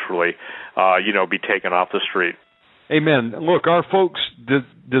 be taken off the street. Amen. Look, our folks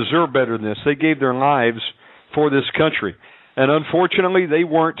deserve better than this. They gave their lives for this country. And unfortunately, they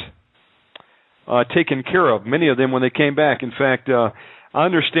weren't taken care of, many of them, when they came back. In fact, I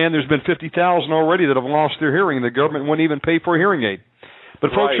understand there's been 50,000 already that have lost their hearing. The government wouldn't even pay for a hearing aid.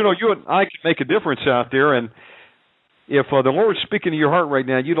 But, folks, you and I can make a difference out there. And if the Lord's speaking to your heart right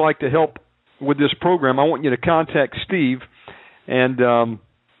now, you'd like to help with this program, I want you to contact Steve and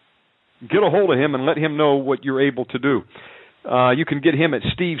get a hold of him and let him know what you're able to do. You can get him at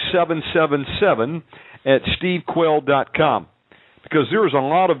Steve777 at stevequayle.com, because there's a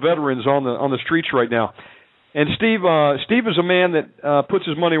lot of veterans on the streets right now. And Steve is a man that puts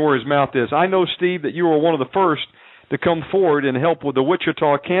his money where his mouth is. I know, Steve, that you were one of the first to come forward and help with the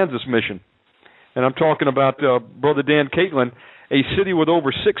Wichita, Kansas mission. And I'm talking about Brother Dan Caitlin, a city with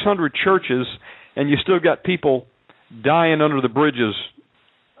over 600 churches, and you still got people dying under the bridges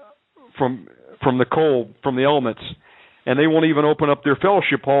from the cold, from the elements, and they won't even open up their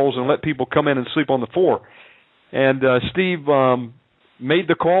fellowship halls and let people come in and sleep on the floor. And Steve made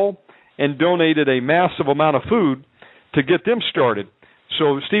the call and donated a massive amount of food to get them started.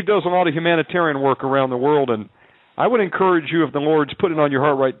 So Steve does a lot of humanitarian work around the world, and I would encourage you, if the Lord's putting it on your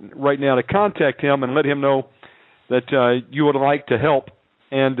heart right now, to contact him and let him know that you would like to help,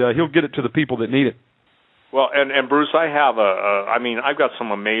 and he'll get it to the people that need it. Well, and Bruce, I have I've got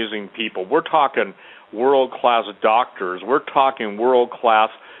some amazing people. We're talking world-class doctors. We're talking world-class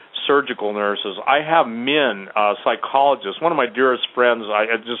surgical nurses. I have men, psychologists. One of my dearest friends,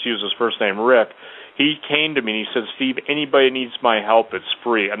 I just use his first name, Rick, he came to me and he said, Steve, anybody needs my help, it's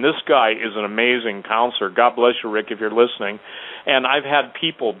free. And this guy is an amazing counselor. God bless you, Rick, if you're listening. And I've had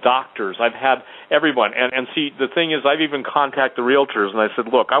people, doctors, I've had everyone. And see, the thing is, I've even contacted the realtors, and I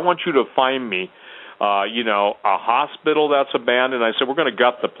said, look, I want you to find me, a hospital that's abandoned. I said, we're going to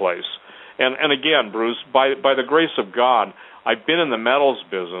gut the place. And again, Bruce, by the grace of God, I've been in the metals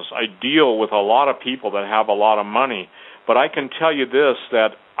business. I deal with a lot of people that have a lot of money. But I can tell you this,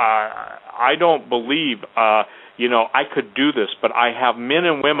 that I don't believe I could do this, but I have men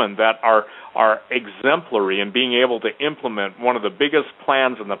and women that are exemplary in being able to implement one of the biggest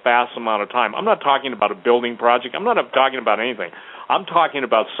plans in the fastest amount of time. I'm not talking about a building project. I'm not talking about anything. I'm talking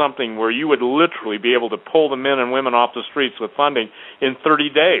about something where you would literally be able to pull the men and women off the streets with funding in 30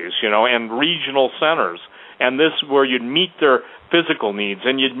 days, and regional centers. And this where you'd meet their physical needs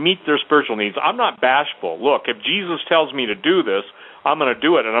and you'd meet their spiritual needs. I'm not bashful. Look, if Jesus tells me to do this, I'm going to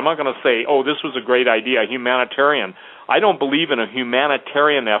do it. And I'm not going to say, oh, this was a great idea, humanitarian. I don't believe in a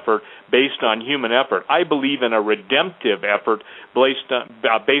humanitarian effort based on human effort. I believe in a redemptive effort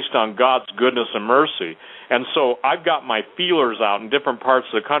based on God's goodness and mercy. And so I've got my feelers out in different parts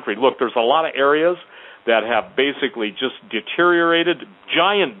of the country. Look, there's a lot of areas that have basically just deteriorated,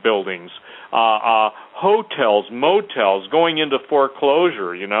 giant buildings, hotels, motels going into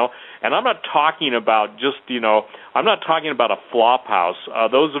foreclosure, And I'm not talking about I'm not talking about a flop house.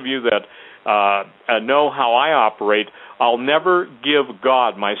 Those of you that know how I operate, I'll never give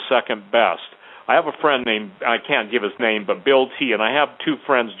God my second best. I have a friend named, I can't give his name, but Bill T., and I have two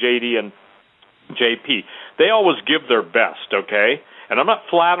friends, JD and JP. They always give their best, okay? And I'm not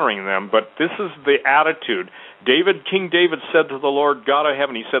flattering them, but this is the attitude. King David said to the Lord God of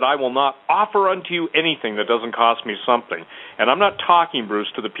heaven, he said, I will not offer unto you anything that doesn't cost me something. And I'm not talking,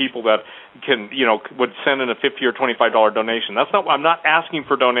 Bruce, to the people that can, would send in a $50 or $25 donation. I'm not asking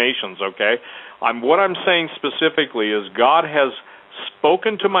for donations, okay? What I'm saying specifically is God has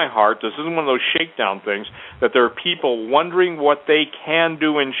spoken to my heart. This isn't one of those shakedown things, that there are people wondering what they can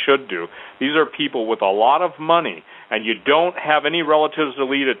do and should do. These are people with a lot of money, and you don't have any relatives to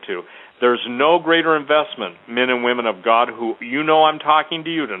lead it to. There's no greater investment, men and women of God, who I'm talking to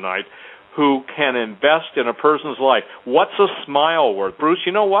you tonight, who can invest in a person's life. What's a smile worth? Bruce,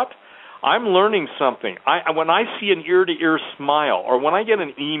 you know what? I'm learning something. When I see an ear-to-ear smile, or when I get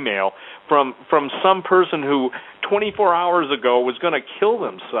an email from some person who 24 hours ago was going to kill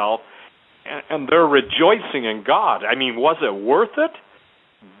themselves, and they're rejoicing in God, was it worth it?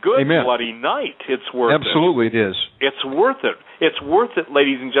 Good Amen. Bloody night. It's worth it. Absolutely it is. It's worth it. It's worth it,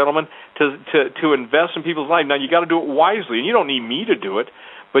 ladies and gentlemen, to invest in people's lives. Now, you got to do it wisely, and you don't need me to do it,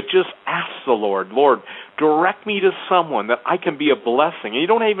 but just ask the Lord, direct me to someone that I can be a blessing. And you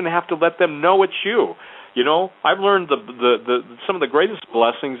don't even have to let them know it's you. I've learned some of the greatest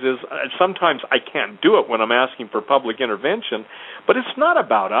blessings is sometimes I can't do it when I'm asking for public intervention, but it's not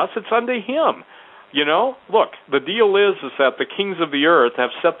about us. It's unto Him. Look, the deal is that the kings of the earth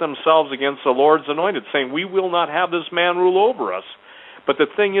have set themselves against the Lord's anointed, saying, we will not have this man rule over us. But the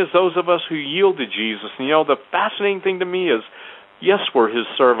thing is, those of us who yield to Jesus, the fascinating thing to me is, yes, we're His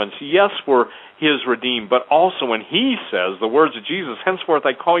servants. Yes, we're His redeemed. But also when He says, the words of Jesus, henceforth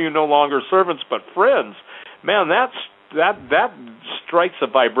I call you no longer servants, but friends, man, that strikes a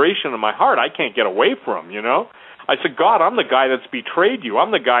vibration in my heart I can't get away from, I said, God, I'm the guy that's betrayed you.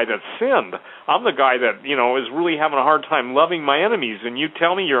 I'm the guy that sinned. I'm the guy that, is really having a hard time loving my enemies. And you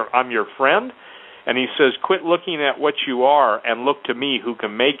tell me I'm your friend? And He says, quit looking at what you are and look to me who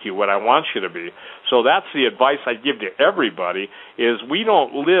can make you what I want you to be. So that's the advice I give to everybody, is we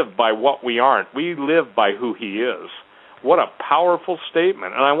don't live by what we aren't. We live by who He is. What a powerful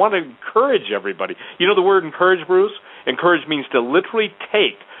statement. And I want to encourage everybody. You know the word encourage, Bruce? Encourage means to literally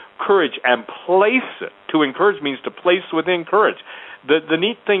take courage and place it. To encourage means to place within courage. The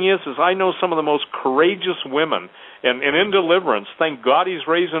neat thing is I know some of the most courageous women, and in deliverance, thank God He's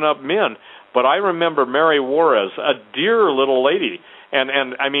raising up men, but I remember Mary Juarez, a dear little lady, and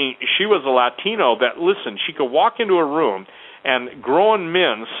she was a Latino that, listen, she could walk into a room and grown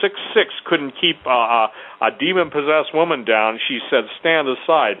men, 6'6", couldn't keep a demon-possessed woman down. She said, stand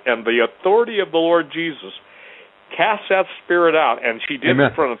aside, and the authority of the Lord Jesus cast that spirit out, and she did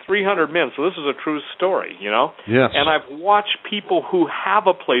Amen. in front of 300 men. So this is a true story, Yes. And I've watched people who have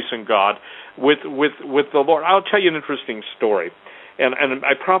a place in God with the Lord. I'll tell you an interesting story, and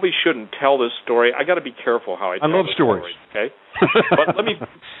I probably shouldn't tell this story. I got to be careful how I tell love this stories. story, okay? But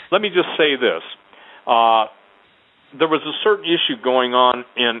let me just say this. There was a certain issue going on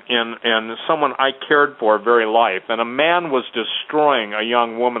in someone I cared for very life, and a man was destroying a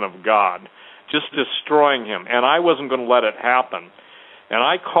young woman of God. Just destroying him, and I wasn't going to let it happen. And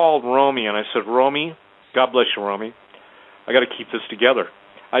I called Romy, and I said, Romy, God bless you, Romy, I got to keep this together.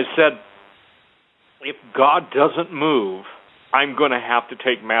 I said, if God doesn't move, I'm going to have to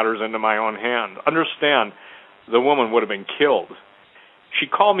take matters into my own hand. Understand, the woman would have been killed. She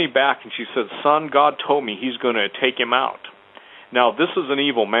called me back, and she said, son, God told me He's going to take him out. Now, this is an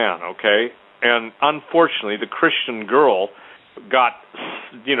evil man, okay? And unfortunately, the Christian girl got,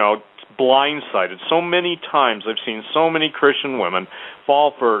 blindsided. So many times I've seen so many Christian women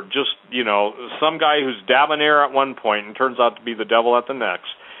fall for just, some guy who's debonair at one point and turns out to be the devil at the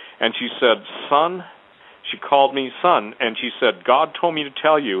next. And she said, son, she called me son, and she said, God told me to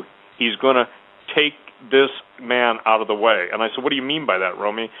tell you he's going to take this man out of the way. And I said, what do you mean by that,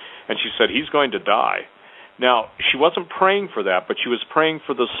 Romy? And she said, he's going to die. Now, she wasn't praying for that, but she was praying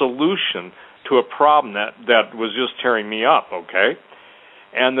for the solution to a problem that was just tearing me up, okay?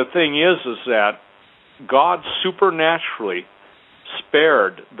 And the thing is that God supernaturally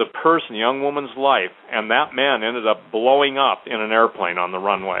spared the young woman's life, and that man ended up blowing up in an airplane on the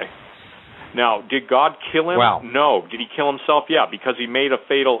runway. Now, did God kill him? Wow. No. Did he kill himself? Yeah, because he made a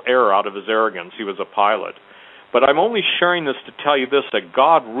fatal error out of his arrogance. He was a pilot. But I'm only sharing this to tell you this, that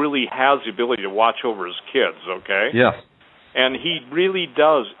God really has the ability to watch over his kids, okay? Yes. And he really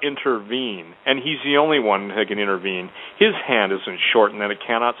does intervene, and he's the only one that can intervene. His hand isn't shortened that it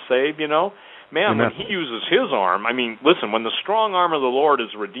cannot save, Man, when he uses his arm, listen, when the strong arm of the Lord is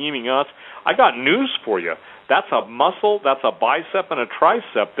redeeming us, I got news for you. That's a muscle, that's a bicep and a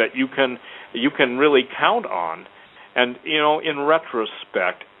tricep that you can really count on. And, in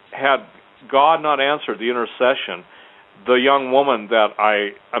retrospect, had God not answered the intercession, the young woman that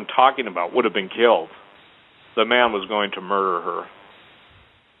I'm talking about would have been killed. The man was going to murder her.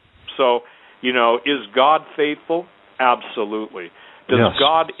 So, is God faithful? Absolutely. Does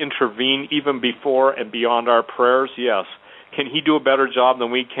God intervene even before and beyond our prayers? Yes. Can he do a better job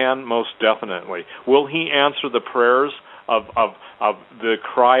than we can? Most definitely. Will he answer the prayers of the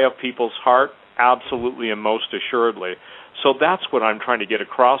cry of people's heart? Absolutely and most assuredly. So that's what I'm trying to get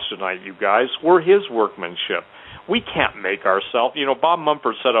across tonight, you guys. We're his workmanship. We can't make ourselves. Bob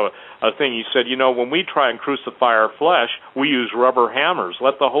Mumford said a thing. He said, when we try and crucify our flesh, we use rubber hammers.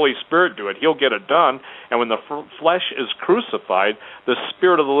 Let the Holy Spirit do it. He'll get it done. And when the flesh is crucified, the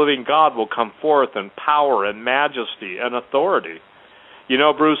Spirit of the living God will come forth in power and majesty and authority.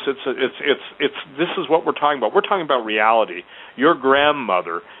 Bruce, it's this is what we're talking about. We're talking about reality. Your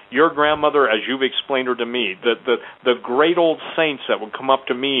grandmother, as you've explained her to me, the great old saints that would come up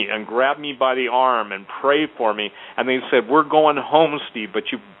to me and grab me by the arm and pray for me, and they said, we're going home, Steve,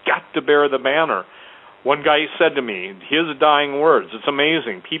 but you've got to bear the banner. One guy said to me, his dying words, it's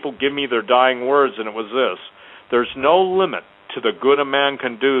amazing. People give me their dying words, and it was this: there's no limit to the good a man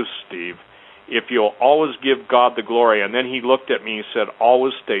can do, Steve, if you'll always give God the glory. And then he looked at me and said,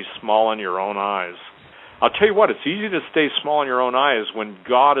 always stay small in your own eyes. I'll tell you what, it's easy to stay small in your own eyes when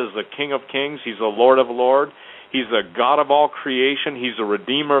God is the King of kings, he's the Lord of lords, he's the God of all creation, he's the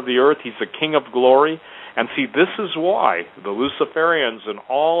Redeemer of the earth, he's the King of glory. And see, this is why the Luciferians and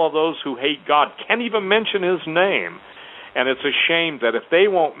all of those who hate God can't even mention his name. And it's a shame that if they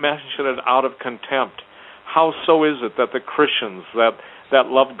won't mention it out of contempt, how so is it that the Christians that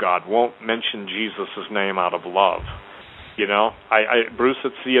love God won't mention Jesus' name out of love? Bruce,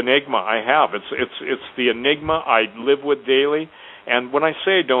 it's the enigma I have. It's the enigma I live with daily. And when I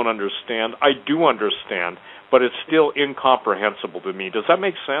say I don't understand, I do understand, but it's still incomprehensible to me. Does that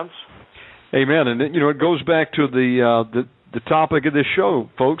make sense? Amen. And it goes back to the topic of this show,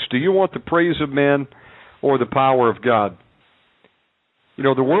 folks. Do you want the praise of man or the power of God?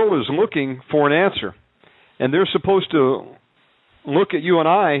 The world is looking for an answer, and they're supposed to look at you and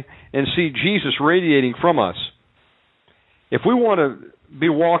I and see Jesus radiating from us. If we want to be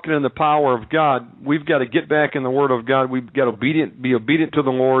walking in the power of God, we've got to get back in the Word of God. We've got to be obedient to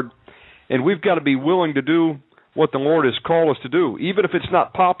the Lord, and we've got to be willing to do what the Lord has called us to do. Even if it's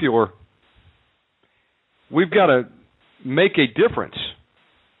not popular, we've got to make a difference.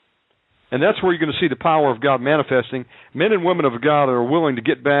 And that's where you're going to see the power of God manifesting. Men and women of God are willing to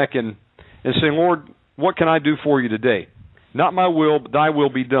get back and say, Lord, what can I do for you today? Not my will, but thy will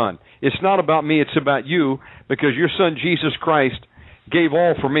be done. It's not about me, it's about you, because your Son, Jesus Christ, gave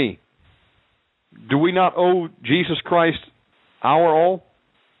all for me. Do we not owe Jesus Christ our all?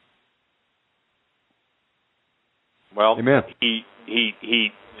 Well, Amen. He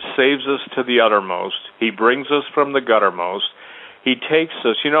saves us to the uttermost. He brings us from the guttermost. He takes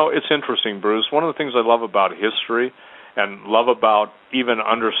us. It's interesting, Bruce. One of the things I love about history and love about even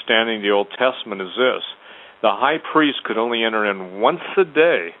understanding the Old Testament is this. The high priest could only enter in once a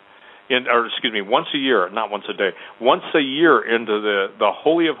year into the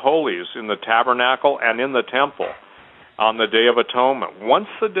Holy of Holies in the tabernacle and in the temple on the Day of Atonement. Once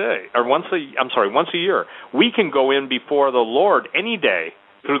a year. We can go in before the Lord any day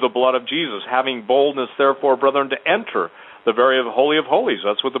through the blood of Jesus, having boldness, therefore, brethren, to enter the very Holy of Holies.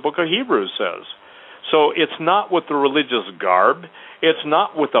 That's what the book of Hebrews says. So it's not with the religious garb. It's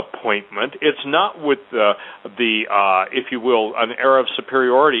not with appointment. It's not with the if you will, an air of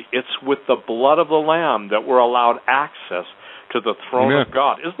superiority. It's with the blood of the Lamb that we're allowed access to the throne of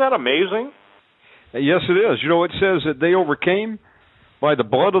God. Isn't that amazing? Yes, it is. You know, it says that they overcame by the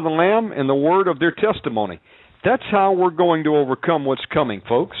blood of the Lamb and the word of their testimony. That's how we're going to overcome what's coming,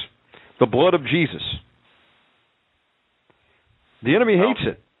 folks. The blood of Jesus. The enemy hates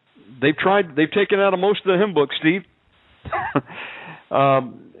it. They've taken out of most of the hymn books, Steve.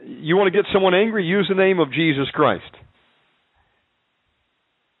 You want to get someone angry? Use the name of Jesus Christ.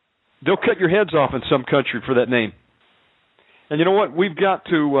 They'll cut your heads off in some country for that name. And you know what? We've got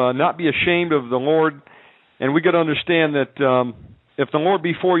to not be ashamed of the Lord, and we've got to understand that if the Lord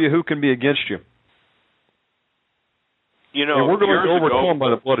be for you, who can be against you? You know, and we're going to overcome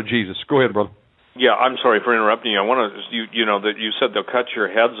by the blood of Jesus. Go ahead, brother. Yeah, I'm sorry for interrupting you. I want to, you know, that you said they'll cut your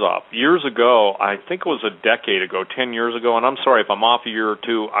heads off. Years ago, I think it was a decade ago, 10 years ago, and I'm sorry if I'm off a year or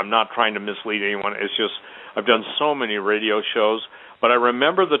two. I'm not trying to mislead anyone. It's just I've done so many radio shows, but I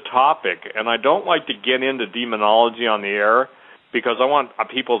remember the topic, and I don't like to get into demonology on the air because I want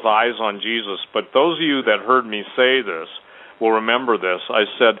people's eyes on Jesus. But those of you that heard me say this will remember this. I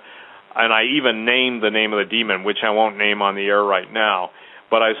said, and I even named the name of the demon, which I won't name on the air right now.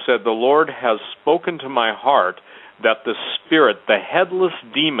 But I said, the Lord has spoken to my heart that the spirit, the headless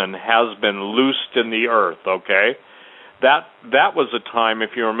demon, has been loosed in the earth, okay? That was a time, if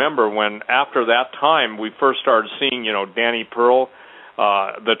you remember, when after that time we first started seeing, you know, Danny Pearl,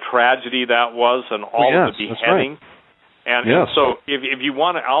 the tragedy that was, and all of the beheading. Right. And so if you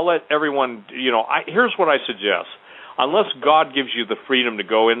want to, I'll let everyone, you know, here's what I suggest. Unless God gives you the freedom to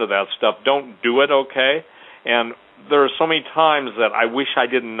go into that stuff, don't do it, okay? And there are so many times that I wish I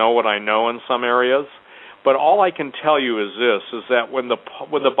didn't know what I know in some areas, but all I can tell you is this, is that when the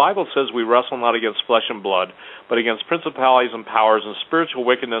Bible says we wrestle not against flesh and blood, but against principalities and powers and spiritual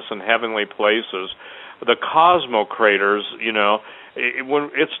wickedness in heavenly places, the cosmocrators, you know, when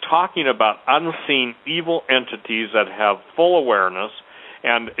it's talking about unseen evil entities that have full awareness,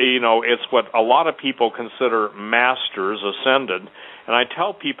 and, you know, it's what a lot of people consider masters, ascended. And I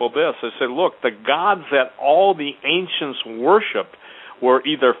tell people this, I say, look, the gods that all the ancients worshipped were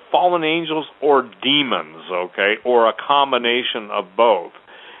either fallen angels or demons, okay, or a combination of both.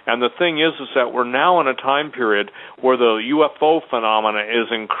 And the thing is that we're now in a time period where the UFO phenomena is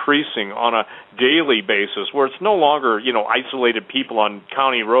increasing on a daily basis, where it's no longer, you know, isolated people on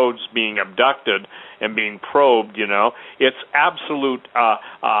county roads being abducted and being probed, you know. It's absolute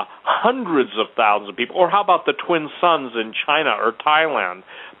hundreds of thousands of people. Or how about the twin suns in China or Thailand?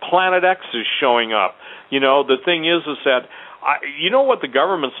 Planet X is showing up. You know, the thing is that, you know what the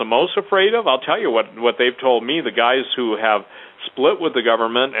government's the most afraid of? I'll tell you what they've told me, the guys who have split with the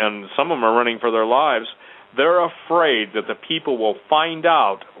government, and some of them are running for their lives. They're afraid that the people will find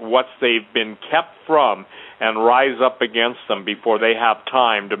out what they've been kept from and rise up against them before they have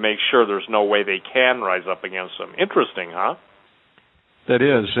time to make sure there's no way they can rise up against them. Interesting, huh? That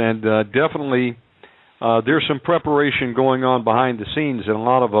is, and definitely there's some preparation going on behind the scenes that a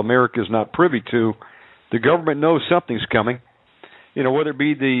lot of America is not privy to. The government knows something's coming. You know, whether it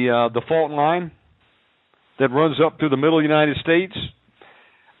be the fault line that runs up through the middle of the United States,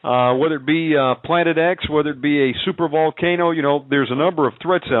 whether it be Planet X, whether it be a super volcano, you know, there's a number of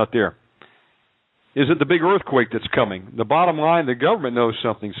threats out there. Is it the big earthquake that's coming? The bottom line, the government knows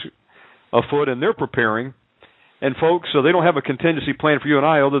something's afoot, and they're preparing. And, folks, so they don't have a contingency plan for you and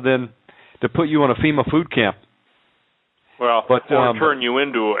I other than to put you on a FEMA food camp. Well, or turn you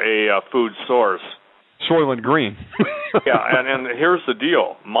into a food source. Soylent Green. Yeah, and here's the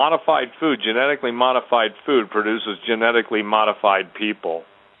deal. Modified food, genetically modified food produces genetically modified people.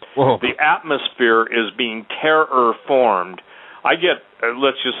 Whoa. The atmosphere is being terror-formed. I get,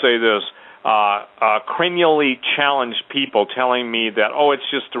 let's just say this, cranially challenged people telling me that, oh, it's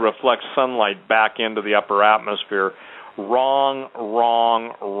just to reflect sunlight back into the upper atmosphere. Wrong,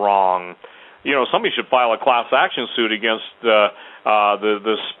 wrong, wrong. You know, somebody should file a class action suit against the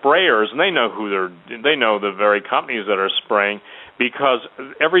sprayers, and they know the very companies that are spraying, because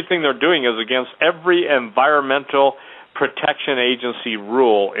everything they're doing is against every environmental protection agency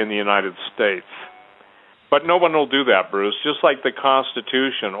rule in the United States. But no one will do that, Bruce, just like the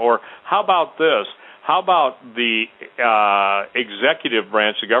Constitution. Or how about this? How about the executive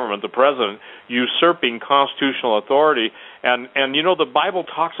branch of government, the president, usurping constitutional authority? And you know, the Bible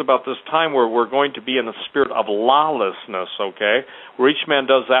talks about this time where we're going to be in a spirit of lawlessness, okay, where each man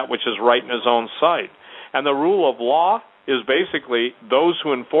does that which is right in his own sight. And the rule of law is basically those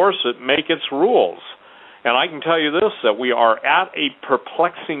who enforce it make its rules. And I can tell you this, that we are at a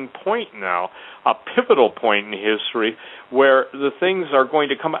perplexing point now, a pivotal point in history, where the things are going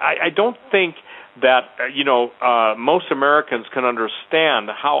to come. I don't think that, most Americans can understand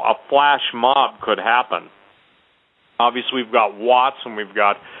how a flash mob could happen. Obviously, we've got Watts, and we've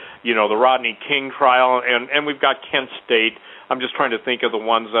got, the Rodney King trial, and we've got Kent State. I'm just trying to think of the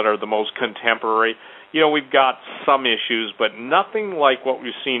ones that are the most contemporary. We've got some issues, but nothing like what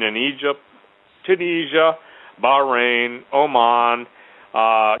we've seen in Egypt, Tunisia, Bahrain, Oman,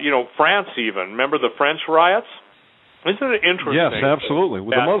 France even. Remember the French riots? Isn't it interesting? Yes, absolutely,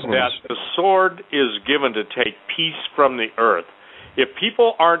 with the Muslims. That the sword is given to take peace from the earth. If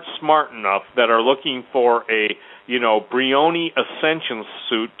people aren't smart enough that are looking for a, Brioni ascension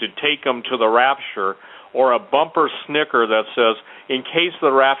suit to take them to the rapture, or a bumper sticker that says, in case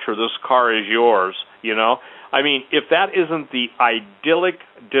of the rapture, this car is yours, if that isn't the idyllic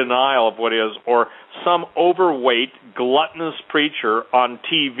denial of what is, or some overweight, gluttonous preacher on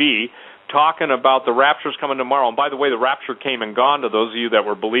TV talking about the rapture's coming tomorrow. And by the way, the rapture came and gone to those of you that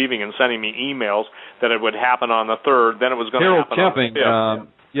were believing and sending me emails that it would happen on the 3rd, then it was going to happen Camping, on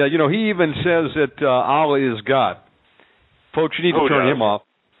the 5th. he even says that Allah is God. Folks, you need to turn him off.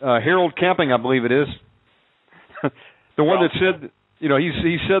 Harold Camping, I believe it is. The one that said,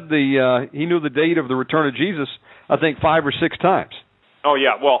 he said he knew the date of the return of Jesus, I think 5 or 6 times. Oh,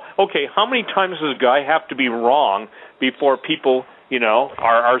 yeah. Well, okay, how many times does a guy have to be wrong before people,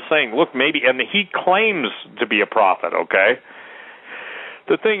 are saying, look, maybe, and he claims to be a prophet, okay?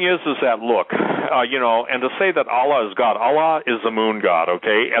 The thing is that, look, and to say that Allah is God, Allah is the moon god,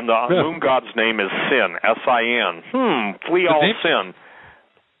 okay? And the moon god's name is Sin, S-I-N. Flee all sin.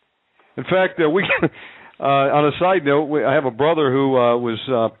 In fact, on a side note, I have a brother who was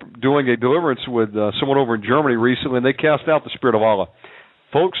doing a deliverance with someone over in Germany recently, and they cast out the spirit of Allah.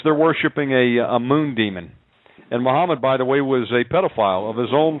 Folks, they're worshiping a moon demon. And Muhammad, by the way, was a pedophile of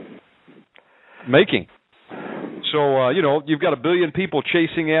his own making. So, you've got 1 billion people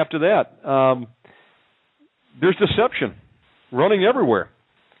chasing after that. There's deception running everywhere.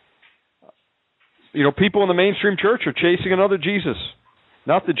 People in the mainstream church are chasing another Jesus.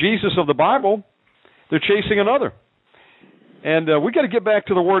 Not the Jesus of the Bible. They're chasing another. And we've got to get back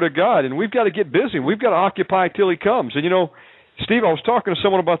to the Word of God, and we've got to get busy. We've got to occupy till He comes. And, Steve, I was talking to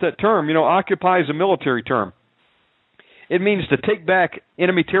someone about that term. Occupy is a military term. It means to take back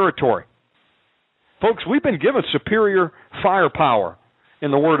enemy territory. Folks, we've been given superior firepower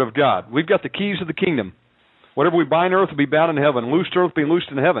in the Word of God. We've got the keys of the kingdom. Whatever we bind on earth will be bound in heaven. Loosed on earth will be loosed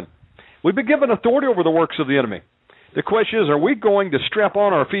in heaven. We've been given authority over the works of the enemy. The question is, are we going to strap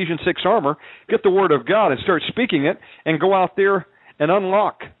on our Ephesians 6 armor, get the Word of God, and start speaking it, and go out there and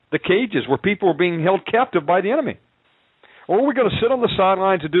unlock the cages where people are being held captive by the enemy? Or are we going to sit on the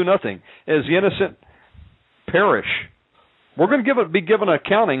sidelines and do nothing as the innocent perish? We're going to be given an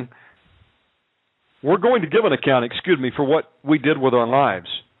accounting. We're going to give an account, for what we did with our lives.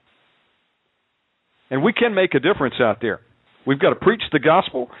 And we can make a difference out there. We've got to preach the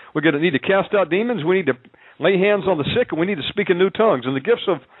gospel. We're going to need to cast out demons. We need to lay hands on the sick, and we need to speak in new tongues. And the gifts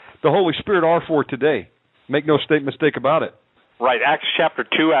of the Holy Spirit are for today. Make no mistake about it. Right, Acts chapter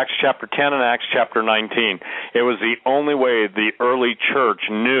 2, Acts chapter 10, and Acts chapter 19. It was the only way the early church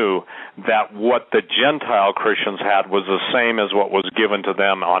knew that what the Gentile Christians had was the same as what was given to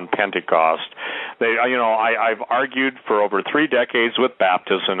them on Pentecost. I've argued for over 3 decades with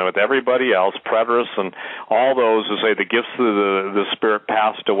Baptists and with everybody else, preterists and all those who say the gifts of the Spirit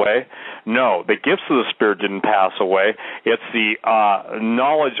passed away. No, the gifts of the Spirit didn't pass away. It's the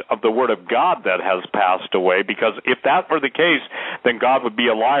knowledge of the Word of God that has passed away, because if that were the case, then God would be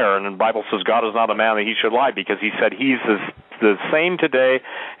a liar, and the Bible says God is not a man that he should lie, because he said he's the same today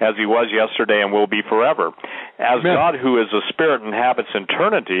as he was yesterday and will be forever. As Amen. God, who is a spirit, inhabits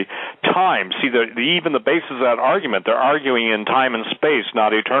eternity, time. See, even the basis of that argument, they're arguing in time and space,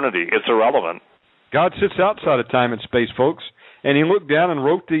 not eternity. It's irrelevant. God sits outside of time and space, folks, and he looked down and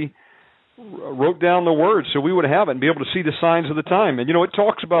wrote down the words so we would have it and be able to see the signs of the time. And, it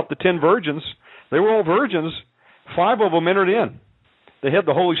talks about the 10 virgins. They were all virgins. 5 of them entered in. They had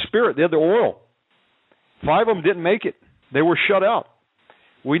the Holy Spirit. They had the oil. 5 of them didn't make it. They were shut out.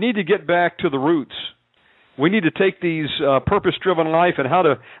 We need to get back to the roots. We need to take these purpose-driven life and how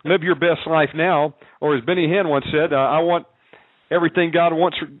to live your best life now. Or as Benny Hinn once said, I want everything God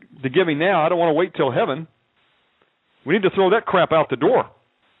wants to give me now. I don't want to wait till heaven. We need to throw that crap out the door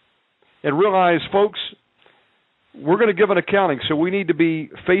and realize, folks, we're going to give an accounting, so we need to be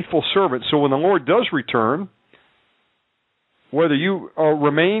faithful servants. So when the Lord does return, whether you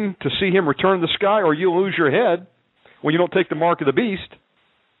remain to see him return to the sky or you lose your head when you don't take the mark of the beast,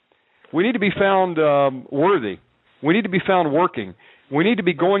 We need to be found worthy. We need to be found working. We need to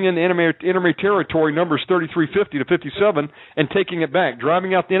be going into enemy territory, Numbers 33:50 to 57, and taking it back,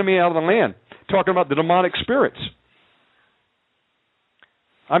 driving out the enemy out of the land, talking about the demonic spirits.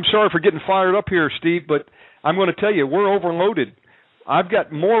 I'm sorry for getting fired up here, Steve, but I'm going to tell you, we're overloaded. I've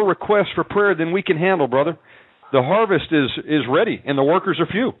got more requests for prayer than we can handle, brother. The harvest is ready, and the workers are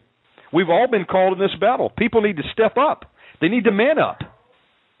few. We've all been called in this battle. People need to step up. They need to man up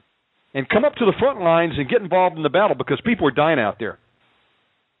and come up to the front lines and get involved in the battle, because people are dying out there.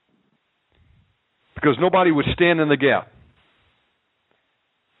 Because nobody would stand in the gap.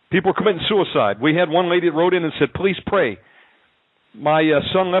 People are committing suicide. We had one lady that wrote in and said, please pray. My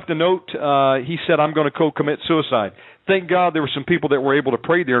son left a note. He said, I'm going to go commit suicide. Thank God there were some people that were able to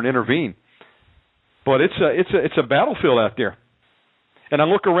pray there and intervene. But it's a battlefield out there. And I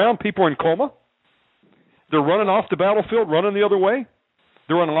look around, people are in coma. They're running off the battlefield, running the other way.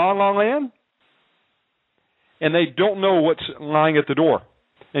 They're in La La Land. And they don't know what's lying at the door.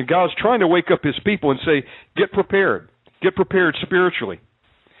 And God's trying to wake up his people and say, get prepared. Get prepared spiritually.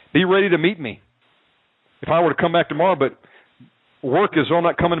 Be ready to meet me. If I were to come back tomorrow, but work is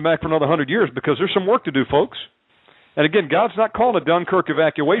not coming back for another 100 years, because there's some work to do, folks. And again, God's not calling a Dunkirk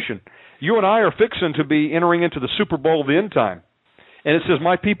evacuation. You and I are fixing to be entering into the Super Bowl of the end time. And it says,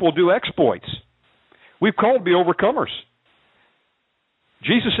 my people will do exploits. We've called to be overcomers.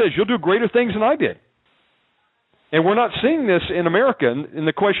 Jesus says, you'll do greater things than I did. And we're not seeing this in America, and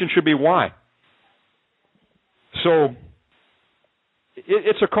the question should be why. So,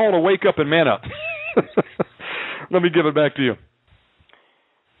 it's a call to wake up and man up. Let me give it back to you.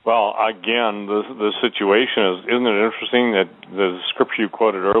 Well, again, the situation isn't it interesting that the scripture you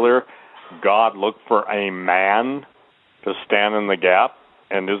quoted earlier, God looked for a man to stand in the gap?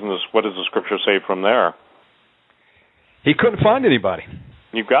 And what does the scripture say from there? He couldn't find anybody.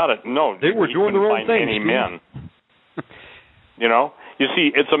 You got it. No, they were doing their own thing. Any men. You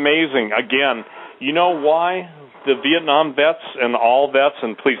see, it's amazing. Again, you know why the Vietnam vets and all vets,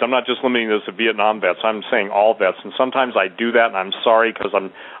 and please, I'm not just limiting this to Vietnam vets. I'm saying all vets, and sometimes I do that, and I'm sorry because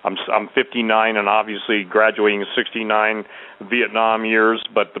I'm 59 and obviously graduating 69 Vietnam years.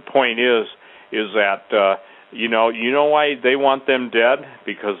 But the point is that you know why they want them dead?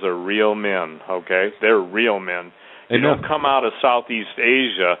 Because they're real men. Okay, they're real men. You don't come out of Southeast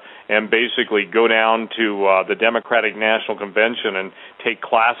Asia and basically go down to the Democratic National Convention and take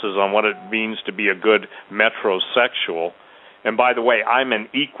classes on what it means to be a good metrosexual. And by the way, I'm an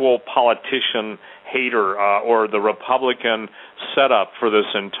equal politician hater or the Republican setup for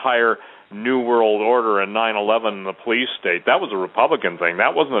this entire New World Order and 9/11 in the police state. That was a Republican thing.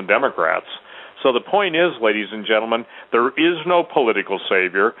 That wasn't the Democrats. So the point is, ladies and gentlemen, there is no political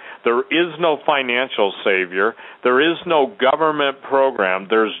savior. There is no financial savior. There is no government program.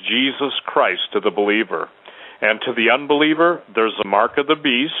 There's Jesus Christ to the believer. And to the unbeliever, there's the mark of the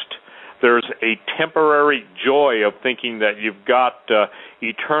beast. There's a temporary joy of thinking that you've got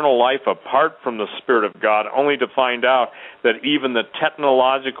eternal life apart from the Spirit of God, only to find out that even the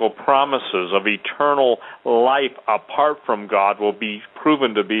technological promises of eternal life apart from God will be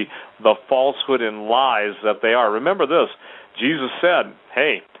proven to be the falsehood and lies that they are. Remember this, Jesus said,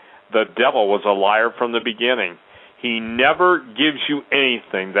 hey, the devil was a liar from the beginning. He never gives you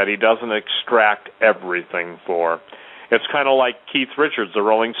anything that he doesn't extract everything for. It's kind of like Keith Richards, the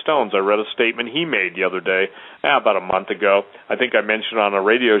Rolling Stones. I read a statement he made the other day, about a month ago. I think I mentioned on a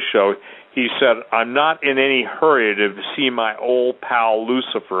radio show. He said, I'm not in any hurry to see my old pal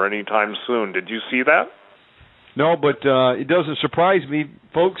Lucifer anytime soon. Did you see that? No, but it doesn't surprise me.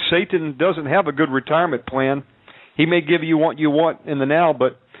 Folks, Satan doesn't have a good retirement plan. He may give you what you want in the now,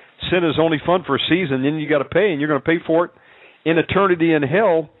 but sin is only fun for a season. Then you got to pay, and you're going to pay for it in eternity in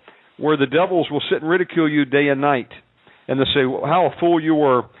hell, where the devils will sit and ridicule you day and night. And they say, well, how a fool you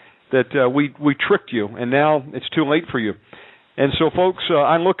were that we tricked you, and now it's too late for you. And so, folks,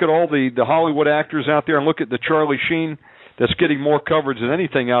 I look at all the Hollywood actors out there and look at the Charlie Sheen that's getting more coverage than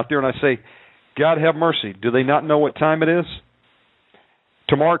anything out there, and I say, God have mercy. Do they not know what time it is?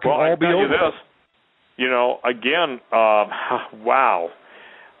 Tomorrow can all be over. You know, again, wow.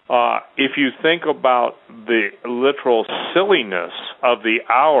 If you think about the literal silliness of the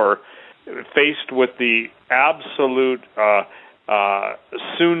hour, faced with the absolute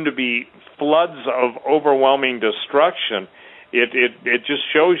soon-to-be floods of overwhelming destruction, it just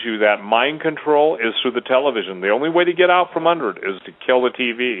shows you that mind control is through the television. The only way to get out from under it is to kill the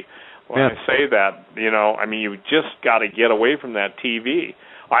TV. When I say that, you just got to get away from that TV.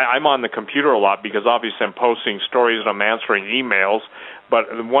 I'm on the computer a lot because obviously I'm posting stories and I'm answering emails, But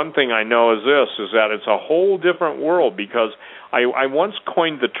the one thing I know is this, is that it's a whole different world, because I once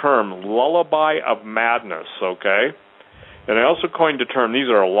coined the term lullaby of madness, okay? And I also coined the term, these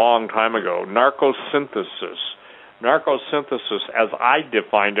are a long time ago, narcosynthesis. Narcosynthesis, as I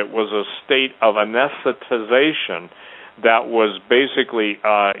defined it, was a state of anesthetization that was basically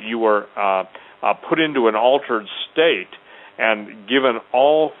you were put into an altered state and given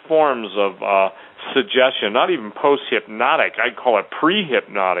all forms of suggestion, not even post-hypnotic, I'd call it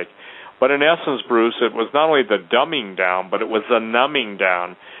pre-hypnotic. But in essence, Bruce, it was not only the dumbing down, but it was the numbing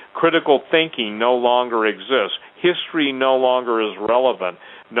down. Critical thinking no longer exists. History no longer is relevant.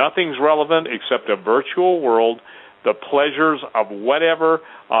 Nothing's relevant except a virtual world, the pleasures of whatever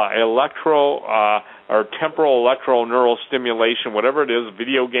or temporal electroneural stimulation, whatever it is,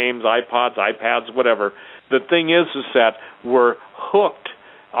 video games, iPods, iPads, whatever. The thing is that we're hooked,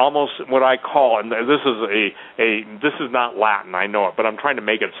 almost what I call, and this is not Latin, I know it, but I'm trying to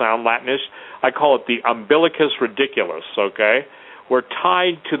make it sound Latinish. I call it the umbilicus ridiculus, okay? We're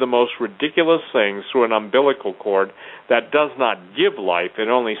tied to the most ridiculous things through an umbilical cord that does not give life. It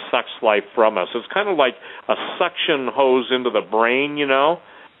only sucks life from us. It's kind of like a suction hose into the brain, you know?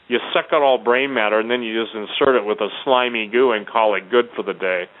 You suck out all brain matter, and then you just insert it with a slimy goo and call it good for the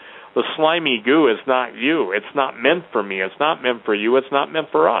day. The slimy goo is not you. It's not meant for me. It's not meant for you. It's not meant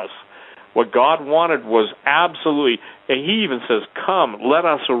for us. What God wanted was absolutely, and He even says, come, let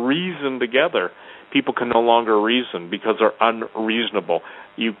us reason together. People can no longer reason because they're unreasonable.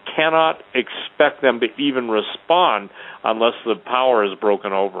 You cannot expect them to even respond unless the power is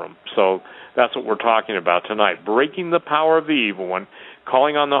broken over them. So that's what we're talking about tonight. Breaking the power of the evil one,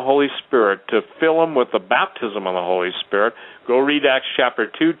 calling on the Holy Spirit to fill them with the baptism of the Holy Spirit. Go read Acts chapter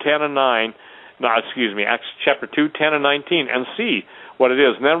 2, 10 and 9. Acts chapter 2, 10 and 19 and see what it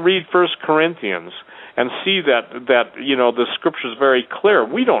is. And then read 1 Corinthians. And see that the Scripture is very clear.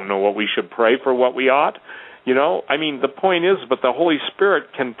 We don't know what we should pray for what we ought. The point is, but the Holy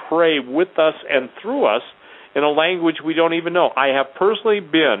Spirit can pray with us and through us in a language we don't even know. I have personally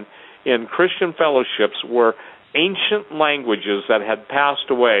been in Christian fellowships where ancient languages that had passed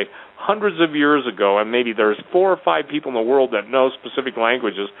away hundreds of years ago, and maybe there's 4 or 5 people in the world that know specific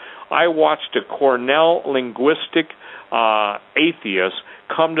languages. I watched a Cornell linguistic atheist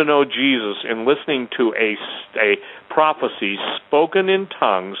come to know Jesus in listening to a prophecy spoken in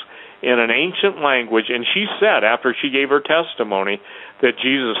tongues in an ancient language, and she said, after she gave her testimony, that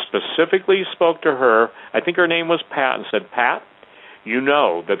Jesus specifically spoke to her, I think her name was Pat, and said, Pat, you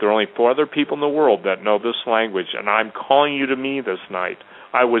know that there are only 4 other people in the world that know this language, and I'm calling you to me this night.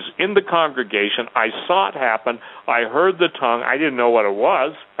 I was in the congregation. I saw it happen. I heard the tongue. I didn't know what it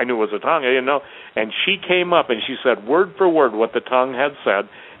was. I knew it was a tongue. I didn't know. And she came up and she said word for word what the tongue had said,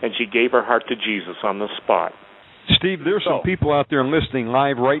 and she gave her heart to Jesus on the spot. Steve, there's some people out there listening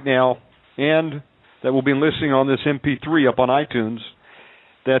live right now and that will be listening on this MP3 up on iTunes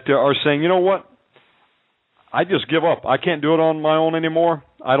that are saying, you know what? I just give up. I can't do it on my own anymore.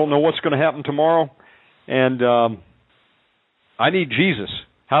 I don't know what's going to happen tomorrow. And I need Jesus.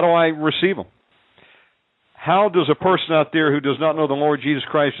 How do I receive Him? How does a person out there who does not know the Lord Jesus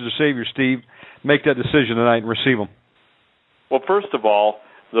Christ as a Savior, Steve, make that decision tonight and receive Him? Well, first of all,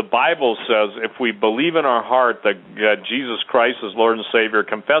 the Bible says if we believe in our heart that Jesus Christ is Lord and Savior,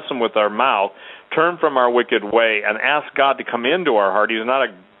 confess Him with our mouth, turn from our wicked way, and ask God to come into our heart. He's not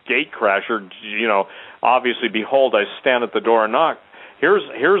a gate crasher. Obviously, behold, I stand at the door and knock. Here's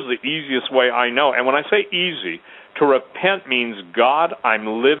the easiest way I know. And when I say easy, to repent means, God, I'm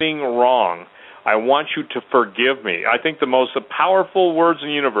living wrong. I want you to forgive me. I think the most powerful words in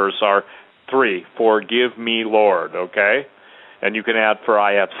the universe are 3, forgive me, Lord, okay? And you can add, for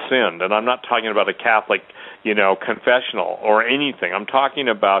I have sinned. And I'm not talking about a Catholic, confessional or anything. I'm talking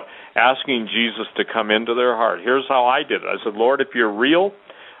about asking Jesus to come into their heart. Here's how I did it. I said, Lord, if you're real,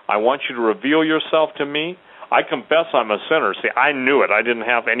 I want you to reveal yourself to me. I confess I'm a sinner. See, I knew it. I didn't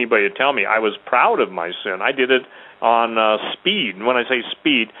have anybody to tell me. I was proud of my sin. I did it on speed. And when I say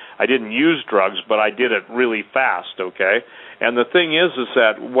speed, I didn't use drugs, but I did it really fast, okay? And the thing is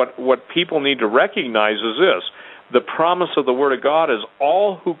that what people need to recognize is this. The promise of the Word of God is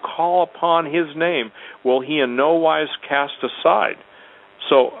all who call upon His name will He in no wise cast aside.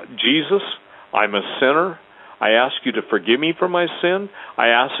 So, Jesus, I'm a sinner. I ask you to forgive me for my sin. I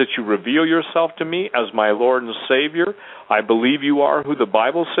ask that you reveal yourself to me as my Lord and Savior. I believe you are who the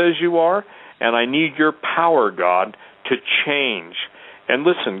Bible says you are, and I need your power, God, to change. And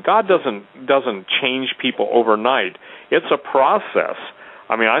listen, God doesn't change people overnight. It's a process.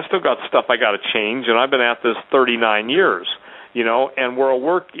 I mean, I still got stuff I got to change, and I've been at this 39 years, and we're a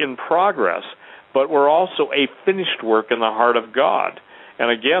work in progress, but we're also a finished work in the heart of God. And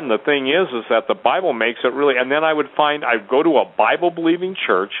again, the thing is that the Bible makes it really, and then I'd go to a Bible-believing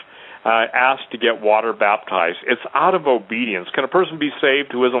church, asked to get water baptized. It's out of obedience. Can a person be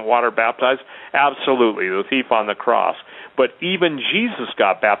saved who isn't water baptized? Absolutely, the thief on the cross. But even Jesus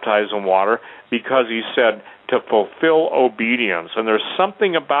got baptized in water because he said to fulfill obedience. And there's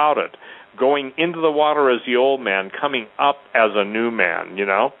something about it, going into the water as the old man, coming up as a new man,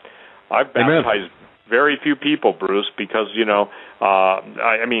 I've baptized very few people, Bruce, because,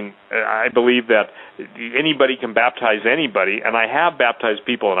 I believe that anybody can baptize anybody, and I have baptized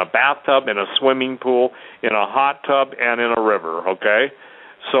people in a bathtub, in a swimming pool, in a hot tub, and in a river, okay?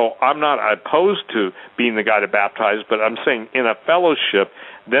 So I'm not opposed to being the guy to baptize, but I'm saying in a fellowship,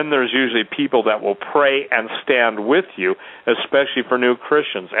 then there's usually people that will pray and stand with you, especially for new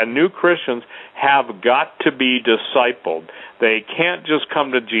Christians. And new Christians have got to be discipled. They can't just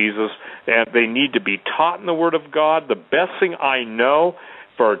come to Jesus, and they need to be taught in the Word of God. The best thing I know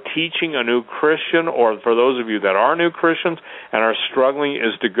for teaching a new Christian, or for those of you that are new Christians and are struggling,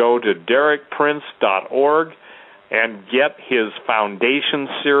 is to go to DerekPrince.org and get his Foundation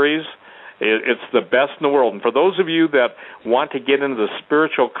series. It's the best in the world. And for those of you that want to get into the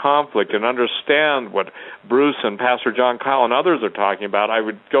spiritual conflict and understand what Bruce and Pastor John Quayle and others are talking about, I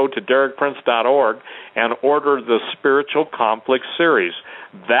would go to DerekPrince.org and order the Spiritual Conflict series.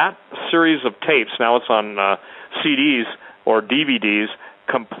 That series of tapes, now it's on CDs or DVDs,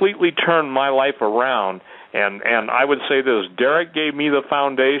 completely turned my life around. And I would say this, Derek gave me the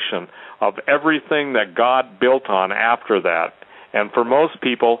foundation of everything that God built on after that. And for most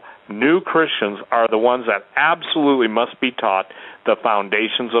people, new Christians are the ones that absolutely must be taught the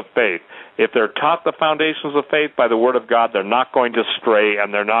foundations of faith. If they're taught the foundations of faith by the Word of God, they're not going to stray,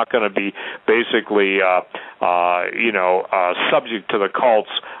 and they're not going to be basically, subject to the cults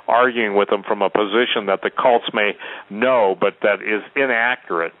arguing with them from a position that the cults may know, but that is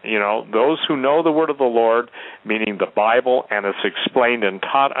inaccurate. Those who know the Word of the Lord, meaning the Bible, and it's explained and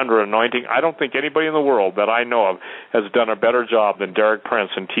taught under anointing, I don't think anybody in the world that I know of has done a better job than Derek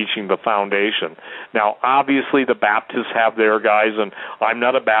Prince in teaching the foundation. Now, obviously, the Baptists have their guys, and I'm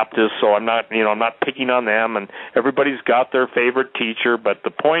not a Baptist, so I'm not picking on them, and everybody's got their favorite teacher, but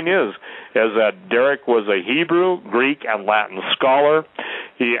the point is that Derek was a Hebrew, Greek, and Latin scholar.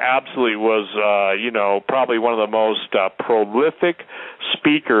 He absolutely was, probably one of the most prolific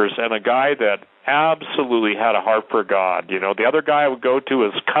speakers, and a guy that absolutely had a heart for God. The other guy I would go to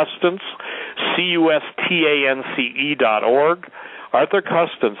is Custance, CUSTANCE.org. Arthur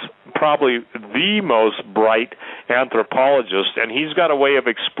Custance, probably the most bright anthropologist, and he's got a way of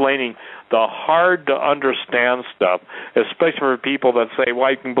explaining the hard-to-understand stuff, especially for people that say, well,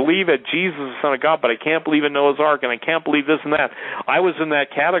 I can believe that Jesus is the Son of God, but I can't believe in Noah's Ark, and I can't believe this and that. I was in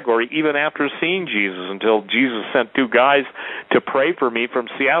that category even after seeing Jesus, until Jesus sent two guys to pray for me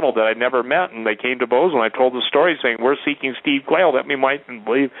from Seattle that I'd never met, and they came to Bozeman. I told the story saying, we're seeking Steve Quayle, that we might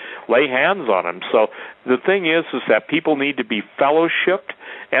lay hands on him. So the thing is that people need to be fellowshipped,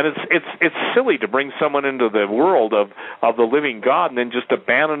 and it's silly to bring someone into the world of the living God and then just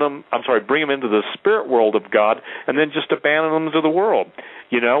bring them into the spirit world of God and then just abandon them to the world.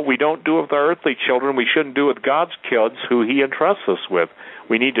 We don't do it with our earthly children. We shouldn't do it with God's kids who He entrusts us with.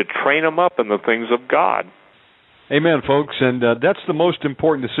 We need to train them up in the things of God. Amen, folks, and that's the most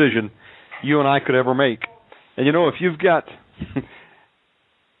important decision you and I could ever make. And if you've got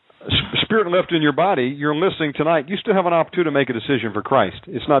spirit left in your body, you're listening tonight, you still have an opportunity to make a decision for Christ.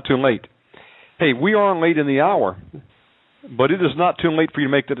 It's not too late. Hey, we aren't late in the hour, but it is not too late for you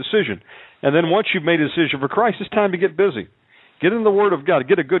to make the decision. And then once you've made a decision for Christ, it's time to get busy. Get in the Word of God.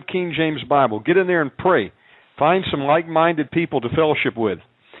 Get a good King James Bible. Get in there and pray. Find some like-minded people to fellowship with.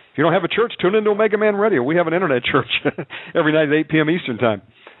 If you don't have a church, tune into Omegaman Radio. We have an internet church every night at 8 p.m. Eastern Time,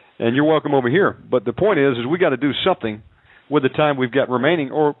 and you're welcome over here. But the point is we got to do something with the time we've got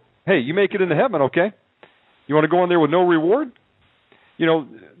remaining, or hey, you make it into heaven, okay? You want to go in there with no reward?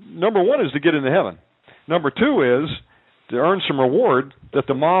 Number one is to get into heaven. Number two is to earn some reward that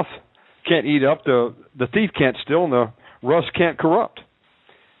the moth can't eat up, the thief can't steal, and the rust can't corrupt.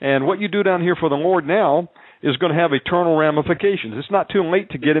 And what you do down here for the Lord now is going to have eternal ramifications. It's not too late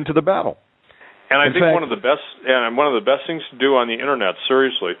to get into the battle. And I think one of the best things to do on the internet,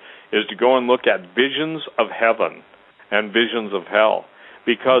 seriously, is to go and look at visions of heaven and visions of hell.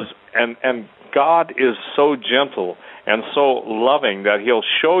 Because and God is so gentle and so loving that He'll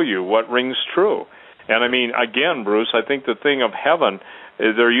show you what rings true. And again, Bruce, I think the thing of heaven,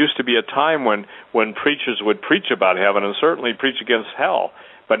 there used to be a time when preachers would preach about heaven and certainly preach against hell.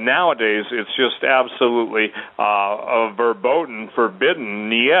 But nowadays, it's just absolutely verboten,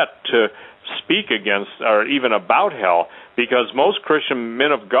 forbidden yet to speak against or even about hell, because most Christian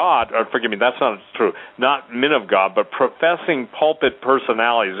men of God, or forgive me, that's not true, not men of God, but professing pulpit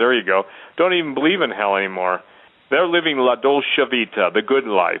personalities, there you go, don't even believe in hell anymore. They're living la dolce vita, the good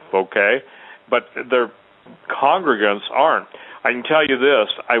life, okay? But their congregants aren't. I can tell you this,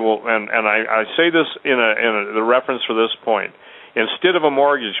 I say this in the reference for this point. Instead of a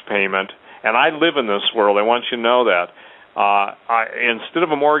mortgage payment, and I live in this world, I want you to know that, instead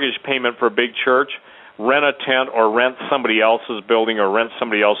of a mortgage payment for a big church, rent a tent or rent somebody else's building or rent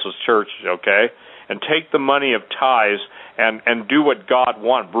somebody else's church, okay? And take the money of tithes and do what God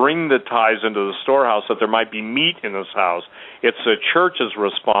wants. Bring the tithes into the storehouse that there might be meat in this house. It's the church's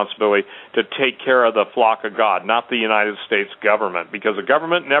responsibility to take care of the flock of God, not the United States government, because the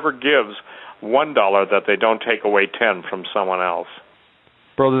government never gives $1 that they don't take away 10 from someone else.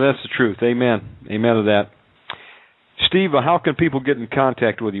 Brother, that's the truth. Amen. Amen to that. Steve, how can people get in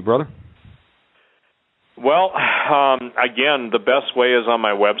contact with you, brother? Well, again, the best way is on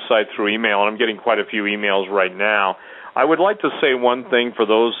my website through email, and I'm getting quite a few emails right now. I would like to say one thing for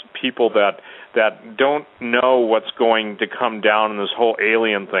those people that don't know what's going to come down in this whole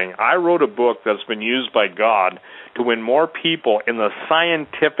alien thing. I wrote a book that's been used by God to win more people in the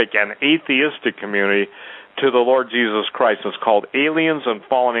scientific and atheistic community to the Lord Jesus Christ. It's called Aliens and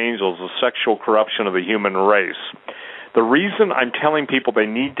Fallen Angels, the Sexual Corruption of the Human Race. The reason I'm telling people they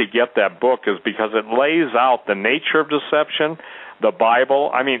need to get that book is because it lays out the nature of deception, the Bible.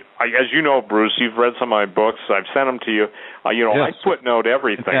 I mean, as you know, Bruce, you've read some of my books. I've sent them to you. Yes. I footnote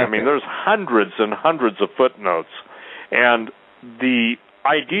everything. I mean, there's hundreds and hundreds of footnotes. And the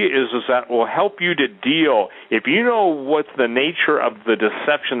idea is that will help you to deal, if you know what the nature of the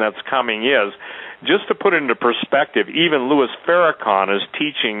deception that's coming is. Just to put it into perspective, even Louis Farrakhan is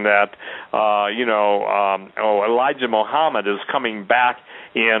teaching that, Elijah Muhammad is coming back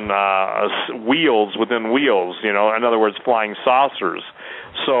in wheels within wheels, in other words, flying saucers.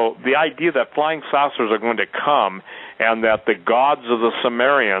 So the idea that flying saucers are going to come and that the gods of the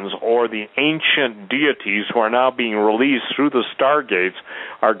Sumerians or the ancient deities who are now being released through the stargates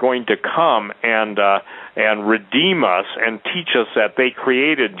are going to come and redeem us and teach us that they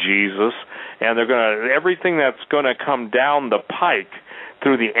created Jesus, and they're going to everything that's going to come down the pike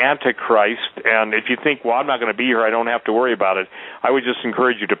through the Antichrist. And if you think, well, I'm not going to be here, I don't have to worry about it, I would just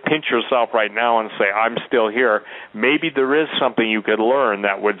encourage you to pinch yourself right now and say, I'm still here. Maybe there is something you could learn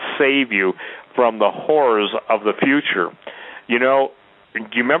that would save you from the horrors of the future. Do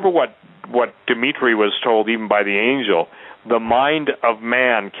you remember what Dmitri was told even by the angel? The mind of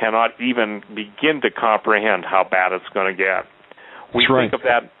man cannot even begin to comprehend how bad it's going to get. We think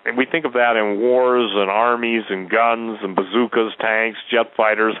of that in wars and armies and guns and bazookas, tanks, jet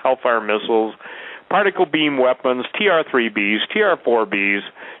fighters, Hellfire missiles, particle beam weapons, TR-3Bs, TR-4Bs,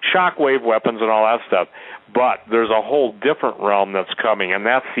 shockwave weapons, and all that stuff. But there's a whole different realm that's coming, and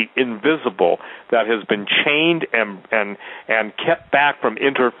that's the invisible that has been chained and kept back from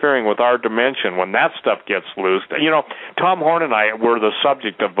interfering with our dimension. When that stuff gets loosed, Tom Horn and I were the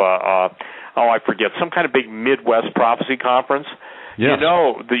subject of I forget, some kind of big Midwest prophecy conference. Yes.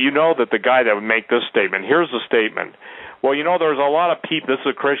 You know that the guy that would make this statement, here's the statement. Well, there's a lot of people, this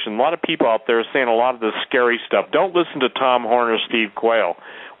is a Christian, a lot of people out there saying a lot of this scary stuff. Don't listen to Tom Horn or Steve Quayle.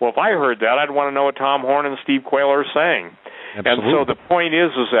 Well, if I heard that, I'd want to know what Tom Horn and Steve Quayle are saying. Absolutely. And so the point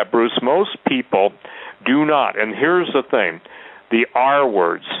is that, Bruce, most people do not. And here's the thing. The R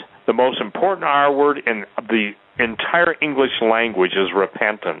words, the most important R word in the entire English language is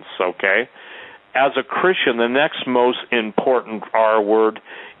repentance, okay? As a Christian, the next most important R word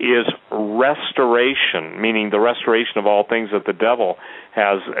is restoration, meaning the restoration of all things that the devil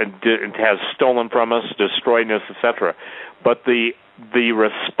has stolen from us, destroyed us, etc. But the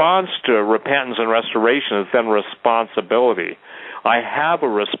response to repentance and restoration is then responsibility. I have a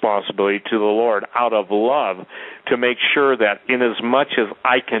responsibility to the Lord out of love to make sure that in as much as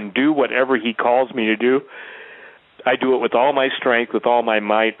I can do whatever He calls me to do, I do it with all my strength, with all my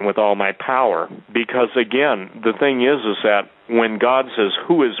might, and with all my power. Because, again, the thing is that when God says,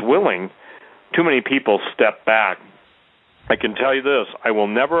 who is willing, too many people step back. I can tell you this, I will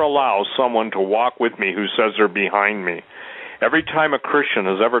never allow someone to walk with me who says they're behind me. Every time a Christian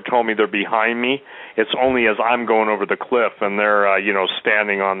has ever told me they're behind me, it's only as I'm going over the cliff and they're,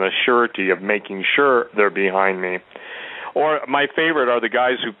 standing on the surety of making sure they're behind me. Or my favorite are the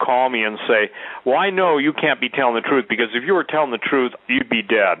guys who call me and say, well, I know you can't be telling the truth because if you were telling the truth, you'd be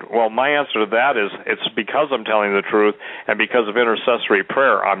dead. Well, my answer to that is it's because I'm telling the truth and because of intercessory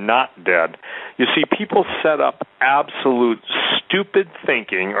prayer, I'm not dead. You see, people set up absolute stupid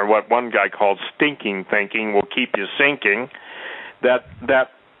thinking, or what one guy called stinking thinking will keep you sinking, that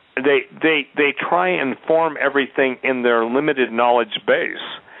they try and form everything in their limited knowledge base.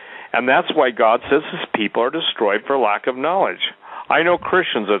 And that's why God says his people are destroyed for lack of knowledge. I know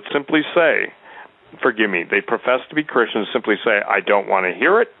Christians that simply say, forgive me, they profess to be Christians, simply say, I don't want to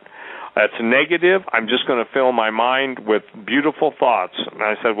hear it. That's negative. I'm just going to fill my mind with beautiful thoughts. And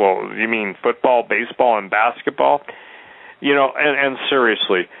I said, well, you mean football, baseball, and basketball? You know, and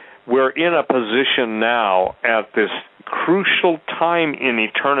seriously, we're in a position now at this crucial time in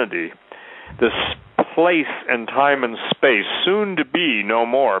eternity, this place and time and space, soon to be no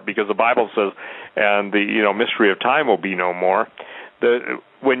more, because the Bible says, and the mystery of time will be no more.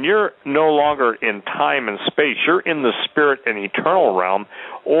 When you're no longer in time and space, you're in the spirit and eternal realm,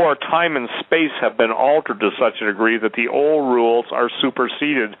 or time and space have been altered to such a degree that the old rules are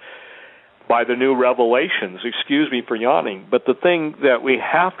superseded by the new revelations. Excuse me for yawning, but the thing that we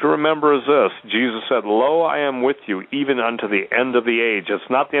have to remember is this. Jesus said, lo, I am with you even unto the end of the age. It's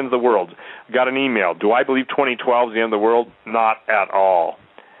not the end of the world. Got an email. Do I believe 2012 is the end of the world? Not at all.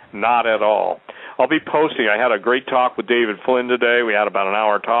 Not at all. I'll be posting. I had a great talk with David Flynn today. We had about an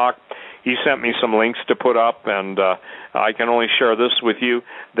hour talk. He sent me some links to put up, and I can only share this with you,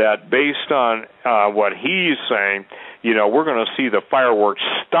 that based on what he's saying, we're going to see the fireworks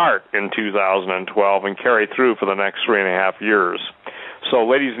start in 2012 and carry through for the next 3.5 years. So,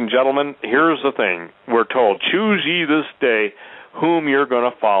 ladies and gentlemen, here's the thing. We're told, choose ye this day whom you're going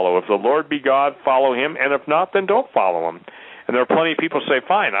to follow. If the Lord be God, follow him, and if not, then don't follow him. And there are plenty of people who say,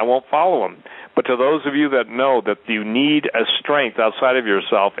 fine, I won't follow him. But to those of you that know that you need a strength outside of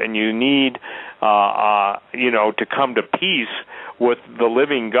yourself, and you need, to come to peace with the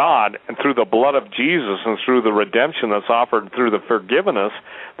living God, and through the blood of Jesus and through the redemption that's offered through the forgiveness,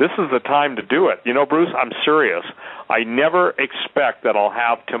 this is the time to do it. Bruce, I'm serious. I never expect that I'll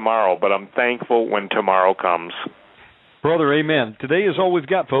have tomorrow, but I'm thankful when tomorrow comes. Brother, amen. Today is all we've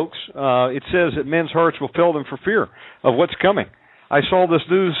got, folks. It says that men's hearts will fail them for fear of what's coming. I saw this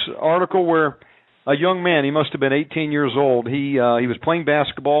news article where a young man, he must have been 18 years old, he was playing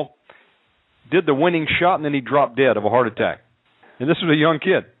basketball, did the winning shot, and then he dropped dead of a heart attack. And this was a young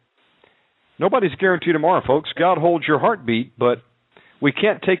kid. Nobody's guaranteed tomorrow, folks. God holds your heartbeat, but we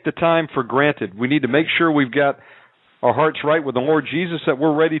can't take the time for granted. We need to make sure we've got our hearts right with the Lord Jesus, that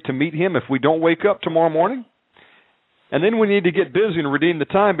we're ready to meet him if we don't wake up tomorrow morning. And then we need to get busy and redeem the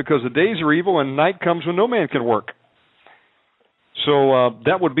time, because the days are evil and night comes when no man can work. So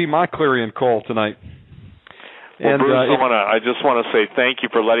that would be my clarion call tonight. Well, Bruce, I just want to say thank you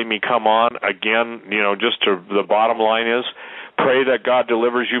for letting me come on again. Just to the bottom line is, pray that God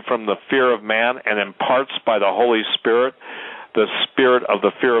delivers you from the fear of man and imparts by the Holy Spirit the spirit of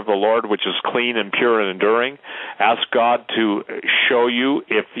the fear of the Lord, which is clean and pure and enduring. Ask God to show you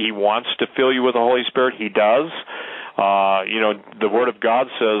if he wants to fill you with the Holy Spirit. He does. The Word of God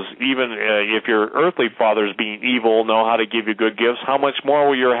says, even if your earthly fathers, being evil, know how to give you good gifts, how much more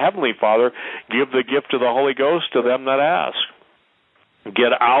will your heavenly Father give the gift of the Holy Ghost to them that ask?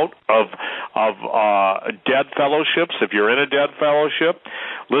 Get out of dead fellowships. If you're in a dead fellowship,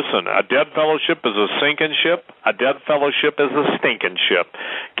 listen, a dead fellowship is a sinking ship. A dead fellowship is a stinking ship.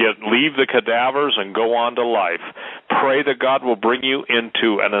 Leave the cadavers and go on to life. Pray that God will bring you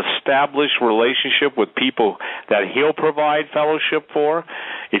into an established relationship with people that he'll provide fellowship for.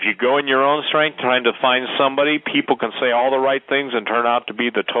 If you go in your own strength trying to find somebody, people can say all the right things and turn out to be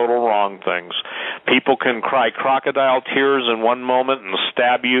the total wrong things. People can cry crocodile tears in one moment and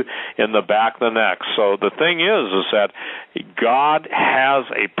stab you in the back the next. So the thing is that God has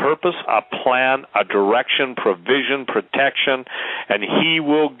a purpose, a plan, a direction, provision, protection, and he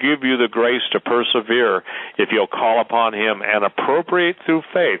will give you the grace to persevere if you'll call upon him and appropriate through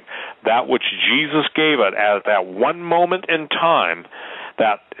faith that which Jesus gave it at that one moment in time,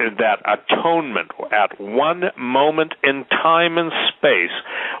 that atonement at one moment in time and space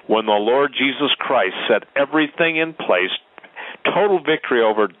when the Lord Jesus Christ set everything in place, total victory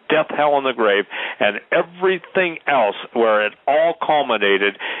over death, hell, and the grave, and everything else, where it all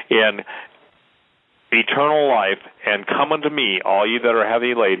culminated in eternal life. And come unto me, all ye that are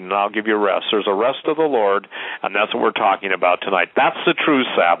heavy laden, and I'll give you rest. There's a rest of the Lord, and that's what we're talking about tonight. That's the true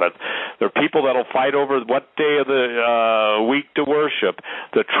Sabbath. There are people that will fight over what day of the week to worship.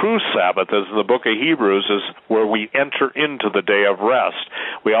 The true Sabbath, as in the book of Hebrews, is where we enter into the day of rest.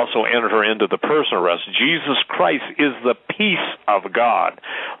 We also enter into the personal rest. Jesus Christ is the peace of God,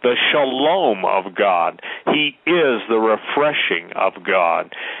 the shalom of God. He is the refreshing of God.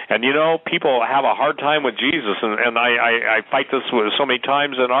 And people have a hard time with Jesus, and I fight this with so many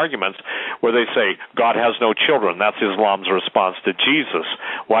times in arguments where they say God has no children. That's Islam's response to Jesus.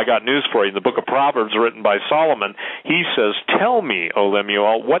 Well, I got news for you. In the book of Proverbs written by Solomon, he says, "Tell me, O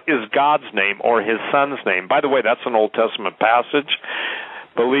Lemuel, what is God's name or his son's name?" By the way, that's an Old Testament passage.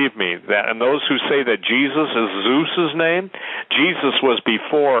 Believe me, that, and those who say that Jesus is Zeus's name, Jesus was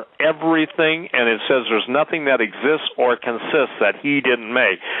before everything, and it says there's nothing that exists or consists that he didn't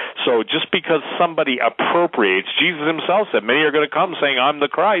make. So just because somebody appropriates, Jesus himself said, many are going to come saying, I'm the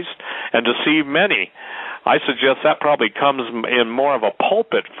Christ, and deceive many. I suggest that probably comes in more of a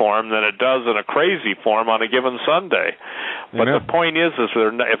pulpit form than it does in a crazy form on a given Sunday. But the point is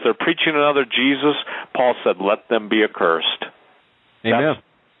if they're preaching another Jesus, Paul said, let them be accursed. Amen. That's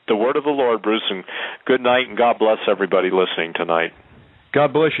the word of the Lord, Bruce, and good night, and God bless everybody listening tonight.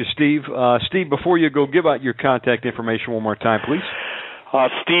 God bless you, Steve. Steve, before you go, give out your contact information one more time, please.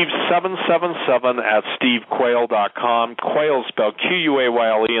 Steve777 at stevequayle.com. Quayle spelled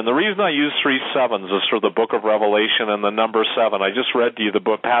Quayle. And the reason I use 3 sevens is for the book of Revelation and the number 7. I just read to you the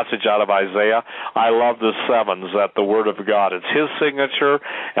book passage out of Isaiah. I love the 7s, that the word of God. It's his signature,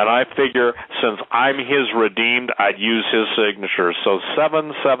 and I figure since I'm his redeemed, I'd use his signature. So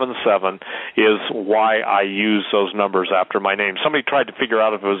 777 is why I use those numbers after my name. Somebody tried to figure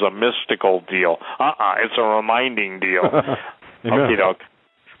out if it was a mystical deal. It's a reminding deal. Okay, doke.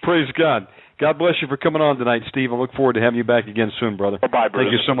 Praise God. God bless you for coming on tonight, Steve. I look forward to having you back again soon, brother. Bye-bye, Bruce.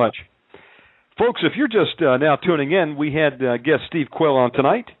 Thank you so much. Folks, if you're just now tuning in, we had guest Steve Quayle on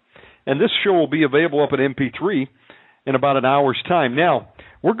tonight, and this show will be available up at MP3 in about an hour's time. Now,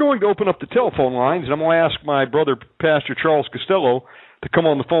 we're going to open up the telephone lines, and I'm going to ask my brother, Pastor Charles Costello, to come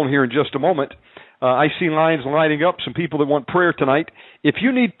on the phone here in just a moment. I see lines lighting up, some people that want prayer tonight. If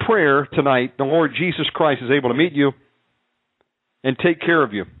you need prayer tonight, the Lord Jesus Christ is able to meet you and take care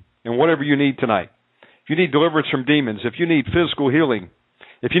of you and whatever you need tonight. If you need deliverance from demons, if you need physical healing,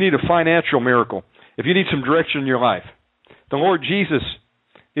 if you need a financial miracle, if you need some direction in your life, the Lord Jesus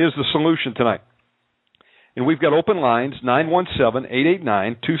is the solution tonight. And we've got open lines,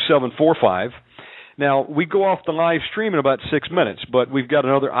 917-889-2745. Now, we go off the live stream in about 6 minutes, but we've got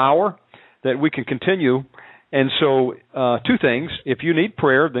another hour that we can continue. And so 2 things. If you need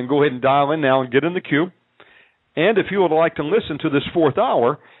prayer, then go ahead and dial in now and get in the queue. And if you would like to listen to this 4th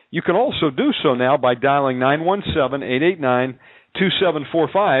hour, you can also do so now by dialing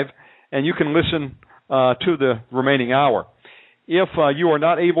 917-889-2745, and you can listen to the remaining hour. If you are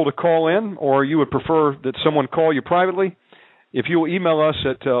not able to call in, or you would prefer that someone call you privately, if you will email us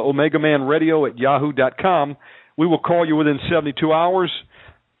at omegamanradio@yahoo.com, we will call you within 72 hours.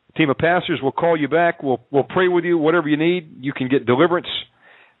 A team of pastors will call you back. We'll pray with you, whatever you need. You can get deliverance.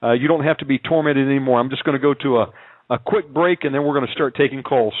 You don't have to be tormented anymore. I'm just going to go to a quick break, and then we're going to start taking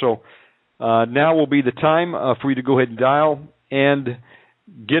calls. So now will be the time for you to go ahead and dial and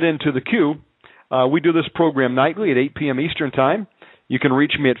get into the queue. We do this program nightly at 8 p.m. Eastern Time. You can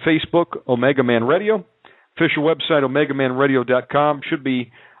reach me at Facebook, Omegaman Radio. Official website, omegamanradio.com. Should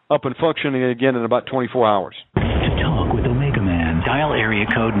be up and functioning again in about 24 hours. To talk with Omegaman, dial area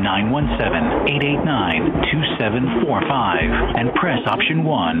code 917-889-2745 and press option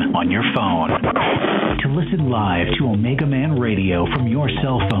 1 on your phone. To listen live to Omegaman Radio from your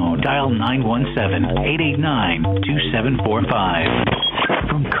cell phone, dial 917-889-2745.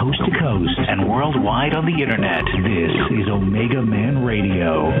 From coast to coast and worldwide on the Internet, this is Omegaman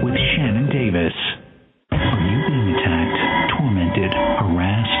Radio with Shannon Davis. Are you being attacked, tormented,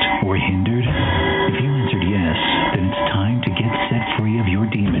 harassed, or hindered? If you answered yes, then it's time to get set free of your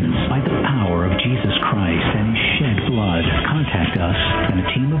demons by the power of Jesus Christ and His shed blood. Contact us, and a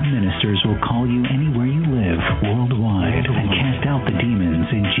team of ministers will call you anywhere you live, worldwide, and cast out the demons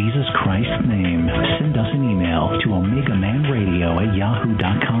in Jesus Christ's name. Send us an email to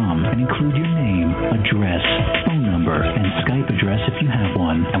omegamanradio@yahoo.com and include your name, address, phone number, and Skype address if you have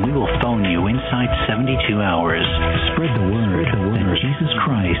one, and we will phone you inside 72 hours. Spread the word that Jesus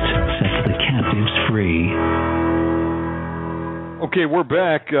Christ sets the captives free. Okay, we're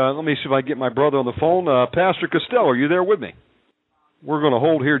back. Let me see if I can get my brother on the phone. Pastor Costello, are you there with me? We're going to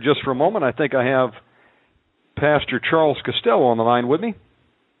hold here just for a moment. I think I have Pastor Charles Costello on the line with me.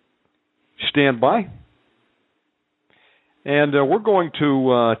 Stand by. And we're going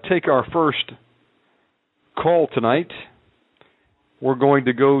to take our first call tonight. We're going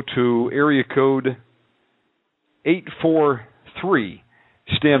to go to area code 843.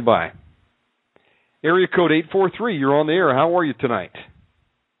 Stand by. Area code 843, you're on the air. How are you tonight?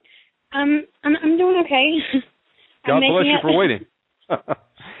 I'm doing okay. God bless you for waiting.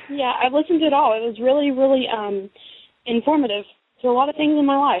 Yeah, I've listened to it all. It was really, really informative to a lot of things in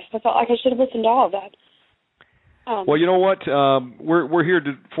my life. I felt like I should have listened to all of that. Well, you know what? We're here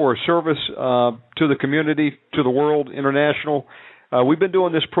for a service to the community, to the world, international. We've been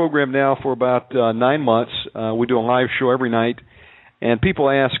doing this program now for about 9 months. We do a live show every night, and people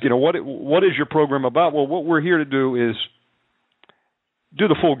ask, what is your program about? Well, what we're here to do is do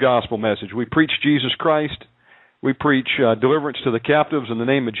the full gospel message. We preach Jesus Christ. We preach deliverance to the captives in the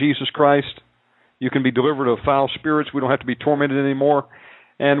name of Jesus Christ. You can be delivered of foul spirits. We don't have to be tormented anymore.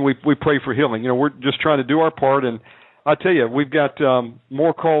 And we pray for healing. We're just trying to do our part. And I tell you, we've got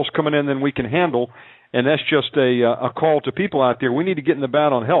more calls coming in than we can handle. And that's just a call to people out there. We need to get in the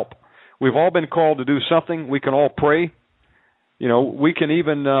battle and help. We've all been called to do something. We can all pray. We can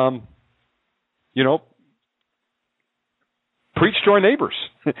even, preach to our neighbors.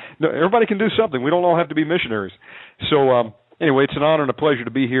 Everybody can do something. We don't all have to be missionaries. So anyway, it's an honor and a pleasure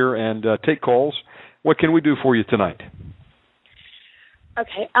to be here and take calls. What can we do for you tonight?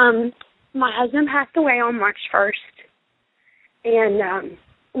 Okay. My husband passed away on March 1st, and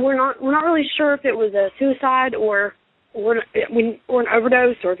we're not really sure if it was a suicide or an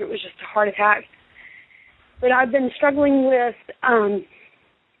overdose or if it was just a heart attack. But I've been struggling with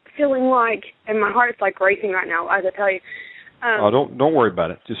feeling like, and my heart's like racing right now, as I tell you. Don't worry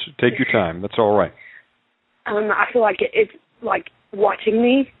about it. Just take your time. That's all right. I feel like it's like watching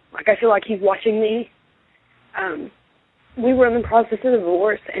me. Like I feel like he's watching me. We were in the process of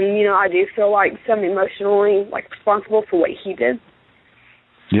divorce, and I do feel like some emotionally responsible for what he did.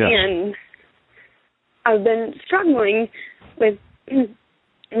 Yes. And I've been struggling with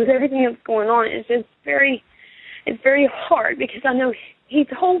everything that's going on. It's just very hard because I know he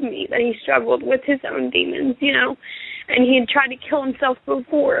told me that he struggled with his own demons, and he had tried to kill himself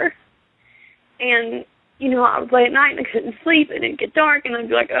before. And, I would lay at night and I couldn't sleep and it'd get dark and I'd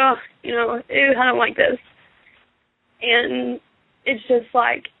be like, ew, I don't like this. And it's just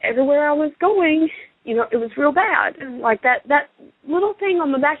like everywhere I was going, it was real bad. And like that little thing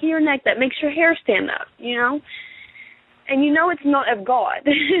on the back of your neck that makes your hair stand up, and it's not of God.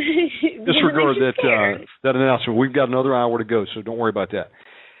 Disregard that announcement. We've got another hour to go, so don't worry about that.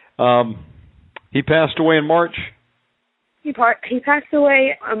 He passed away in March? He passed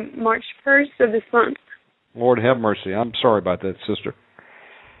away on March 1st of this month. Lord have mercy. I'm sorry about that, sister.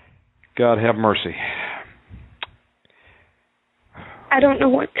 God have mercy. I don't know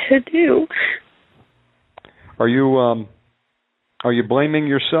what to do. Are you blaming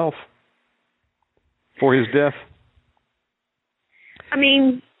yourself for his death? I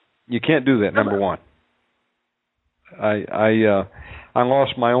mean, you can't do that. Number one. I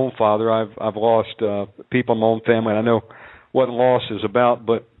lost my own father. I've lost people in my own family. And I know what loss is about,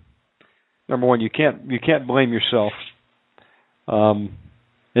 but number one, you can't blame yourself. And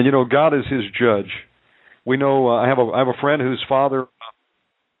God is his judge. We know I have a friend whose father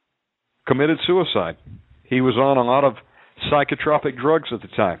committed suicide. He was on a lot of psychotropic drugs at the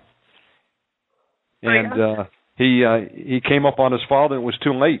time, and he came up on his father. And it was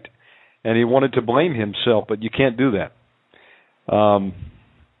too late, and he wanted to blame himself, but you can't do that.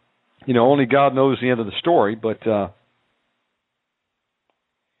 Only God knows the end of the story, but that's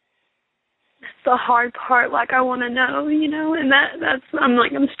the hard part. Like, I want to know, and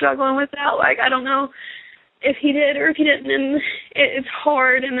I'm struggling with that. Like, I don't know if he did or if he didn't, and it's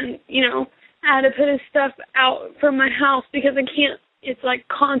hard. And then, I had to put his stuff out from my house because I can't. It's like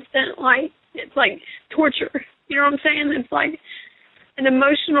constant, it's like torture. You know what I'm saying? It's like an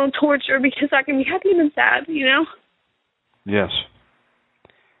emotional torture because I can be happy and sad. Yes.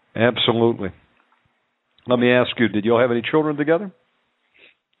 Absolutely. Let me ask you, did you all have any children together?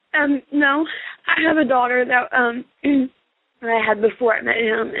 No. I have a daughter that that I had before I met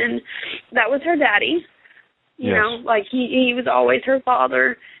him, and that was her daddy. You know, like he was always her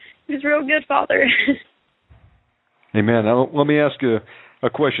father. He was a real good father. Amen. Now, let me ask you a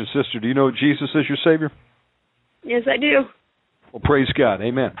question, sister. Do you know Jesus as your Savior? Yes, I do. Well, praise God.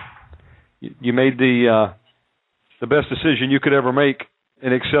 Amen. You made the best decision you could ever make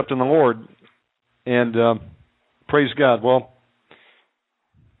in accepting the Lord, and praise God. Well,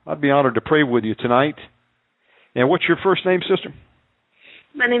 I'd be honored to pray with you tonight. And what's your first name, sister?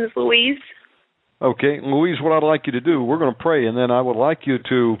 My name is Louise. Okay, Louise, what I'd like you to do, we're going to pray, and then I would like you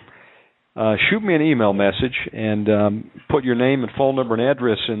to shoot me an email message and put your name and phone number and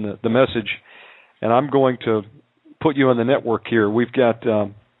address in the message, and I'm going to put you on the network here. We've got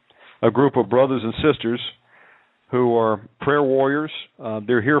a group of brothers and sisters who are prayer warriors.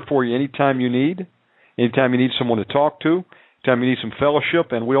 They're here for you anytime you need someone to talk to, anytime you need some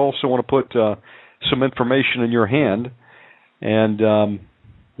fellowship, and we also want to put some information in your hand, and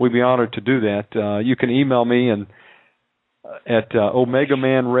we'd be honored to do that. You can email me at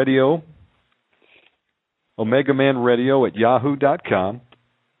Omegaman Radio at yahoo.com.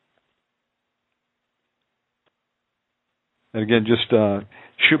 And again, just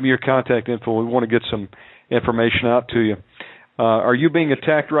shoot me your contact info. We want to get some information out to you. Are you being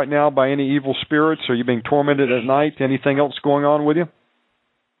attacked right now by any evil spirits? Are you being tormented at night? Anything else going on with you?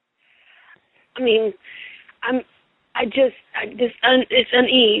 I mean, it's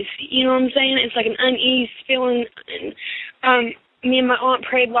unease. You know what I'm saying? It's like an unease feeling. And, me and my aunt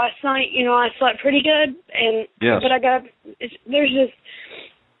prayed last night. You know, I slept pretty good, and yes. But there's just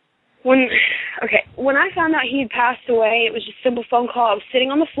when I found out he had passed away, it was just a simple phone call. I was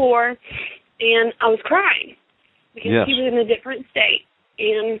sitting on the floor, and I was crying because yes. he was in a different state.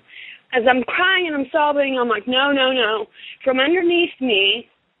 And as I'm crying and I'm sobbing, I'm like, no. From underneath me,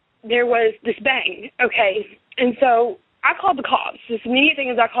 there was this bang. Okay, and so I called the cops. This immediate thing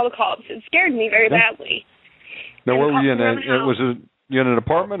is I called the cops. It scared me very badly. Now, where were you in? You in an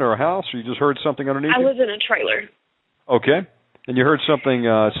apartment or a house, or you just heard something underneath you? I was in a trailer. Okay. And you heard something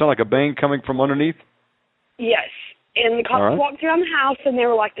sound like a bang coming from underneath? Yes. And the cops walked around the house, and they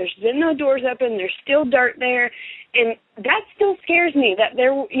were like, there's been no doors open, there's still dirt there. And that still scares me, that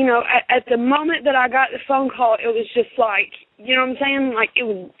there, you know, at the moment that I got the phone call, it was just like, you know what I'm saying? Like, it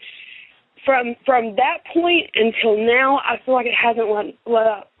was, from that point until now, I feel like it hasn't let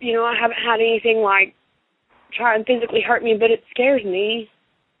up. You know, I haven't had anything like try and physically hurt me, but it scares me.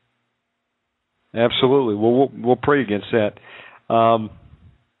 Absolutely. Well, we'll pray against that. Well,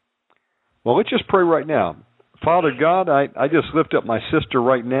 let's just pray right now. Father God, I just lift up my sister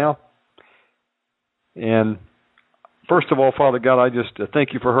right now. And first of all, Father God, I just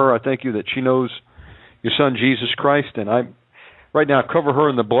thank you for her. I thank you that she knows your Son, Jesus Christ. And I right now cover her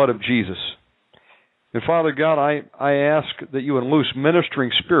in the blood of Jesus. And Father God, I ask that you would loose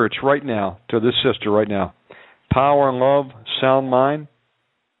ministering spirits right now to this sister right now. Power and love, sound mind,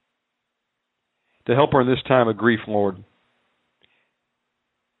 to help her in this time of grief, Lord.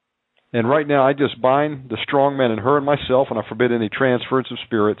 And right now, I just bind the strong man in her and myself, and I forbid any transference of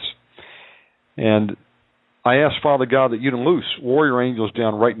spirits. And I ask, Father God, that you'd loose warrior angels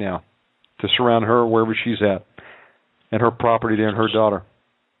down right now to surround her wherever she's at, and her property there and her daughter.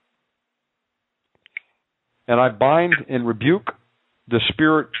 And I bind and rebuke the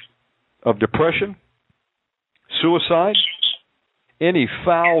spirit of depression, suicide, any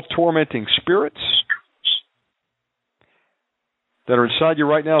foul, tormenting spirits that are inside you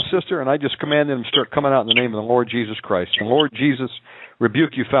right now, sister, and I just command them to start coming out in the name of the Lord Jesus Christ. And Lord Jesus,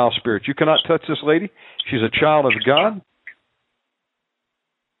 rebuke you, foul spirits. You cannot touch this lady. She's a child of God.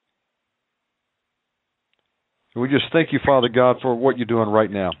 And we just thank you, Father God, for what you're doing right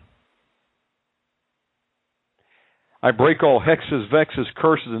now. I break all hexes, vexes,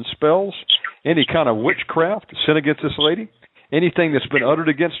 curses, and spells, any kind of witchcraft, sin against this lady. Anything that's been uttered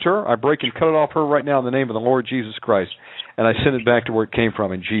against her, I break and cut it off her right now in the name of the Lord Jesus Christ. And I send it back to where it came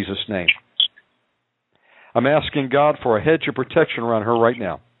from in Jesus' name. I'm asking God for a hedge of protection around her right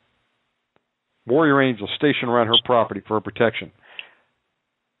now. Warrior angels stationed around her property for her protection.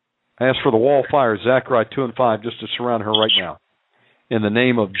 I ask for the wall fire, Zechariah 2 and 5, just to surround her right now in the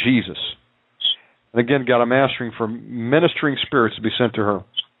name of Jesus. And again, God, I'm asking for ministering spirits to be sent to her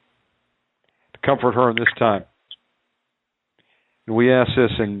to comfort her in this time. And we ask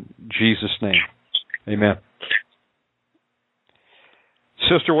this in Jesus' name. Amen.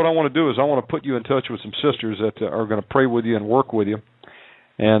 Sister, what I want to do is I want to put you in touch with some sisters that are going to pray with you and work with you.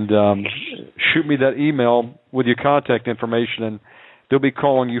 And shoot me that email with your contact information, and they'll be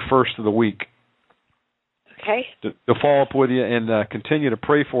calling you first of the week. Okay. To follow up with you and continue to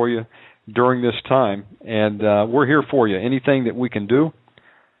pray for you during this time. And we're here for you. Anything that we can do,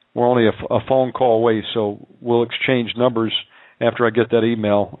 we're only a phone call away, so we'll exchange numbers after I get that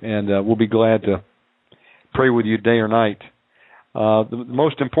email, and we'll be glad to pray with you day or night. The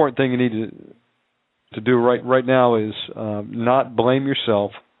most important thing you need to do right now is not blame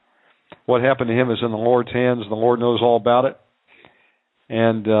yourself. What happened to him is in the Lord's hands. The Lord knows all about it.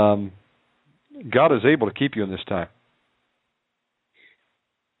 And God is able to keep you in this time.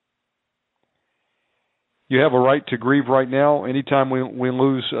 You have a right to grieve right now. Anytime we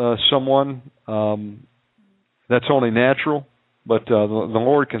lose someone, that's only natural. But the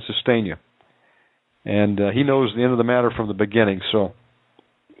Lord can sustain you. And He knows the end of the matter from the beginning. So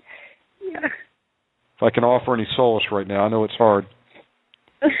yeah. If I can offer any solace right now, I know it's hard.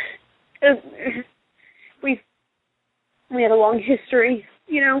 We had a long history,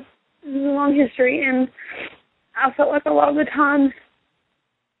 you know. It was a long history, and I felt like a lot of the time,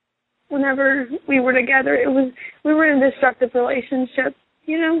 whenever we were together, we were in a destructive relationship,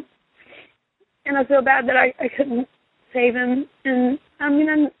 you know. And I feel bad that I couldn't save him. And I mean,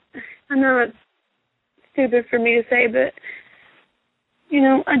 I know it's stupid for me to say, but you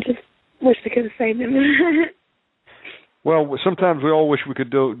know, I just wish I could have saved him. Well, sometimes we all wish we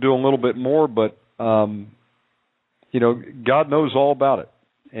could do a little bit more, but God knows all about it,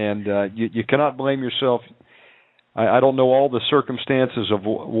 and you cannot blame yourself. I don't know all the circumstances of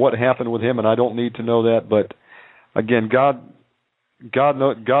what happened with him, and I don't need to know that. But again, God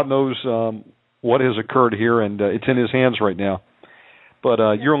knows what has occurred here, and it's in His hands right now. But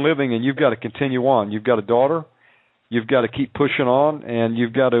you're living, and you've got to continue on. You've got a daughter. You've got to keep pushing on, and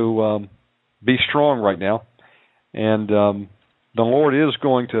you've got to be strong right now. And the Lord is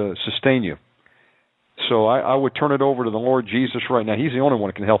going to sustain you. So I would turn it over to the Lord Jesus right now. He's the only one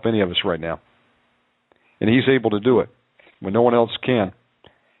who can help any of us right now. And He's able to do it when no one else can.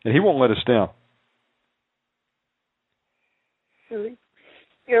 And He won't let us down.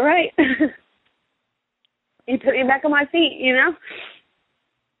 You're right. You put me back on my feet,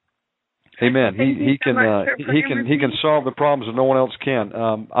 Amen. He can solve the problems that no one else can.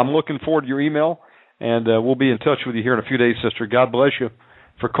 I'm looking forward to your email, and we'll be in touch with you here in a few days, sister. God bless you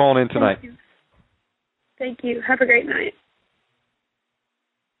for calling in tonight. Thank you. Have a great night.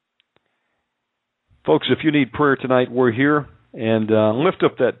 Folks, if you need prayer tonight, we're here. And lift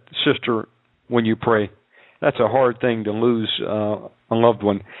up that sister when you pray. That's a hard thing to lose a loved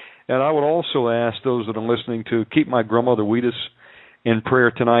one. And I would also ask those that are listening to keep my grandmother Wheatus in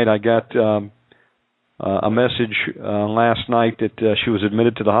prayer tonight. I got a message last night that she was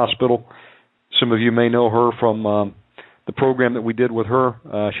admitted to the hospital. Some of you may know her from the program that we did with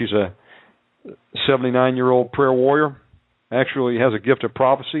her. She's a 79-year-old prayer warrior. Actually has a gift of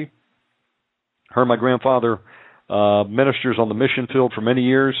prophecy. Her and my grandfather ministers on the mission field for many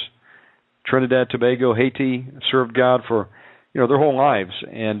years. Trinidad, Tobago, Haiti, served God for their whole lives.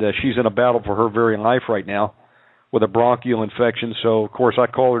 And she's in a battle for her very life right now with a bronchial infection. So, of course, I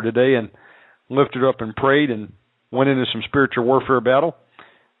called her today and lifted her up and prayed and went into some spiritual warfare battle.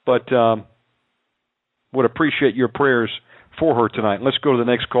 But would appreciate your prayers for her tonight. Let's go to the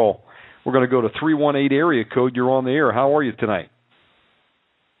next call. We're going to go to 318 area code. You're on the air. How are you tonight?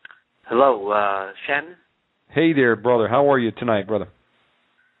 Hello, Shannon? Hey there, brother. How are you tonight, brother?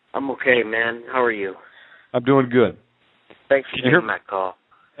 I'm okay, man. How are you? I'm doing good. Thanks for taking my call.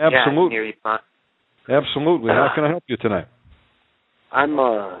 Absolutely. Yeah, I can hear you fine. Absolutely. How can I help you tonight? I'm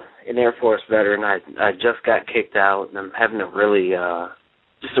an Air Force veteran. I just got kicked out, and I'm having a really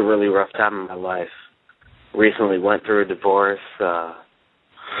rough time in my life. Recently went through a divorce. I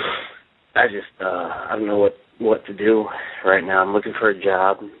don't know what to do right now. I'm looking for a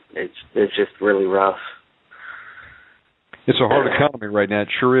job. It's just really rough. It's a hard economy right now. It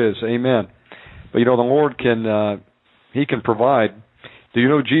sure is. Amen. But the Lord can He can provide. Do you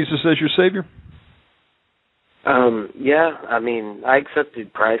know Jesus as your Savior? Yeah. I mean, I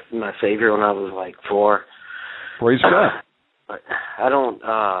accepted Christ as my Savior when I was like 4. Praise God. But I don't,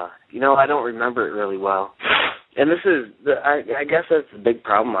 I don't remember it really well. And this is, I guess that's the big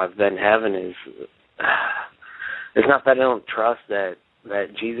problem I've been having is, it's not that I don't trust that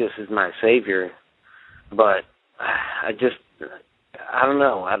Jesus is my Savior, but I don't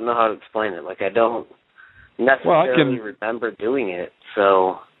know. I don't know how to explain it. Like, I don't necessarily remember doing it,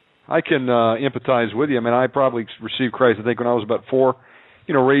 so. I can empathize with you. I mean, I probably received Christ, I think, when I was about 4,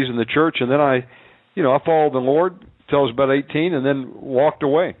 raised in the church, and then I followed the Lord till I was about 18, and then walked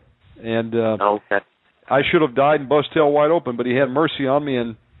away. And okay. I should have died and bust tail wide open, but He had mercy on me,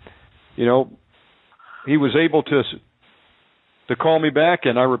 and He was able to call me back,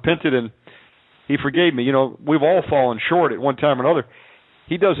 and I repented, and He forgave me. We've all fallen short at one time or another.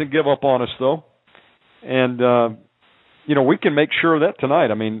 He doesn't give up on us, though, and we can make sure of that tonight.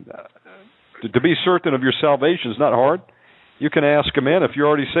 I mean, to be certain of your salvation is not hard. You can ask Him in. If you're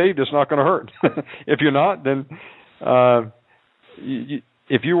already saved, it's not going to hurt. If you're not, then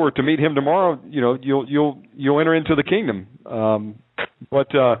if you were to meet Him tomorrow, you'll enter into the kingdom.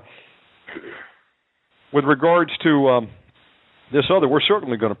 But with regards to this other, we're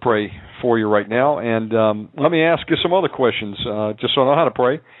certainly going to pray for you right now. And let me ask you some other questions, just so I know how to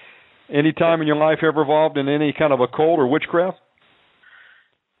pray. Any time in your life ever involved in any kind of occult or witchcraft?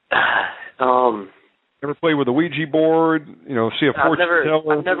 Ever play with a Ouija board? See a fortune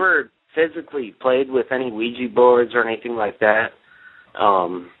teller? I've never physically played with any Ouija boards or anything like that.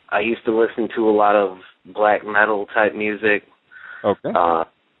 I used to listen to a lot of black metal type music. Okay.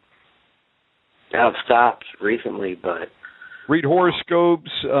 I've stopped recently, but read horoscopes.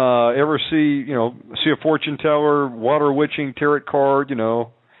 Ever see a fortune teller, water witching, tarot card?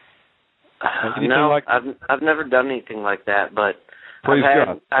 No, I've never done anything like that. But Praise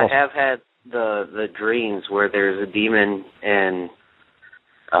God. I have had the dreams where there's a demon and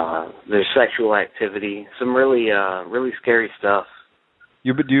there's sexual activity. Some really scary stuff.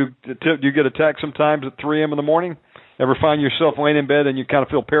 Do you get attacked sometimes at 3 a.m. in the morning Ever find yourself laying in bed and you kind of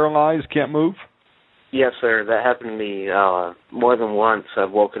feel paralyzed, can't move? Yes, sir. That happened to me more than once.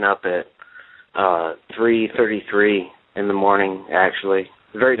 I've woken up at 3:33 in the morning, actually.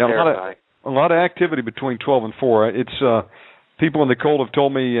 Very terrifying. A lot of activity between 12 and 4. It's people in the cold have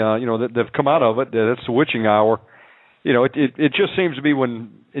told me, that they've come out of it, that it's the witching hour. It just seems to be when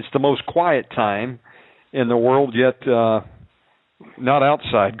it's the most quiet time in the world, yet not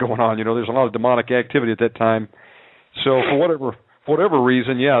outside going on. There's a lot of demonic activity at that time. So for whatever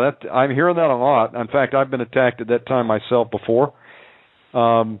reason, I'm hearing that a lot. In fact, I've been attacked at that time myself before.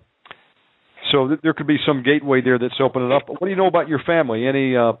 So there could be some gateway there that's opening up. What do you know about your family?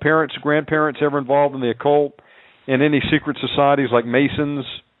 Any parents, grandparents ever involved in the occult? In any secret societies like Masons?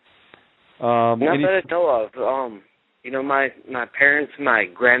 Not that I know of. My parents, my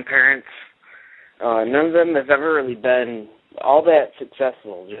grandparents, none of them have ever really been all that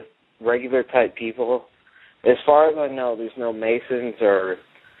successful, just regular type people. As far as I know, there's no Masons or,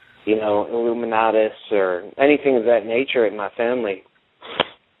 Illuminatis or anything of that nature in my family.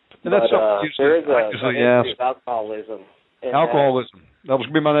 And that's there is a history of alcoholism. Alcoholism. That was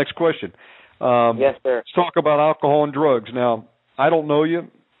going to be my next question. Yes, sir. Let's talk about alcohol and drugs. Now, I don't know you,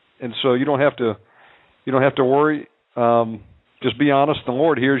 and so you don't have to worry. Just be honest. The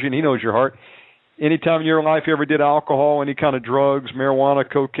Lord hears you, and He knows your heart. Any time in your life you ever did alcohol, any kind of drugs, marijuana,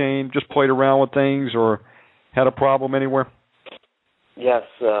 cocaine, just played around with things, or had a problem anywhere? Yes,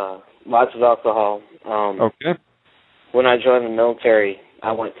 lots of alcohol. Okay. When I joined the military,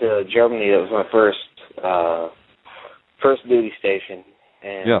 I went to Germany. That was my first duty station,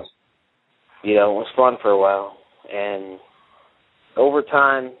 and yes. It was fun for a while. And over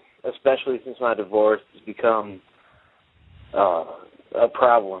time, especially since my divorce, it's become a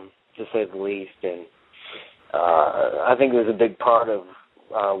problem, to say the least. And I think it was a big part of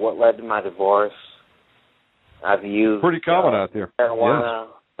what led to my divorce. I've used pretty common out there. Marijuana,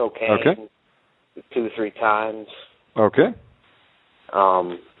 yes. cocaine, 2 or 3 times. Okay.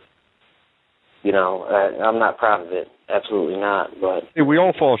 I'm not proud of it. Absolutely not. But hey, we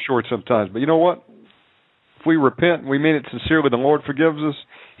all fall short sometimes. But you know what? If we repent and we mean it sincerely, the Lord forgives us.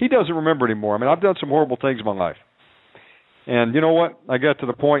 He doesn't remember anymore. I mean, I've done some horrible things in my life. And you know what? I got to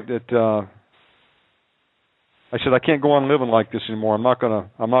the point that I said, I can't go on living like this anymore. I'm not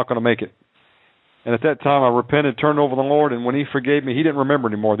gonna make it. And at that time, I repented, turned over to the Lord, and when He forgave me, He didn't remember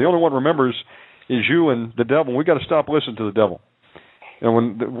anymore. The only one who remembers is you and the devil. We got to stop listening to the devil. And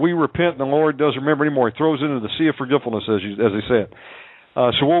when we repent, and the Lord doesn't remember anymore. He throws it into the sea of forgetfulness, as they said.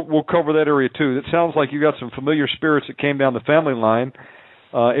 So we'll cover that area too. It sounds like you got some familiar spirits that came down the family line.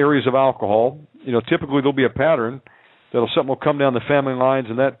 Areas of alcohol. Typically there'll be a pattern. Something will come down the family lines,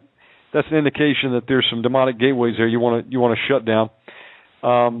 and that's an indication that there's some demonic gateways there you want to shut down.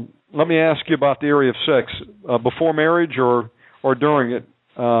 Let me ask you about the area of sex before marriage or during it.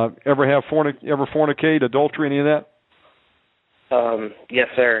 Ever fornicate, adultery, any of that? Yes,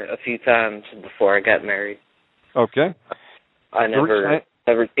 sir. A few times before I got married. Okay. I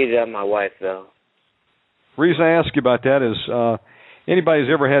never cheated on my wife, though. The reason I ask you about that is anybody who's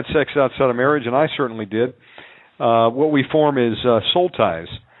ever had sex outside of marriage, and I certainly did, what we form is soul ties,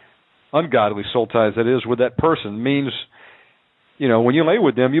 ungodly soul ties, that is, with that person. Means, when you lay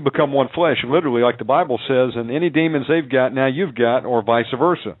with them, you become one flesh, literally, like the Bible says, and any demons they've got, now you've got, or vice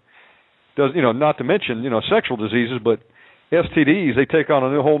versa. Not to mention, sexual diseases, but STDs, they take on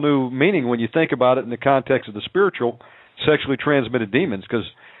a whole new meaning when you think about it in the context of the spiritual, sexually transmitted demons, because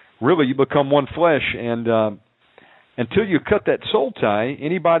really you become one flesh, and until you cut that soul tie,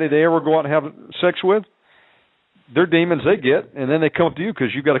 anybody they ever go out and have sex with, they're demons they get, and then they come up to you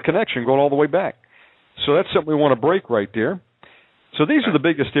because you've got a connection going all the way back. So that's something we want to break right there. So these are the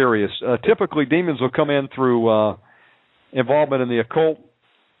biggest areas. Typically, demons will come in through involvement in the occult,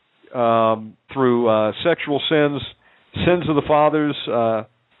 through sexual sins, sins of the fathers,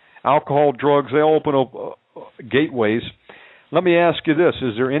 alcohol, drugs. They all open up gateways. Let me ask you this.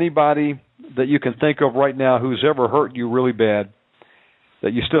 Is there anybody that you can think of right now who's ever hurt you really bad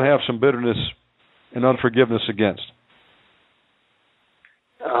that you still have some bitterness and unforgiveness against?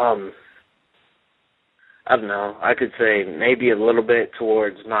 I don't know. I could say maybe a little bit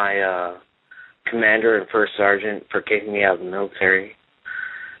towards my commander and first sergeant for kicking me out of the military.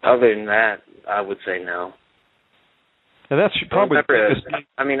 Other than that, I would say no. And that's probably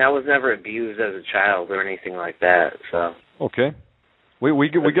I was never abused as a child or anything like that. So okay, we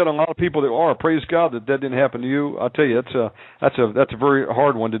get a lot of people that are. Praise God that didn't happen to you. I'll tell you, that's a very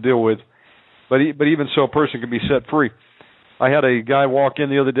hard one to deal with. But even so, a person can be set free. I had a guy walk in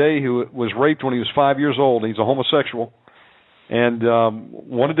the other day who was raped when he was 5 years old. He's a homosexual and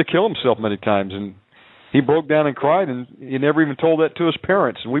wanted to kill himself many times. And he broke down and cried, and he never even told that to his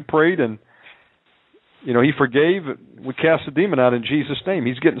parents. And we prayed, and he forgave. We cast the demon out in Jesus' name.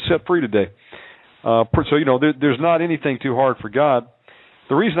 He's getting set free today. So there's not anything too hard for God.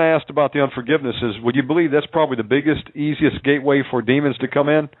 The reason I asked about the unforgiveness is, would you believe that's probably the biggest, easiest gateway for demons to come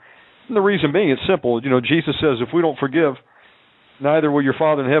in? And the reason being, it's simple. Jesus says, if we don't forgive, neither will your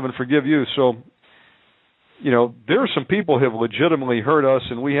Father in heaven forgive you. So, there are some people who have legitimately hurt us,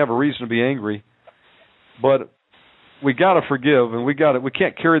 and we have a reason to be angry. But we got to forgive, and we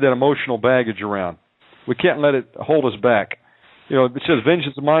can't carry that emotional baggage around. We can't let it hold us back. It says,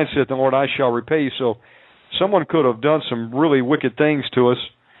 vengeance is mine, saith the Lord, I shall repay. So someone could have done some really wicked things to us,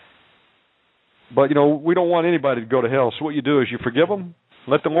 but, we don't want anybody to go to hell. So what you do is you forgive them,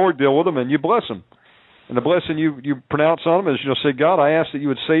 let the Lord deal with them, and you bless them. And the blessing you pronounce on them is, say, God, I ask that you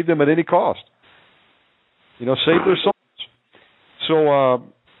would save them at any cost. Save their souls. So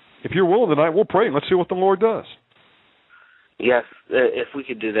if you're willing tonight, we'll pray and let's see what the Lord does. Yes, if we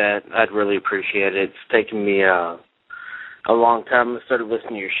could do that, I'd really appreciate it. It's taken me a long time. I started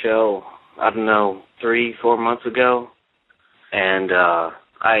listening to your show, 3-4 months ago, and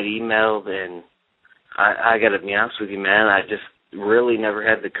I had emailed, and I got to be honest with you, man, I just really never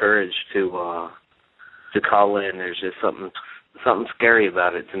had the courage to call in. There's just something scary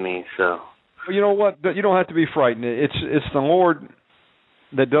about it to me. So, well, you know what? You don't have to be frightened. It's the Lord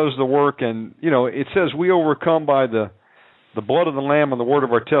that does the work, and it says we overcome by the blood of the Lamb and the word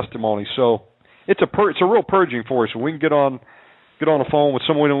of our testimony. So it's a real purging for us. We can get on the phone with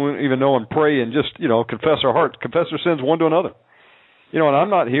someone we don't even know and pray and just confess our heart, confess our sins one to another. And I'm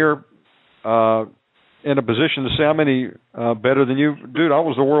not here in a position to say I'm any better than you. Dude, I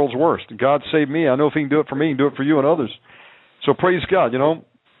was the world's worst. God saved me. I know if he can do it for me, he can do it for you and others. So praise God,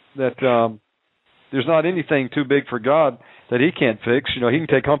 that there's not anything too big for God that he can't fix. He can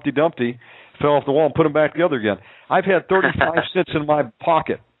take Humpty Dumpty, fell off the wall, and put him back together again. I've had 35 cents in my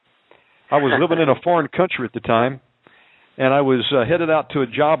pocket. I was living in a foreign country at the time, and I was headed out to a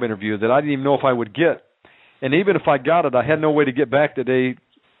job interview that I didn't even know if I would get. And even if I got it, I had no way to get back that day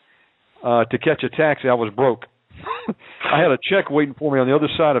to catch a taxi. I was broke. I had a check waiting for me on the other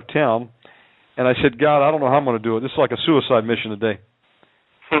side of town, and I said, God, I don't know how I'm going to do it. This is like a suicide mission today.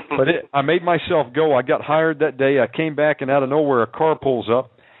 But I made myself go. I got hired that day. I came back, and out of nowhere, a car pulls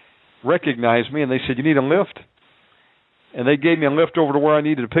up, recognized me, and they said, you need a lift? And they gave me a lift over to where I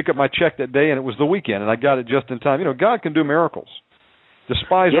needed to pick up my check that day, and it was the weekend, and I got it just in time. God can do miracles.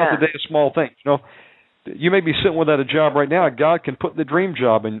 Despise not the day of small things. You may be sitting without a job right now. God can put the dream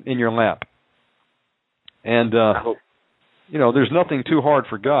job in your lap. And, there's nothing too hard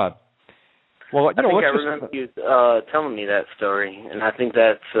for God. Well, I remember you telling me that story, and I think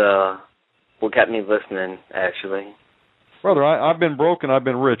that's what got me listening, actually. Brother, I've been broke and I've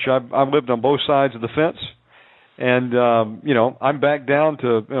been rich. I've lived on both sides of the fence, and, I'm back down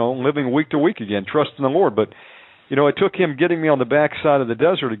to, living week to week again, trusting the Lord. But, it took him getting me on the backside of the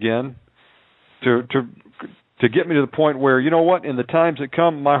desert again to get me to the point where, in the times that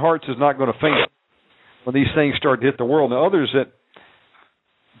come, my heart is not going to faint when these things start to hit the world. Now, others that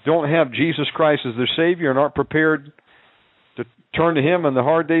don't have Jesus Christ as their Savior and aren't prepared to turn to him in the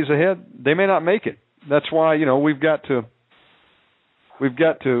hard days ahead, they may not make it. That's why, we've got to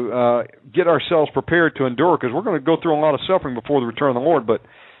get ourselves prepared to endure, because we're going to go through a lot of suffering before the return of the Lord. But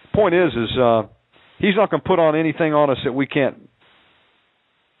the point is he's not going to put on anything on us that we can't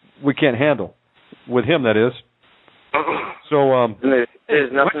handle. With him, that is. So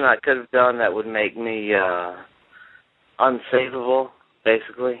there's nothing I could have done that would make me unsavable,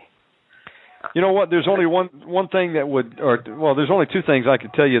 basically. You know what? There's only one thing that would, there's only two things I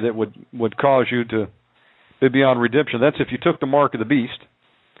could tell you that would cause you to be beyond redemption. That's if you took the mark of the beast,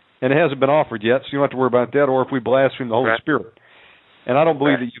 and it hasn't been offered yet, so you don't have to worry about that, or if we blaspheme the Holy Spirit. And I don't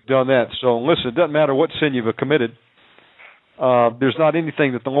believe that you've done that. So listen, it doesn't matter what sin you've committed. There's not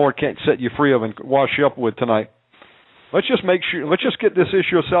anything that the Lord can't set you free of and wash you up with tonight. Let's just get this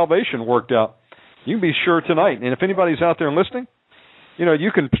issue of salvation worked out. You can be sure tonight. And if anybody's out there listening,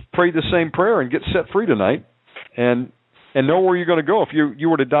 you can pray the same prayer and get set free tonight and know where you're going to go if you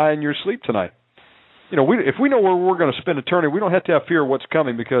were to die in your sleep tonight. If we know where we're going to spend eternity, we don't have to have fear of what's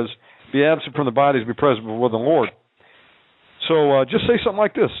coming, because be absent from the body is be present with the Lord. So just say something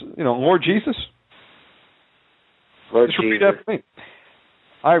like this, Lord Jesus. Lord just repeat after me.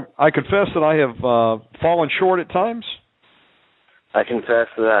 I confess that I have fallen short at times. I confess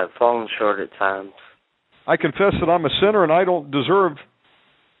that I have fallen short at times. I confess that I'm a sinner and I don't deserve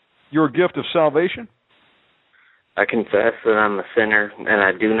your gift of salvation. I confess that I'm a sinner and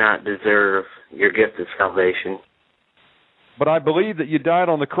I do not deserve your gift of salvation. But I believe that you died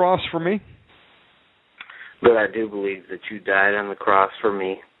on the cross for me. But I do believe that you died on the cross for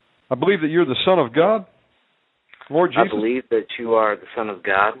me. I believe that you're the Son of God, Lord Jesus. I believe that you are the Son of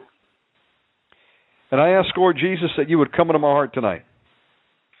God. And I ask, Lord Jesus, that you would come into my heart tonight.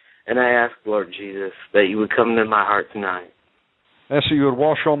 And I ask, Lord Jesus, that you would come into my heart tonight. I ask that you would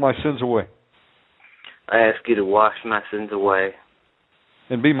wash all my sins away. I ask you to wash my sins away.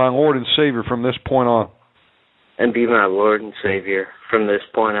 And be my Lord and Savior from this point on. And be my Lord and Savior from this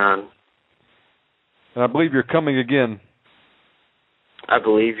point on. And I believe you're coming again. I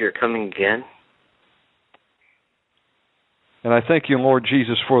believe you're coming again. And I thank you, Lord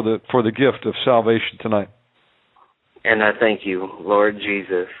Jesus, for the gift of salvation tonight. And I thank you, Lord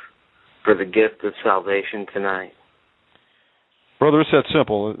Jesus, for the gift of salvation tonight. Brother, it's that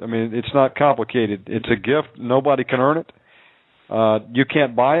simple. I mean, it's not complicated. It's a gift. Nobody can earn it. You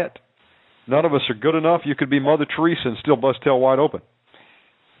can't buy it. None of us are good enough. You could be Mother Teresa and still bust hell wide open.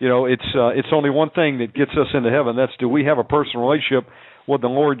 You know, it's only one thing that gets us into heaven. That's, do we have a personal relationship with the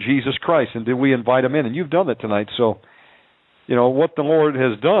Lord Jesus Christ, and did we invite him in? And you've done that tonight. So, you know, what the Lord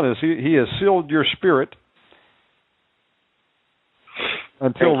has done is he has sealed your spirit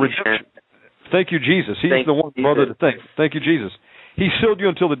until redemption. Thank you, Jesus. He's the one, brother, to thank. Thank you, Jesus. He sealed you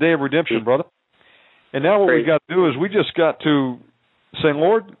until the day of redemption, brother. And now what we got to do is we just got to say,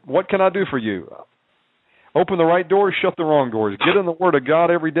 Lord, what can I do for you? Open the right doors, shut the wrong doors. Get in the Word of God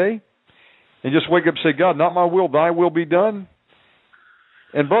every day and just wake up and say, God, not my will, thy will be done.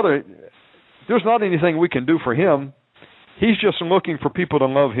 And, brother, there's not anything we can do for him. He's just looking for people to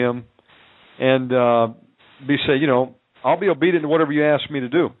love him and say, you know, I'll be obedient to whatever you ask me to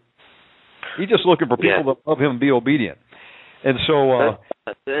do. He's just looking for people to love him and be obedient. And so...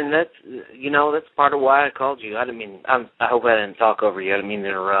 and that's, you know, that's part of why I called you. I hope I didn't talk over you. I didn't mean to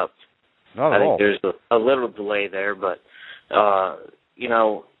interrupt. Not at all. I think there's a little delay there, but, you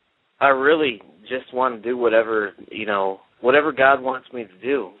know, I really just want to do whatever God wants me to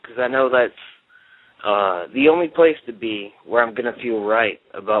do, because I know that's the only place to be where I'm going to feel right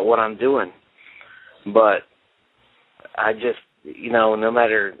about what I'm doing. But I just, you know, no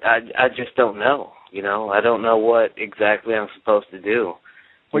matter, I just don't know. You know, I don't know what exactly I'm supposed to do.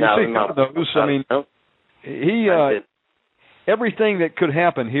 Well, you see, God knows. I mean, everything that could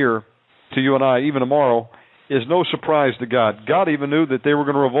happen here to you and I, even tomorrow, is no surprise to God. God even knew that they were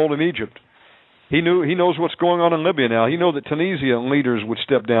going to revolt in Egypt. He knows what's going on in Libya now. He knows that Tunisian leaders would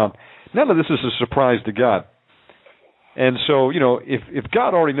step down. None of this is a surprise to God. And so, you know, if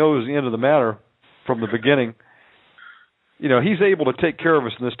God already knows the end of the matter from the beginning, you know, he's able to take care of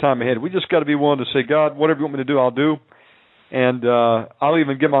us in this time ahead. We just got to be willing to say, God, whatever you want me to do, I'll do. And I'll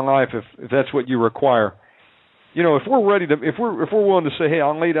even give my life if that's what you require. You know, if we're ready to, if we're willing to say, hey,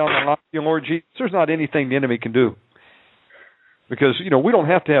 I'll lay down my life for you, Lord Jesus, there's not anything the enemy can do. Because, you know, we don't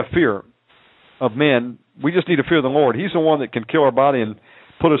have to have fear of man. We just need to fear the Lord. He's the one that can kill our body and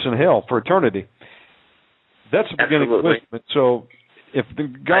put us in hell for eternity. That's the beginning of wisdom. So if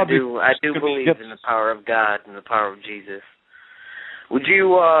God... I do believe in the power of God and the power of Jesus. Would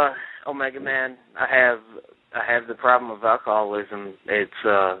you, Omegaman, I have the problem of alcoholism. It's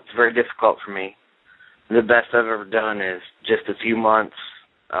very difficult for me. The best I've ever done is just a few months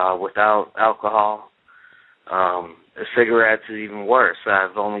without alcohol. Cigarettes is even worse.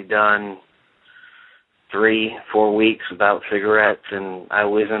 I've only done 3-4 weeks without cigarettes, and I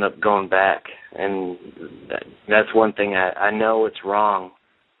always end up going back. And that's one thing I know it's wrong,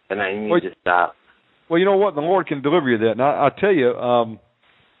 and I need to stop. Well, you know what? The Lord can deliver you that. And I'll tell you,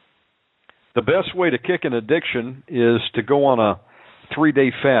 the best way to kick an addiction is to go on a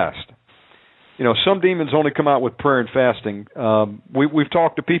 3-day fast. You know, some demons only come out with prayer and fasting. We've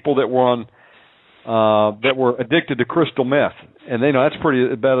talked to people that were that were addicted to crystal meth, and they know that's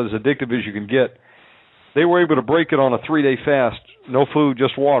pretty about as addictive as you can get. They were able to break it on a 3-day fast, no food,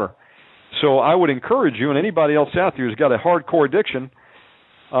 just water. So I would encourage you and anybody else out there who's got a hardcore addiction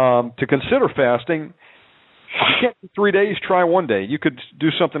to consider fasting. If you can't do 3 days, try 1 day. You could do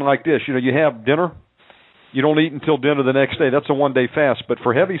something like this. You know, you have dinner. You don't eat until dinner the next day. That's a 1-day fast. But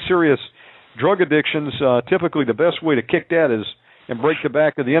for heavy, serious drug addictions, typically the best way to kick that is and break the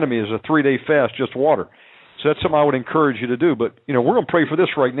back of the enemy is a 3-day fast, just water. So that's something I would encourage you to do. But, you know, we're going to pray for this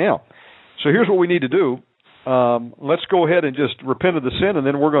right now. So here's what we need to do. Let's go ahead and just repent of the sin, and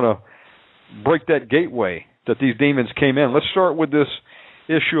then we're going to break that gateway that these demons came in. Let's start with this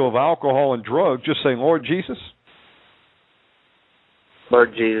issue of alcohol and drugs. Just saying, Lord Jesus.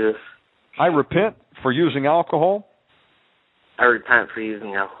 Lord Jesus. I repent for using alcohol. I repent for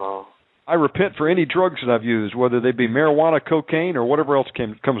using alcohol. I repent for any drugs that I've used, whether they be marijuana, cocaine, or whatever else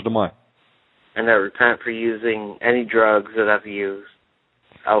comes to mind. And I repent for using any drugs that I've used,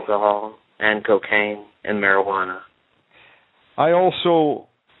 alcohol. and cocaine and marijuana. I also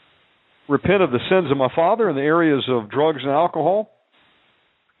repent of the sins of my father in the areas of drugs and alcohol.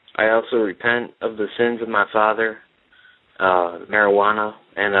 I also repent of the sins of my father, marijuana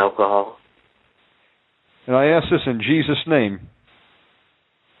and alcohol. And I ask this in Jesus' name.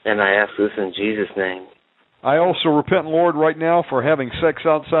 And I ask this in Jesus' name. I also repent, Lord, right now for having sex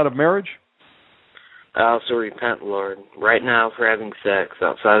outside of marriage. I also repent, Lord, right now for having sex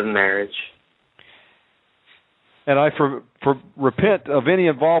outside of marriage. And I repent of any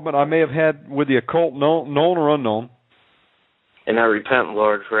involvement I may have had with the occult, known or unknown. And I repent,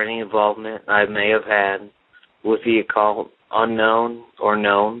 Lord, for any involvement I may have had with the occult, unknown or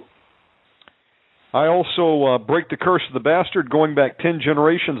known. I also break the curse of the bastard going back 10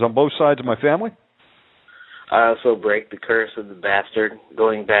 generations on both sides of my family. I also break the curse of the bastard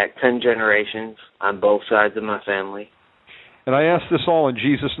going back 10 generations on both sides of my family. And I ask this all in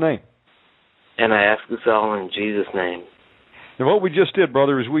Jesus' name. And I ask this all in Jesus' name. And what we just did,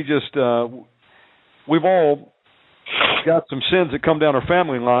 brother, is we've all got some sins that come down our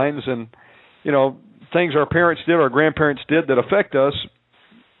family lines, and, you know, things our parents did, our grandparents did that affect us,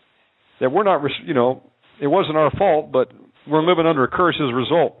 that we're not, you know, it wasn't our fault, but we're living under a curse as a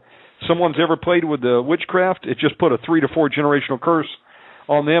result. Someone's ever played with the witchcraft, it just put a 3 to 4 generational curse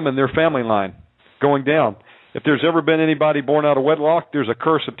on them and their family line going down. If there's ever been anybody born out of wedlock, there's a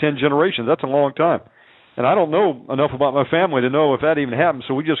curse of 10 generations. That's a long time. And I don't know enough about my family to know if that even happened,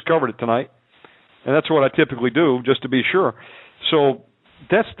 so we just covered it tonight. And that's what I typically do, just to be sure. So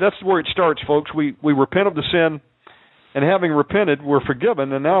that's where it starts, folks. We repent of the sin, and having repented, we're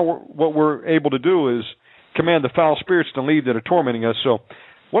forgiven, and now what we're able to do is command the foul spirits to leave that are tormenting us. So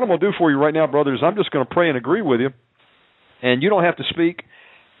what I'm going to do for you right now, brothers, I'm just going to pray and agree with you, and you don't have to speak.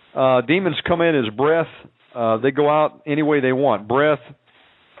 Demons come in as breath. They go out any way they want. Breath.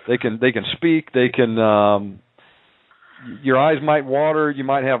 They can speak. They can. Your eyes might water. You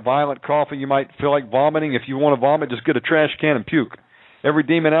might have violent coughing. You might feel like vomiting. If you want to vomit, just get a trash can and puke. Every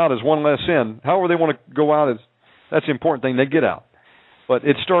demon out is one less in. However they want to go out, that's the important thing. They get out. But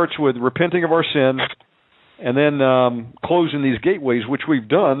it starts with repenting of our sin, and then closing these gateways, which we've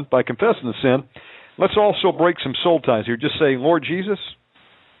done by confessing the sin. Let's also break some soul ties here. Just say, Lord Jesus.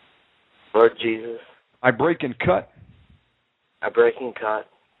 Lord Jesus. I break and cut. I break and cut.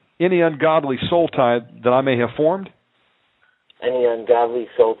 Any ungodly soul tie that I may have formed. Any ungodly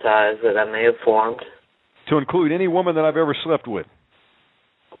soul ties that I may have formed. To include any woman that I've ever slept with.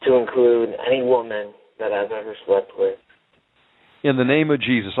 To include any woman that I've ever slept with. In the name of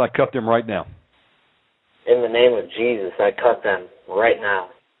Jesus, I cut them right now. In the name of Jesus, I cut them right now.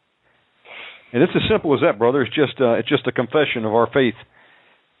 And it's as simple as that, brother. It's just a confession of our faith.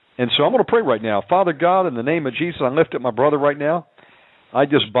 And so I'm going to pray right now. Father God, in the name of Jesus, I lift up my brother right now. I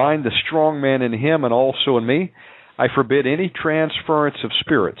just bind the strong man in him and also in me. I forbid any transference of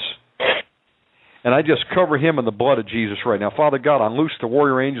spirits. And I just cover him in the blood of Jesus right now. Father God, I loose the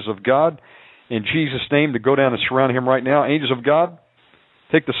warrior angels of God in Jesus' name to go down and surround him right now. Angels of God,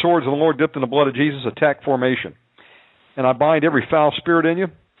 take the swords of the Lord dipped in the blood of Jesus, attack formation. And I bind every foul spirit in you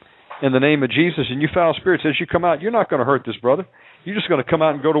in the name of Jesus. And you foul spirits, as you come out, you're not going to hurt this brother. You're just going to come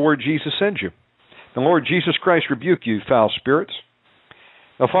out and go to where Jesus sends you. The Lord Jesus Christ rebuke you, foul spirits.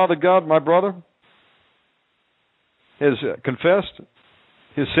 Now, Father God, my brother has confessed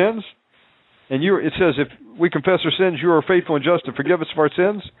his sins. And it says, if we confess our sins, you are faithful and just to forgive us of our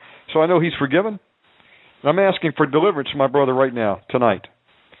sins. So I know he's forgiven. And I'm asking for deliverance for my brother right now, tonight.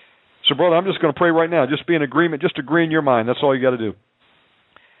 So, brother, I'm just going to pray right now. Just be in agreement. Just agree in your mind. That's all you got to do.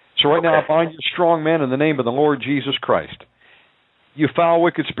 So right now, I bind you strong man in the name of the Lord Jesus Christ. You foul,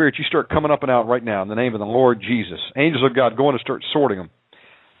 wicked spirits, you start coming up and out right now in the name of the Lord Jesus. Angels of God, go in and start sorting them.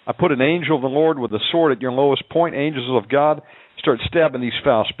 I put an angel of the Lord with a sword at your lowest point. Angels of God, start stabbing these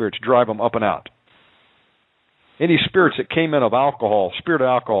foul spirits, drive them up and out. Any spirits that came in of alcohol, spirit of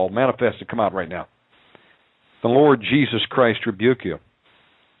alcohol, manifest to come out right now. The Lord Jesus Christ rebuke you.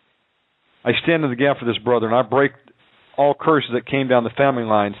 I stand in the gap for this brother, and I break all curses that came down the family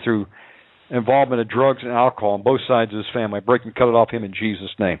lines through involvement of drugs and alcohol on both sides of his family. I break and cut it off him in Jesus'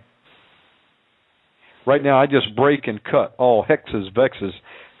 name. Right now, I just break and cut all hexes, vexes,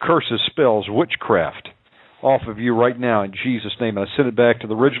 curses, spells, witchcraft off of you right now in Jesus' name. And I send it back to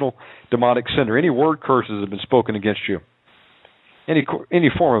the original demonic sender. Any word curses have been spoken against you, any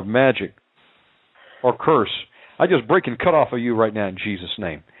form of magic or curse, I just break and cut off of you right now in Jesus'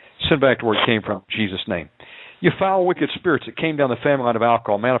 name. Send back to where it came from in Jesus' name. You foul, wicked spirits that came down the family line of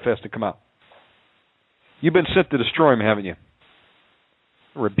alcohol, manifest and come out. You've been sent to destroy him, haven't you?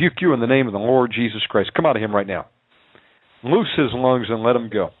 I rebuke you in the name of the Lord Jesus Christ. Come out of him right now. Loose his lungs and let him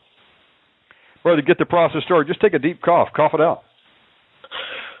go. Brother, to get the process started, just take a deep cough. Cough it out.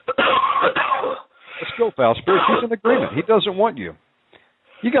 Let's go, foul spirits. He's in agreement. He doesn't want you.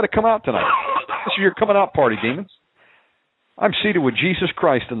 You got to come out tonight. This is your coming out party, demons. I'm seated with Jesus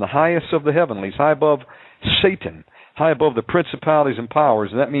Christ in the highest of the heavenlies, high above Satan, high above the principalities and powers,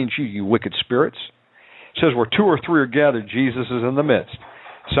 and that means you wicked spirits. It says where 2 or 3 are gathered, Jesus is in the midst.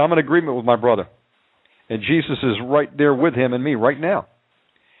 So I'm in agreement with my brother. And Jesus is right there with him and me right now.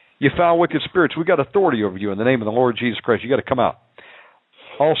 You foul wicked spirits, we got authority over you in the name of the Lord Jesus Christ. You got to come out.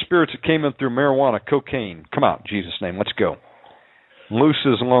 All spirits that came in through marijuana, cocaine, come out in Jesus' name. Let's go. Loose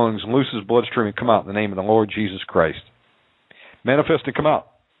his lungs, loose his bloodstream, and come out in the name of the Lord Jesus Christ. Manifest and come out.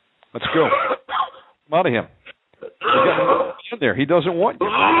 Let's go. Come out of him. You got in there. He doesn't want you.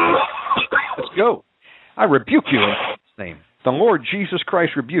 Let's go. I rebuke you in Jesus' name. The Lord Jesus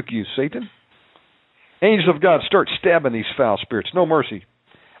Christ rebuke you, Satan. Angels of God, start stabbing these foul spirits. No mercy.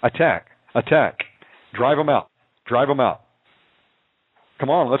 Attack. Attack. Drive them out. Drive them out. Come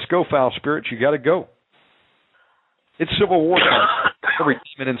on, let's go, foul spirits. You got to go. It's civil war time. Every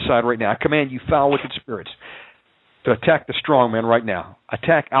demon inside right now. I command you, foul, wicked spirits, to attack the strong man right now.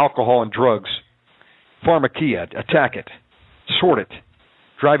 Attack alcohol and drugs. Pharmakia. Attack it. Sort it.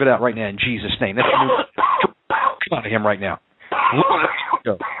 Drive it out right now in Jesus' name. That's come out of him right now.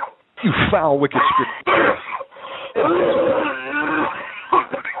 Go. You foul, wicked spirit.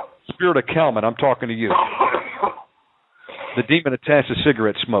 Spirit of Calman, I'm talking to you. The demon attached to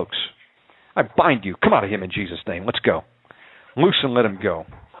cigarette smokes. I bind you. Come out of him in Jesus' name. Let's go. Loose and let him go.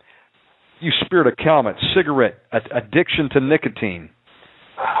 You spirit of Calman, cigarette, addiction to nicotine,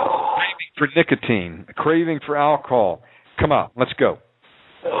 craving for nicotine, craving for alcohol. Come out. Let's go.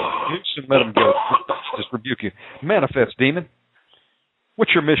 Loose and let him go. Just rebuke you. Manifest, demon.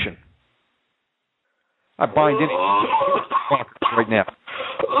 What's your mission? I bind any right now.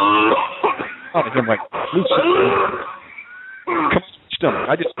 Out of him right now. Loose him. Come on, stomach.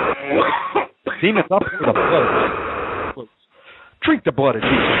 I just demons up with the blood. Drink the blood of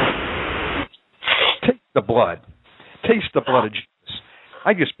Jesus. Take the blood. Taste the blood of Jesus.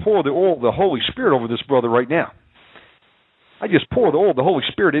 I just pour the oil of the Holy Spirit over this brother right now. I just pour the oil of the Holy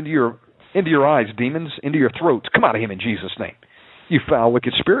Spirit into your eyes, demons, into your throats. Come out of him in Jesus' name. You foul,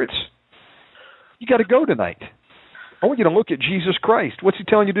 wicked spirits. You got to go tonight. I want you to look at Jesus Christ. What's he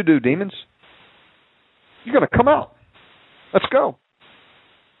telling you to do, demons? You're going to come out. Let's go.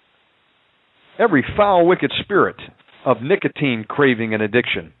 Every foul, wicked spirit of nicotine craving and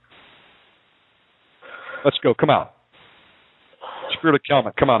addiction. Let's go. Come out. Spirit of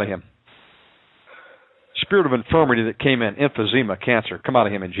Calman, come out of him. Spirit of infirmity that came in, emphysema, cancer, come out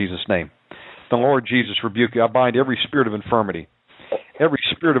of him in Jesus' name. The Lord Jesus rebuke you. I bind every spirit of infirmity. Every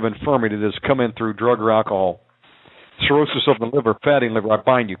spirit of infirmity that has come in through drug or alcohol. Cirrhosis of the liver, fatty liver, I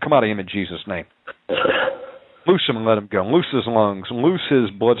bind you. Come out of him in Jesus' name. Loose him and let him go. Loose his lungs. Loose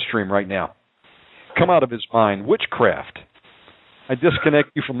his bloodstream right now. Come out of his mind. Witchcraft. I disconnect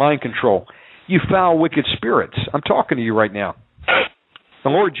you from mind control. You foul, wicked spirits. I'm talking to you right now. The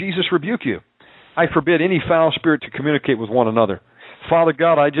Lord Jesus rebuke you. I forbid any foul spirit to communicate with one another. Father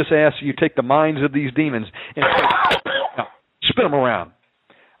God, I just ask you take the minds of these demons and spin them around.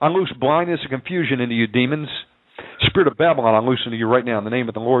 I loose blindness and confusion into you, demons. Spirit of Babylon, I'm loosing to you right now in the name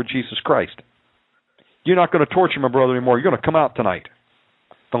of the Lord Jesus Christ. You're not going to torture my brother anymore. You're going to come out tonight.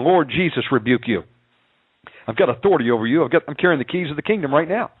 The Lord Jesus rebuke you. I've got authority over you. I'm carrying the keys of the kingdom right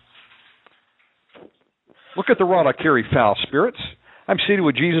now. Look at the rod I carry, foul spirits. I'm seated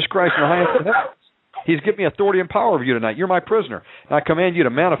with Jesus Christ in the highest of heaven. He's given me authority and power over you tonight. You're my prisoner. And I command you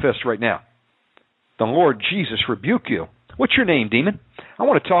to manifest right now. The Lord Jesus rebuke you. What's your name, demon? I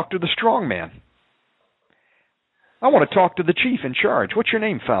want to talk to the strong man. I want to talk to the chief in charge. What's your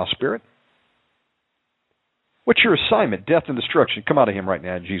name, foul spirit? What's your assignment? Death and destruction. Come out of him right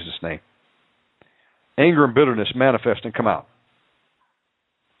now in Jesus' name. Anger and bitterness manifest and come out.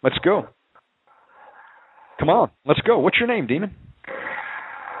 Let's go. Come on. Let's go. What's your name, demon?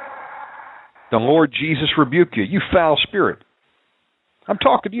 The Lord Jesus rebuke you. You foul spirit. I'm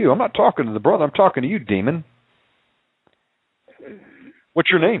talking to you. I'm not talking to the brother. I'm talking to you, demon. What's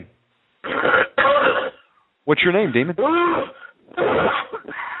your name? What's your name, demon?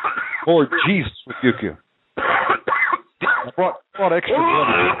 Lord Jesus rebuke you. I brought extra blood.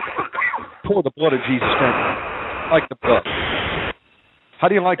 Pour the blood of Jesus down. Like the blood. How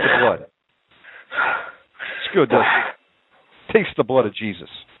do you like the blood? It's good, doesn't it? Taste the blood of Jesus.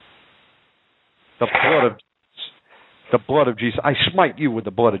 The blood of Jesus. I smite you with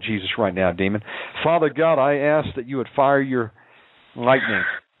the blood of Jesus right now, demon. Father God, I ask that you would fire your lightning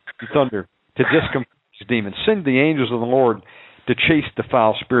and thunder to discomfort these demons. Send the angels of the Lord to to chase the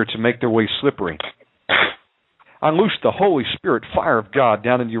foul spirits and make their way slippery. I loose the Holy Spirit fire of God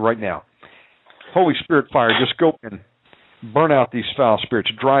down into you right now. Holy Spirit fire, just go and burn out these foul spirits.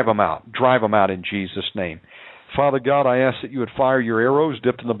 Drive them out. Drive them out in Jesus' name. Father God, I ask that you would fire your arrows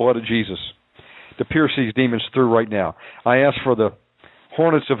dipped in the blood of Jesus to pierce these demons through right now. I ask for the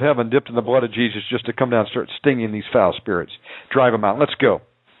hornets of heaven dipped in the blood of Jesus just to come down and start stinging these foul spirits. Drive them out. Let's go.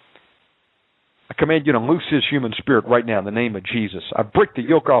 I command you to loose his human spirit right now in the name of Jesus. I break the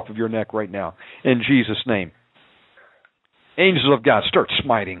yoke off of your neck right now in Jesus' name. Angels of God, start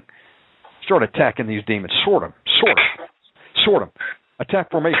smiting. Start attacking these demons. Sword them. Sword them. Sword them.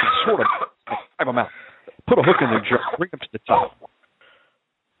 Attack formation. Sword them. Drive them out. Put a hook in their jaw. Bring them to the top.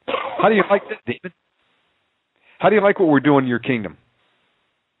 How do you like that, demon? How do you like what we're doing in your kingdom?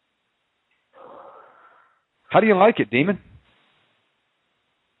 How do you like it, demon?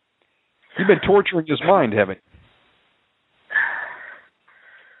 You've been torturing his mind, haven't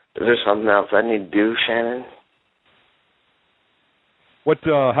you? Is there something else I need to do, Shannon? What?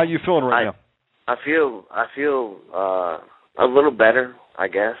 How you feeling right now? I feel a little better, I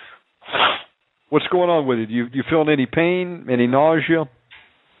guess. What's going on with it? You feeling any pain, any nausea?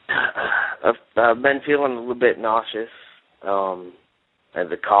 I've been feeling a little bit nauseous, and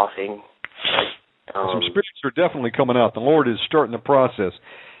the coughing. Some spirits are definitely coming out. The Lord is starting the process.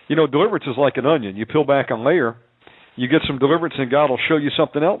 You know, deliverance is like an onion. You peel back a layer, you get some deliverance, and God will show you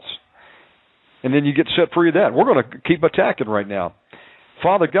something else. And then you get set free of that. We're going to keep attacking right now.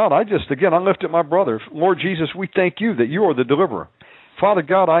 Father God, I lift up my brother. Lord Jesus, we thank you that you are the deliverer. Father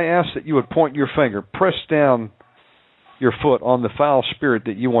God, I ask that you would point your finger, press down your foot on the foul spirit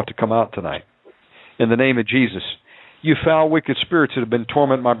that you want to come out tonight. In the name of Jesus. You foul, wicked spirits that have been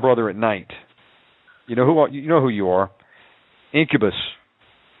tormenting my brother at night. You know who you are. Incubus,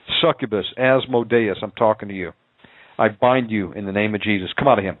 succubus, Asmodeus, I'm talking to you. I bind you in the name of Jesus. Come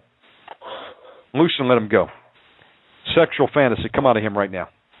out of him. Loose and let him go. Sexual fantasy, come out of him right now.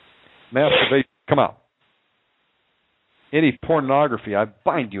 Masturbation, come out. Any pornography, I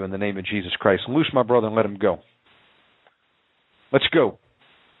bind you in the name of Jesus Christ. Loose my brother and let him go. Let's go.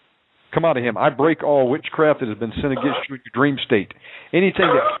 Come out of him. I break all witchcraft that has been sent against you in your dream state. Anything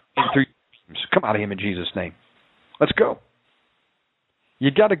that came through your dreams, come out of him in Jesus' name. Let's go. You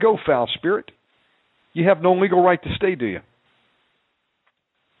got to go, foul spirit. You have no legal right to stay, do you?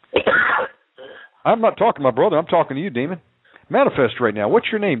 I'm not talking to my brother. I'm talking to you, demon. Manifest right now. What's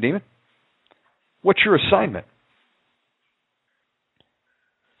your name, demon? What's your assignment?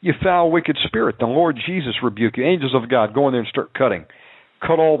 You foul, wicked spirit. The Lord Jesus rebuke you. Angels of God, go in there and start cutting.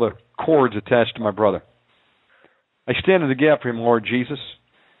 Cut all the cords attached to my brother. I stand in the gap for him, Lord Jesus.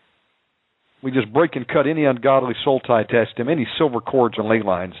 We just break and cut any ungodly soul tie attached to him, any silver cords and ley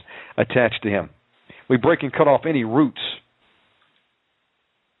lines attached to him. We break and cut off any roots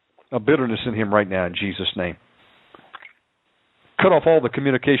of bitterness in him right now in Jesus' name. Cut off all the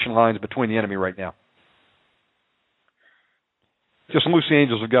communication lines between the enemy right now. Just loose the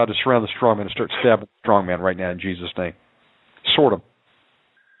angels of God to surround the strong man and start stabbing the strong man right now in Jesus' name. Sword him.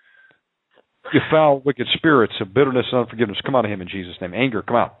 You foul, wicked spirits of bitterness and unforgiveness, come out of him in Jesus' name. Anger,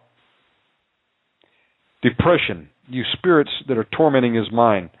 come out. Depression, you spirits that are tormenting his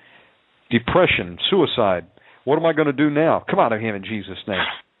mind. Depression, suicide. What am I going to do now? Come out of him in Jesus' name.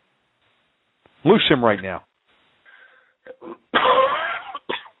 Loose him right now.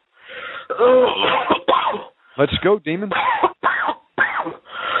 Let's go, demon.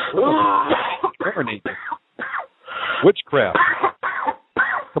 Witchcraft.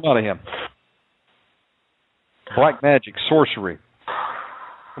 Come out of him. Black magic, sorcery.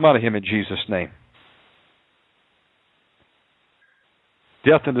 Come out of him in Jesus' name.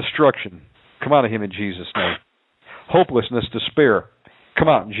 Death and destruction. Come out of him in Jesus' name. Hopelessness, despair. Come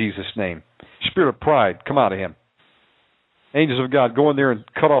out in Jesus' name. Spirit of pride. Come out of him. Angels of God, go in there and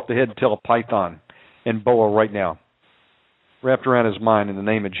cut off the head and tail of python and boa right now. Wrapped around his mind in the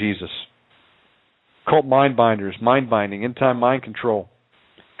name of Jesus. Cult mind binders, mind binding, end-time mind control.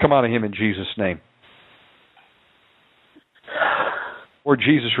 Come out of him in Jesus' name. Lord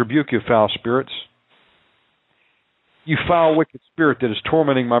Jesus, rebuke you, foul spirits. You foul, wicked spirit that is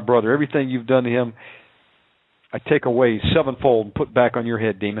tormenting my brother. Everything you've done to him, I take away sevenfold and put back on your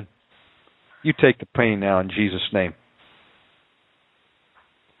head, demon. You take the pain now in Jesus' name.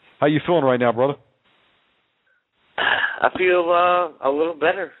 How you feeling right now, brother? I feel a little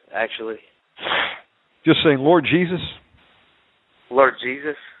better, actually. Just saying, Lord Jesus. Lord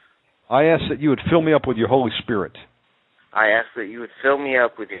Jesus. I ask that you would fill me up with your Holy Spirit. I ask that you would fill me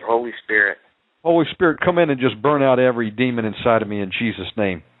up with your Holy Spirit. Holy Spirit, come in and just burn out every demon inside of me in Jesus'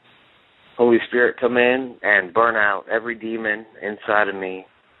 name. Holy Spirit, come in and burn out every demon inside of me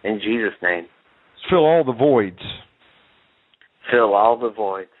in Jesus' name. Fill all the voids. Fill all the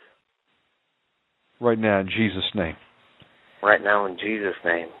voids. Right now in Jesus' name. Right now in Jesus'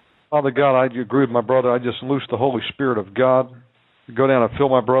 name. Father God, I agree with my brother. I just loose the Holy Spirit of God. Go down and fill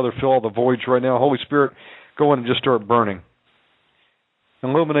my brother, fill all the voids right now. Holy Spirit, go in and just start burning.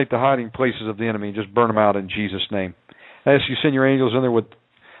 Illuminate the hiding places of the enemy. Just burn them out in Jesus' name. I ask you send your angels in there with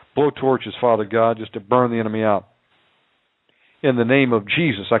blowtorches, Father God, just to burn the enemy out. In the name of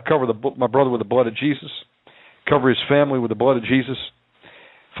Jesus, I cover my brother with the blood of Jesus. Cover his family with the blood of Jesus.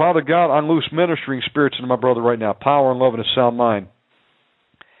 Father God, I loose ministering spirits into my brother right now, power and love and a sound mind.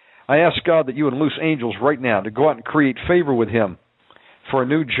 I ask God that you would loose angels right now to go out and create favor with him for a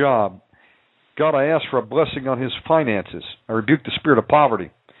new job. God, I ask for a blessing on his finances. I rebuke the spirit of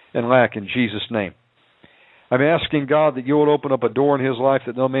poverty and lack in Jesus' name. I'm asking, God, that you would open up a door in his life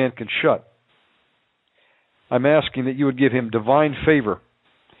that no man can shut. I'm asking that you would give him divine favor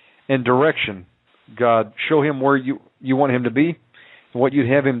and direction. God, show him where you want him to be and what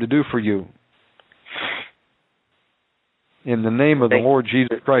you'd have him to do for you. In the name of the Lord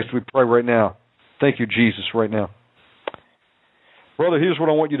Jesus Christ, we pray right now. Thank you, Jesus, right now. Brother, here's what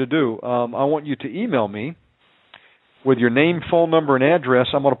I want you to do. I want you to email me with your name, phone number, and address.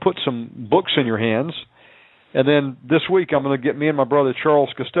 I'm going to put some books in your hands. And then this week, I'm going to get me and my brother, Charles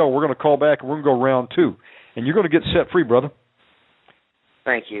Costello. We're going to call back, and we're going to go round 2. And you're going to get set free, brother.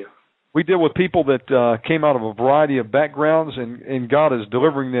 Thank you. We deal with people that came out of a variety of backgrounds, and God is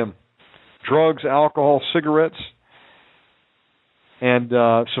delivering them drugs, alcohol, cigarettes. And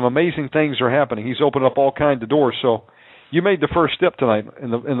some amazing things are happening. He's opened up all kinds of doors. So you made the first step tonight,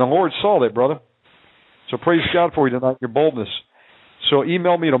 and the Lord saw that, brother. So praise God for you tonight, your boldness. So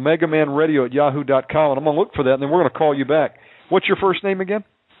email me at omegamanradio@yahoo.com, and I'm going to look for that, and then we're going to call you back. What's your first name again?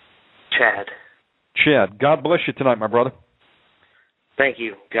 Chad. Chad. God bless you tonight, my brother. Thank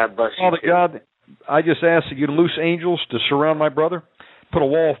you. God bless you. Father God, I just ask that you loose angels to surround my brother, put a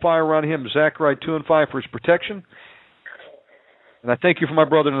wall of fire around him, Zechariah 2:5 for his protection. And I thank you for my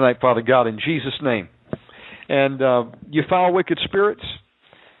brother tonight, Father God, in Jesus' name. And you foul wicked spirits,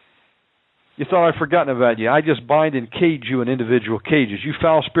 you thought I'd forgotten about you. I just bind and cage you in individual cages. You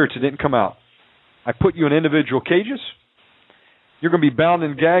foul spirits that didn't come out. I put you in individual cages. You're going to be bound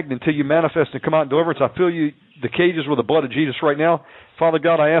and gagged until you manifest and come out in deliverance. I fill you the cages with the blood of Jesus right now. Father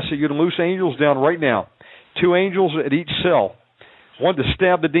God, I ask that you to loose angels down right now. 2 angels at each cell. One to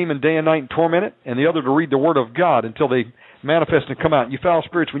stab the demon day and night and torment it, and the other to read the word of God until they manifest and come out. You foul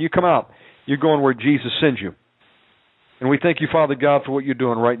spirits, when you come out, you're going where Jesus sends you. And we thank you, Father God, for what you're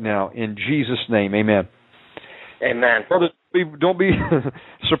doing right now. In Jesus' name, amen. Amen. Brother, don't be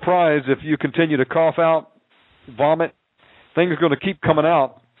surprised if you continue to cough out, vomit. Things are going to keep coming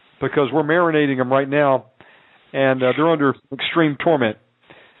out because we're marinating them right now, and they're under extreme torment.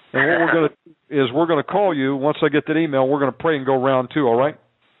 And what we're going to do is we're going to call you. Once I get that email, we're going to pray and go round 2, all right?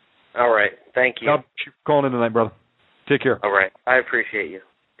 All right. Thank you. God bless you for calling in tonight, brother. Take care. All right. I appreciate you.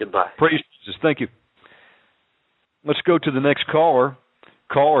 Goodbye. Praise Jesus. Thank you. Let's go to the next caller.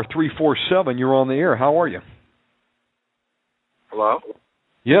 Caller 347. You're on the air. How are you? Hello?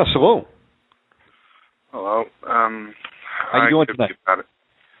 Yes, hello. Hello. How you doing tonight?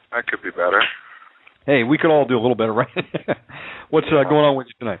 I could be better. Hey, we could all do a little better, right? What's going on with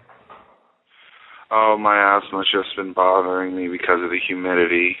you tonight? Oh, my asthma's just been bothering me because of the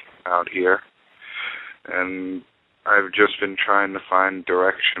humidity out here. And I've just been trying to find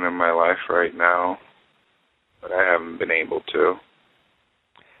direction in my life right now, but I haven't been able to.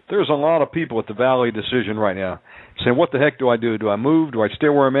 There's a lot of people at the Valley decision right now saying, what the heck do I do? Do I move? Do I stay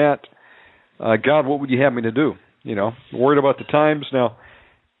where I'm at? God, what would you have me to do? You know, worried about the times. Now,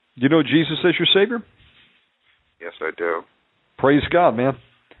 do you know Jesus as your Savior? Yes, I do. Praise God, man.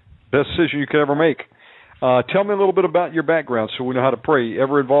 Best decision you could ever make. Tell me a little bit about your background so we know how to pray.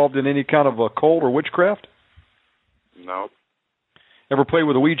 Ever involved in any kind of occult or witchcraft? No. Ever play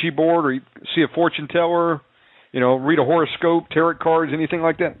with a Ouija board or see a fortune teller? You know, read a horoscope, tarot cards, anything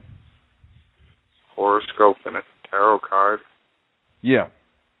like that? Horoscope and a tarot card? Yeah.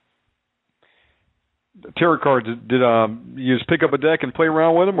 The tarot cards, did you just pick up a deck and play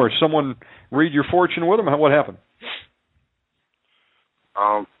around with them, or someone read your fortune with them? What happened?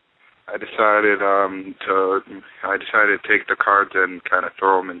 I decided to take the cards and kind of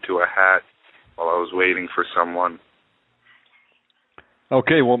throw them into a hat while I was waiting for someone.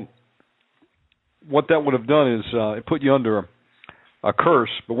 Okay, well, what that would have done is it put you under a curse,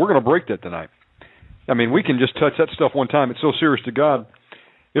 but we're going to break that tonight. I mean, we can just touch that stuff one time. It's so serious to God,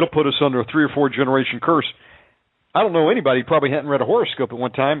 it'll put us under a 3 or 4 generation curse. I don't know anybody who probably hadn't read a horoscope at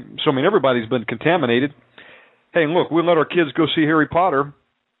one time. So, I mean, everybody's been contaminated. Hey, look, we let our kids go see Harry Potter,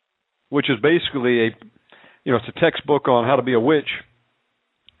 which is basically it's a textbook on how to be a witch.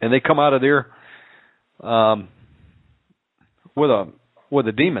 And they come out of there with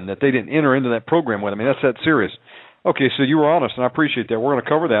a demon that they didn't enter into that program with. I mean, that's that serious. Okay, so you were honest, and I appreciate that. We're going to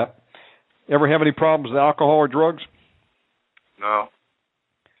cover that. Ever have any problems with alcohol or drugs? No.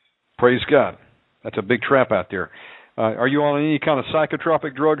 Praise God. That's a big trap out there. Are you on any kind of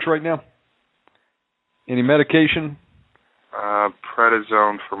psychotropic drugs right now? Any medication?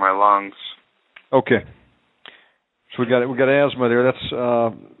 Prednisone for my lungs. Okay. So we got asthma there. That's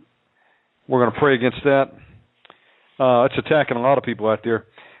we're going to pray against that. It's attacking a lot of people out there.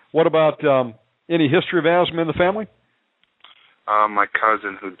 What about any history of asthma in the family? My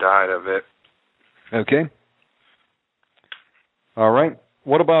cousin who died of it. Okay. All right.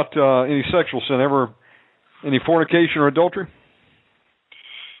 What about any sexual sin? Ever any fornication or adultery?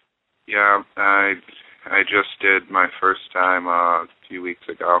 Yeah, I just did my first time a few weeks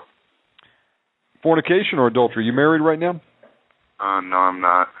ago. Fornication or adultery? You married right now? No, I'm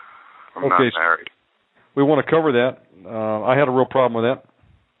not. I'm not married. We want to cover that. I had a real problem with that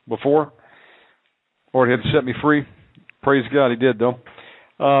before. Lord had set me free. Praise God, He did, though.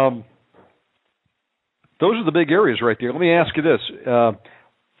 Those are the big areas right there. Let me ask you this.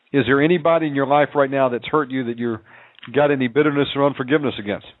 Is there anybody in your life right now that's hurt you that you got any bitterness or unforgiveness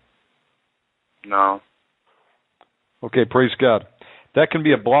against? No. Okay, praise God. That can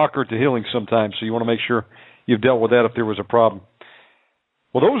be a blocker to healing sometimes, so you want to make sure you've dealt with that if there was a problem.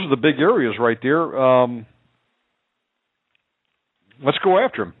 Well, those are the big areas right there. Let's go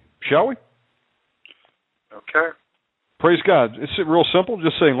after them, shall we? Okay. Praise God. It's real simple.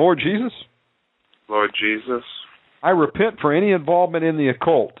 Just saying, Lord Jesus. Lord Jesus. I repent for any involvement in the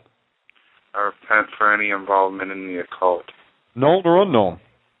occult. I repent for any involvement in the occult. Known or unknown.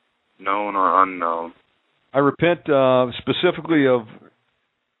 Known or unknown. I repent specifically of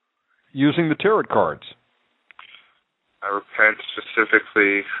using the tarot cards. I repent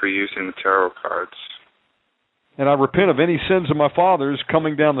specifically for using the tarot cards. And I repent of any sins of my father's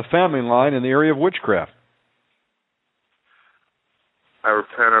coming down the family line in the area of witchcraft. I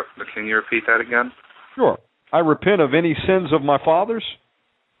repent of... Can you repeat that again? Sure. I repent of any sins of my father's.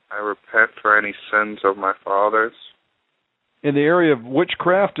 I repent for any sins of my father's. In the area of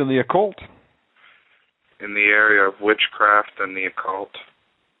witchcraft and the occult. In the area of witchcraft and the occult.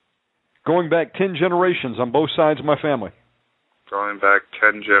 Going back 10 generations on both sides of my family. Going back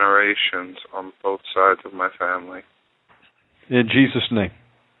 10 generations on both sides of my family. In Jesus' name.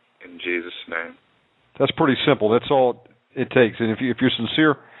 In Jesus' name. That's pretty simple. That's all it takes. And if you're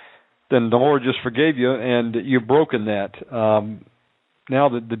sincere, then the Lord just forgave you, and you've broken that. Now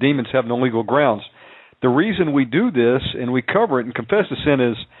that the demons have no legal grounds. The reason we do this, and we cover it and confess the sin,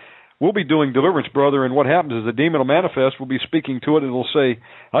 is we'll be doing deliverance, brother, and what happens is the demon will manifest, we'll be speaking to it, and it'll say,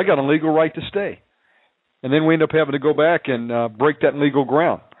 I got a legal right to stay. And then we end up having to go back and break that legal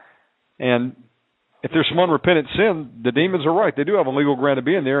ground. And if there's some unrepentant sin, the demons are right. They do have a legal ground to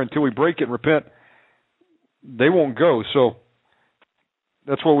be in there. Until we break it and repent, they won't go. So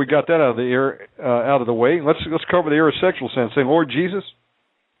that's where we got that out of the way. Let's cover the area of sexual sin. Say, Lord Jesus.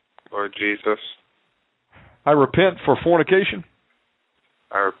 Lord Jesus. I repent for fornication.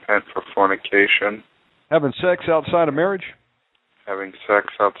 I repent for fornication. Having sex outside of marriage. Having sex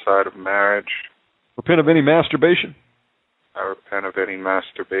outside of marriage. Repent of any masturbation. I repent of any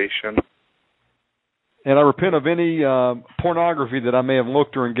masturbation. And I repent of any pornography that I may have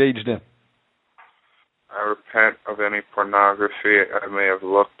looked or engaged in. I repent of any pornography I may have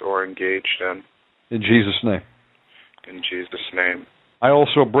looked or engaged in. In Jesus' name. In Jesus' name. I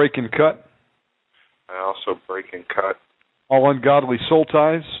also break and cut. I also break and cut. All ungodly soul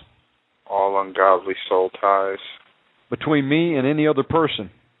ties. All ungodly soul ties. Between me and any other person.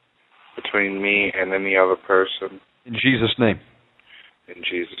 Between me and any other person. In Jesus' name. In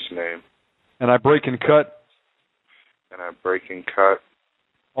Jesus' name. And I break and cut. And I break and cut.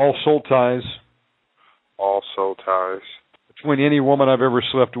 All soul ties. All soul ties. Between any woman I've ever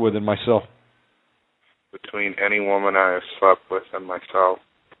slept with and myself. Between any woman I have slept with and myself.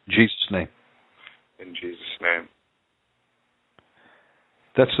 In Jesus' name. In Jesus' name.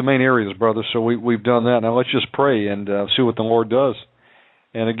 That's the main areas, brother. So we've done that. Now let's just pray and see what the Lord does.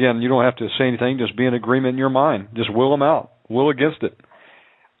 And again, you don't have to say anything. Just be in agreement in your mind. Just will them out. Will against it.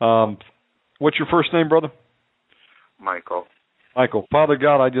 What's your first name, brother? Michael. Michael. Father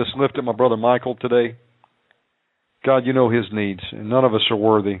God, I just lift up my brother Michael today. God, you know his needs, and none of us are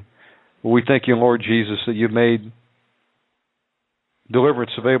worthy. But we thank you, Lord Jesus, that you've made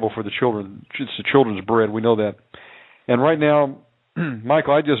deliverance available for the children. It's the children's bread. We know that. And right now,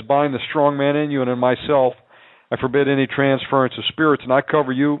 Michael, I just bind the strong man in you and in myself. I forbid any transference of spirits, and I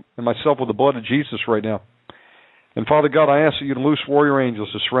cover you and myself with the blood of Jesus right now. And Father God, I ask that you to loose warrior angels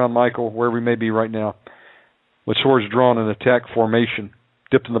to surround Michael wherever he may be right now, with swords drawn in attack formation,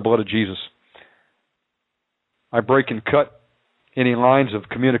 dipped in the blood of Jesus. I break and cut any lines of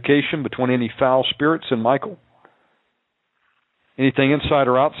communication between any foul spirits and Michael, anything inside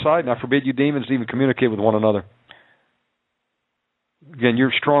or outside, and I forbid you demons to even communicate with one another. Again,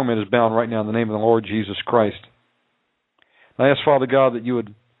 your strong man is bound right now in the name of the Lord Jesus Christ. I ask, Father God, that you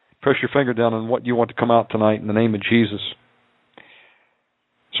would press your finger down on what you want to come out tonight in the name of Jesus.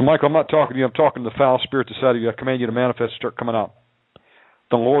 So, Michael, I'm not talking to you. I'm talking to the foul spirits inside of you. I command you to manifest and start coming out.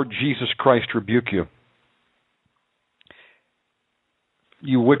 The Lord Jesus Christ rebuke you.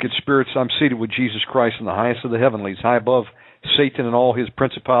 You wicked spirits, I'm seated with Jesus Christ in the highest of the heavenlies, high above Satan and all his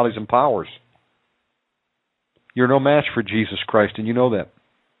principalities and powers. You're no match for Jesus Christ, and you know that.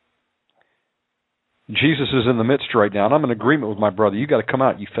 Jesus is in the midst right now, and I'm in agreement with my brother. You got to come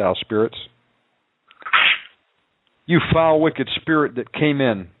out, you foul spirits. You foul, wicked spirit that came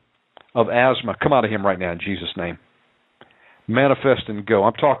in of asthma, come out of him right now in Jesus' name. Manifest and go.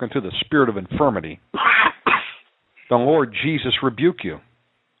 I'm talking to the spirit of infirmity. The Lord Jesus rebuke you.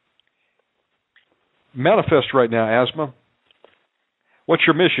 Manifest right now, asthma. What's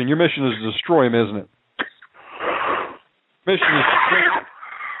your mission? Your mission is to destroy him, isn't it?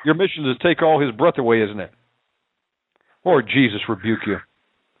 Your mission is to take all his breath away, isn't it? Lord Jesus rebuke you.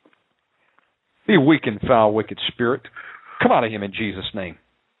 Be weak and foul, wicked spirit. Come out of him in Jesus' name.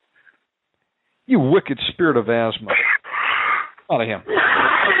 You wicked spirit of asthma. Come out of him.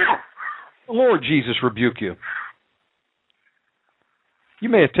 The Lord Jesus rebuke you. You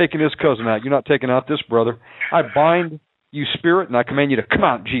may have taken his cousin out. You're not taking out this brother. I bind you, spirit, and I command you to come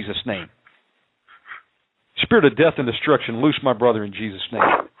out in Jesus' name. Spirit of death and destruction, loose my brother in Jesus' name.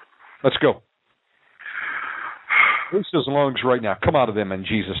 Let's go. Loose his lungs right now. Come out of them in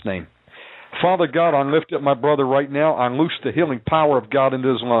Jesus' name. Father God, I lift up my brother right now. I loose the healing power of God into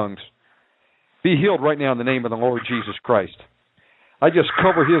his lungs. Be healed right now in the name of the Lord Jesus Christ. I just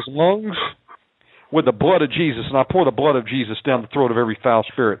cover his lungs with the blood of Jesus, and I pour the blood of Jesus down the throat of every foul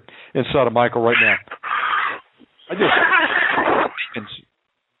spirit inside of Michael right now.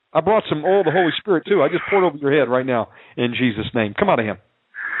 I brought some oil of the Holy Spirit, too. I just poured over your head right now in Jesus' name. Come out of him.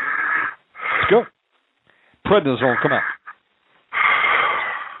 Let's go. Prednisone, come out.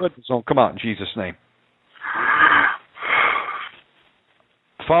 Prednisone, come out in Jesus' name.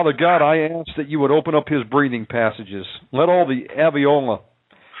 Father God, I ask that you would open up his breathing passages. Let all the alveola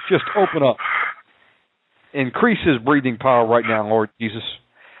just open up. Increase his breathing power right now, Lord Jesus.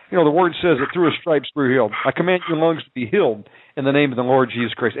 You know, the word says that through his stripes we're healed. I command your lungs to be healed in the name of the Lord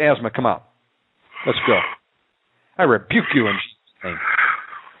Jesus Christ. Asthma, come out. Let's go. I rebuke you in Jesus' name.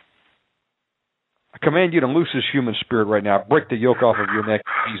 I command you to loose this human spirit right now. Break the yoke off of your neck,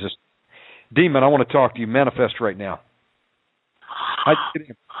 Jesus. Demon, I want to talk to you. Manifest right now. How'd you get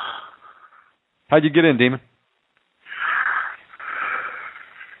in? How'd you get in, demon?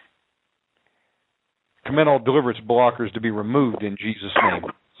 Command all deliverance blockers to be removed in Jesus' name.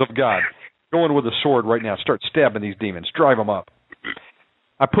 Of God, go in with a sword right now. Start stabbing these demons. Drive them up.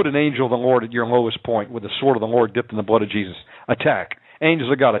 I put an angel of the Lord at your lowest point with the sword of the Lord dipped in the blood of Jesus. Attack.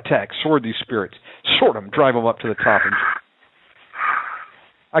 Angels of God, attack. Sword these spirits. Sword them. Drive them up to the top.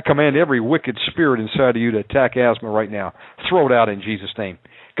 I command every wicked spirit inside of you to attack asthma right now. Throw it out in Jesus' name.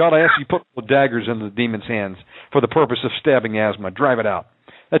 God, I ask you to put daggers into the demon's hands for the purpose of stabbing asthma. Drive it out.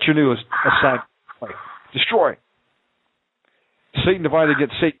 That's your newest assignment. Destroy. Satan divided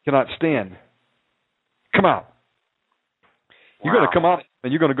against Satan cannot stand. Come out. You're going to come out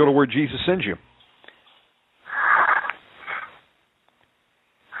and you're going to go to where Jesus sends you.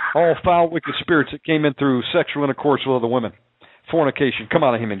 All foul, wicked spirits that came in through sexual intercourse with other women, fornication, come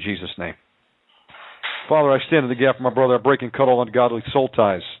out of him in Jesus' name. Father, I stand in the gap for my brother. I break and cut all ungodly soul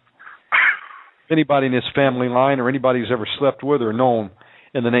ties. Anybody in his family line or anybody who's ever slept with or known,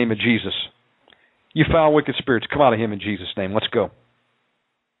 in the name of Jesus. You foul, wicked spirits, come out of him in Jesus' name. Let's go.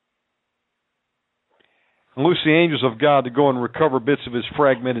 And loose the angels of God to go and recover bits of his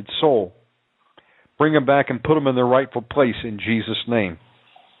fragmented soul. Bring them back and put them in their rightful place in Jesus' name.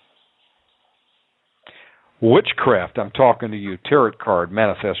 Witchcraft, I'm talking to you. Tarot card,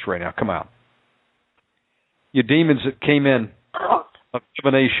 manifest right now. Come out. You demons that came in of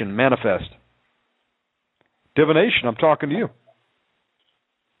divination, manifest. Divination, I'm talking to you.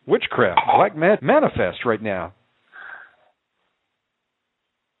 Witchcraft, black magic, manifest right now.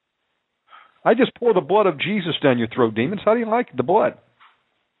 I just pour the blood of Jesus down your throat, demons. How do you like the blood?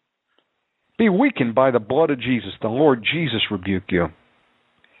 Be weakened by the blood of Jesus. The Lord Jesus rebuke you.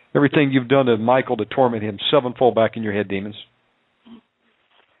 Everything you've done to Michael to torment him, sevenfold back in your head, demons.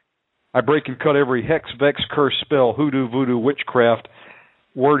 I break and cut every hex, vex, curse, spell, hoodoo, voodoo, witchcraft,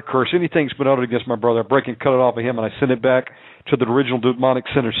 word curse, anything's been uttered against my brother. I break and cut it off of him, and I send it back to the original demonic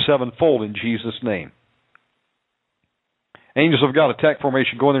center sevenfold in Jesus' name. Angels of God, attack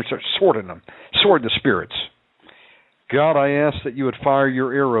formation, go in there and start sorting them. Sword the spirits. God, I ask that you would fire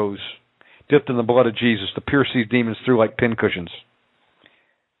your arrows dipped in the blood of Jesus to pierce these demons through like pincushions.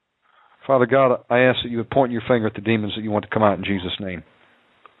 Father God, I ask that you would point your finger at the demons that you want to come out in Jesus' name.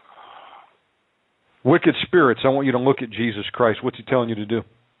 Wicked spirits, I want you to look at Jesus Christ. What's he telling you to do?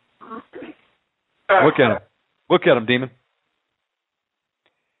 Look at him. Look at him, demon.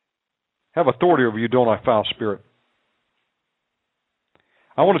 Have authority over you, don't I, foul spirit?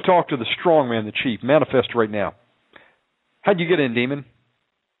 I want to talk to the strong man, the chief. Manifest right now. How'd you get in, demon?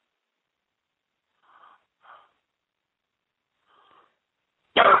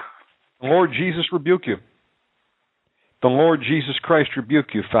 The Lord Jesus rebuke you. The Lord Jesus Christ rebuke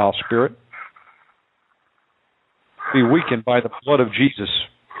you, foul spirit. Be weakened by the blood of Jesus.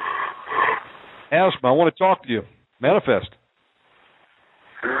 Asthma, I want to talk to you. Manifest.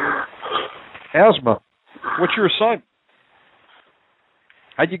 Asthma, what's your assignment?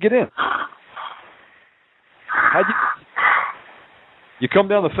 How'd you get in? You come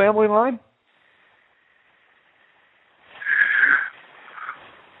down the family line?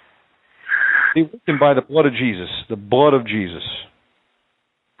 Be weakened by the blood of Jesus. The blood of Jesus.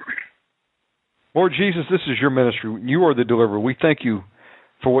 Lord Jesus, this is your ministry. You are the deliverer. We thank you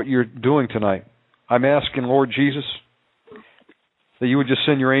for what you're doing tonight. I'm asking, Lord Jesus, that you would just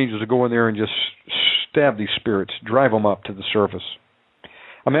send your angels to go in there and just stab these spirits, drive them up to the surface.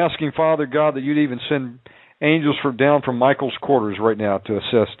 I'm asking, Father God, that you'd even send angels down from Michael's quarters right now to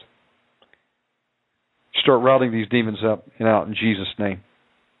assist. Start routing these demons up and out in Jesus' name.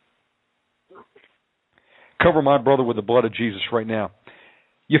 Cover my brother with the blood of Jesus right now.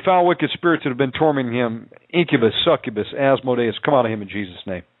 You foul wicked spirits that have been tormenting him, incubus, succubus, Asmodeus, come out of him in Jesus'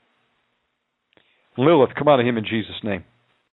 name. Lilith, come out of him in Jesus' name.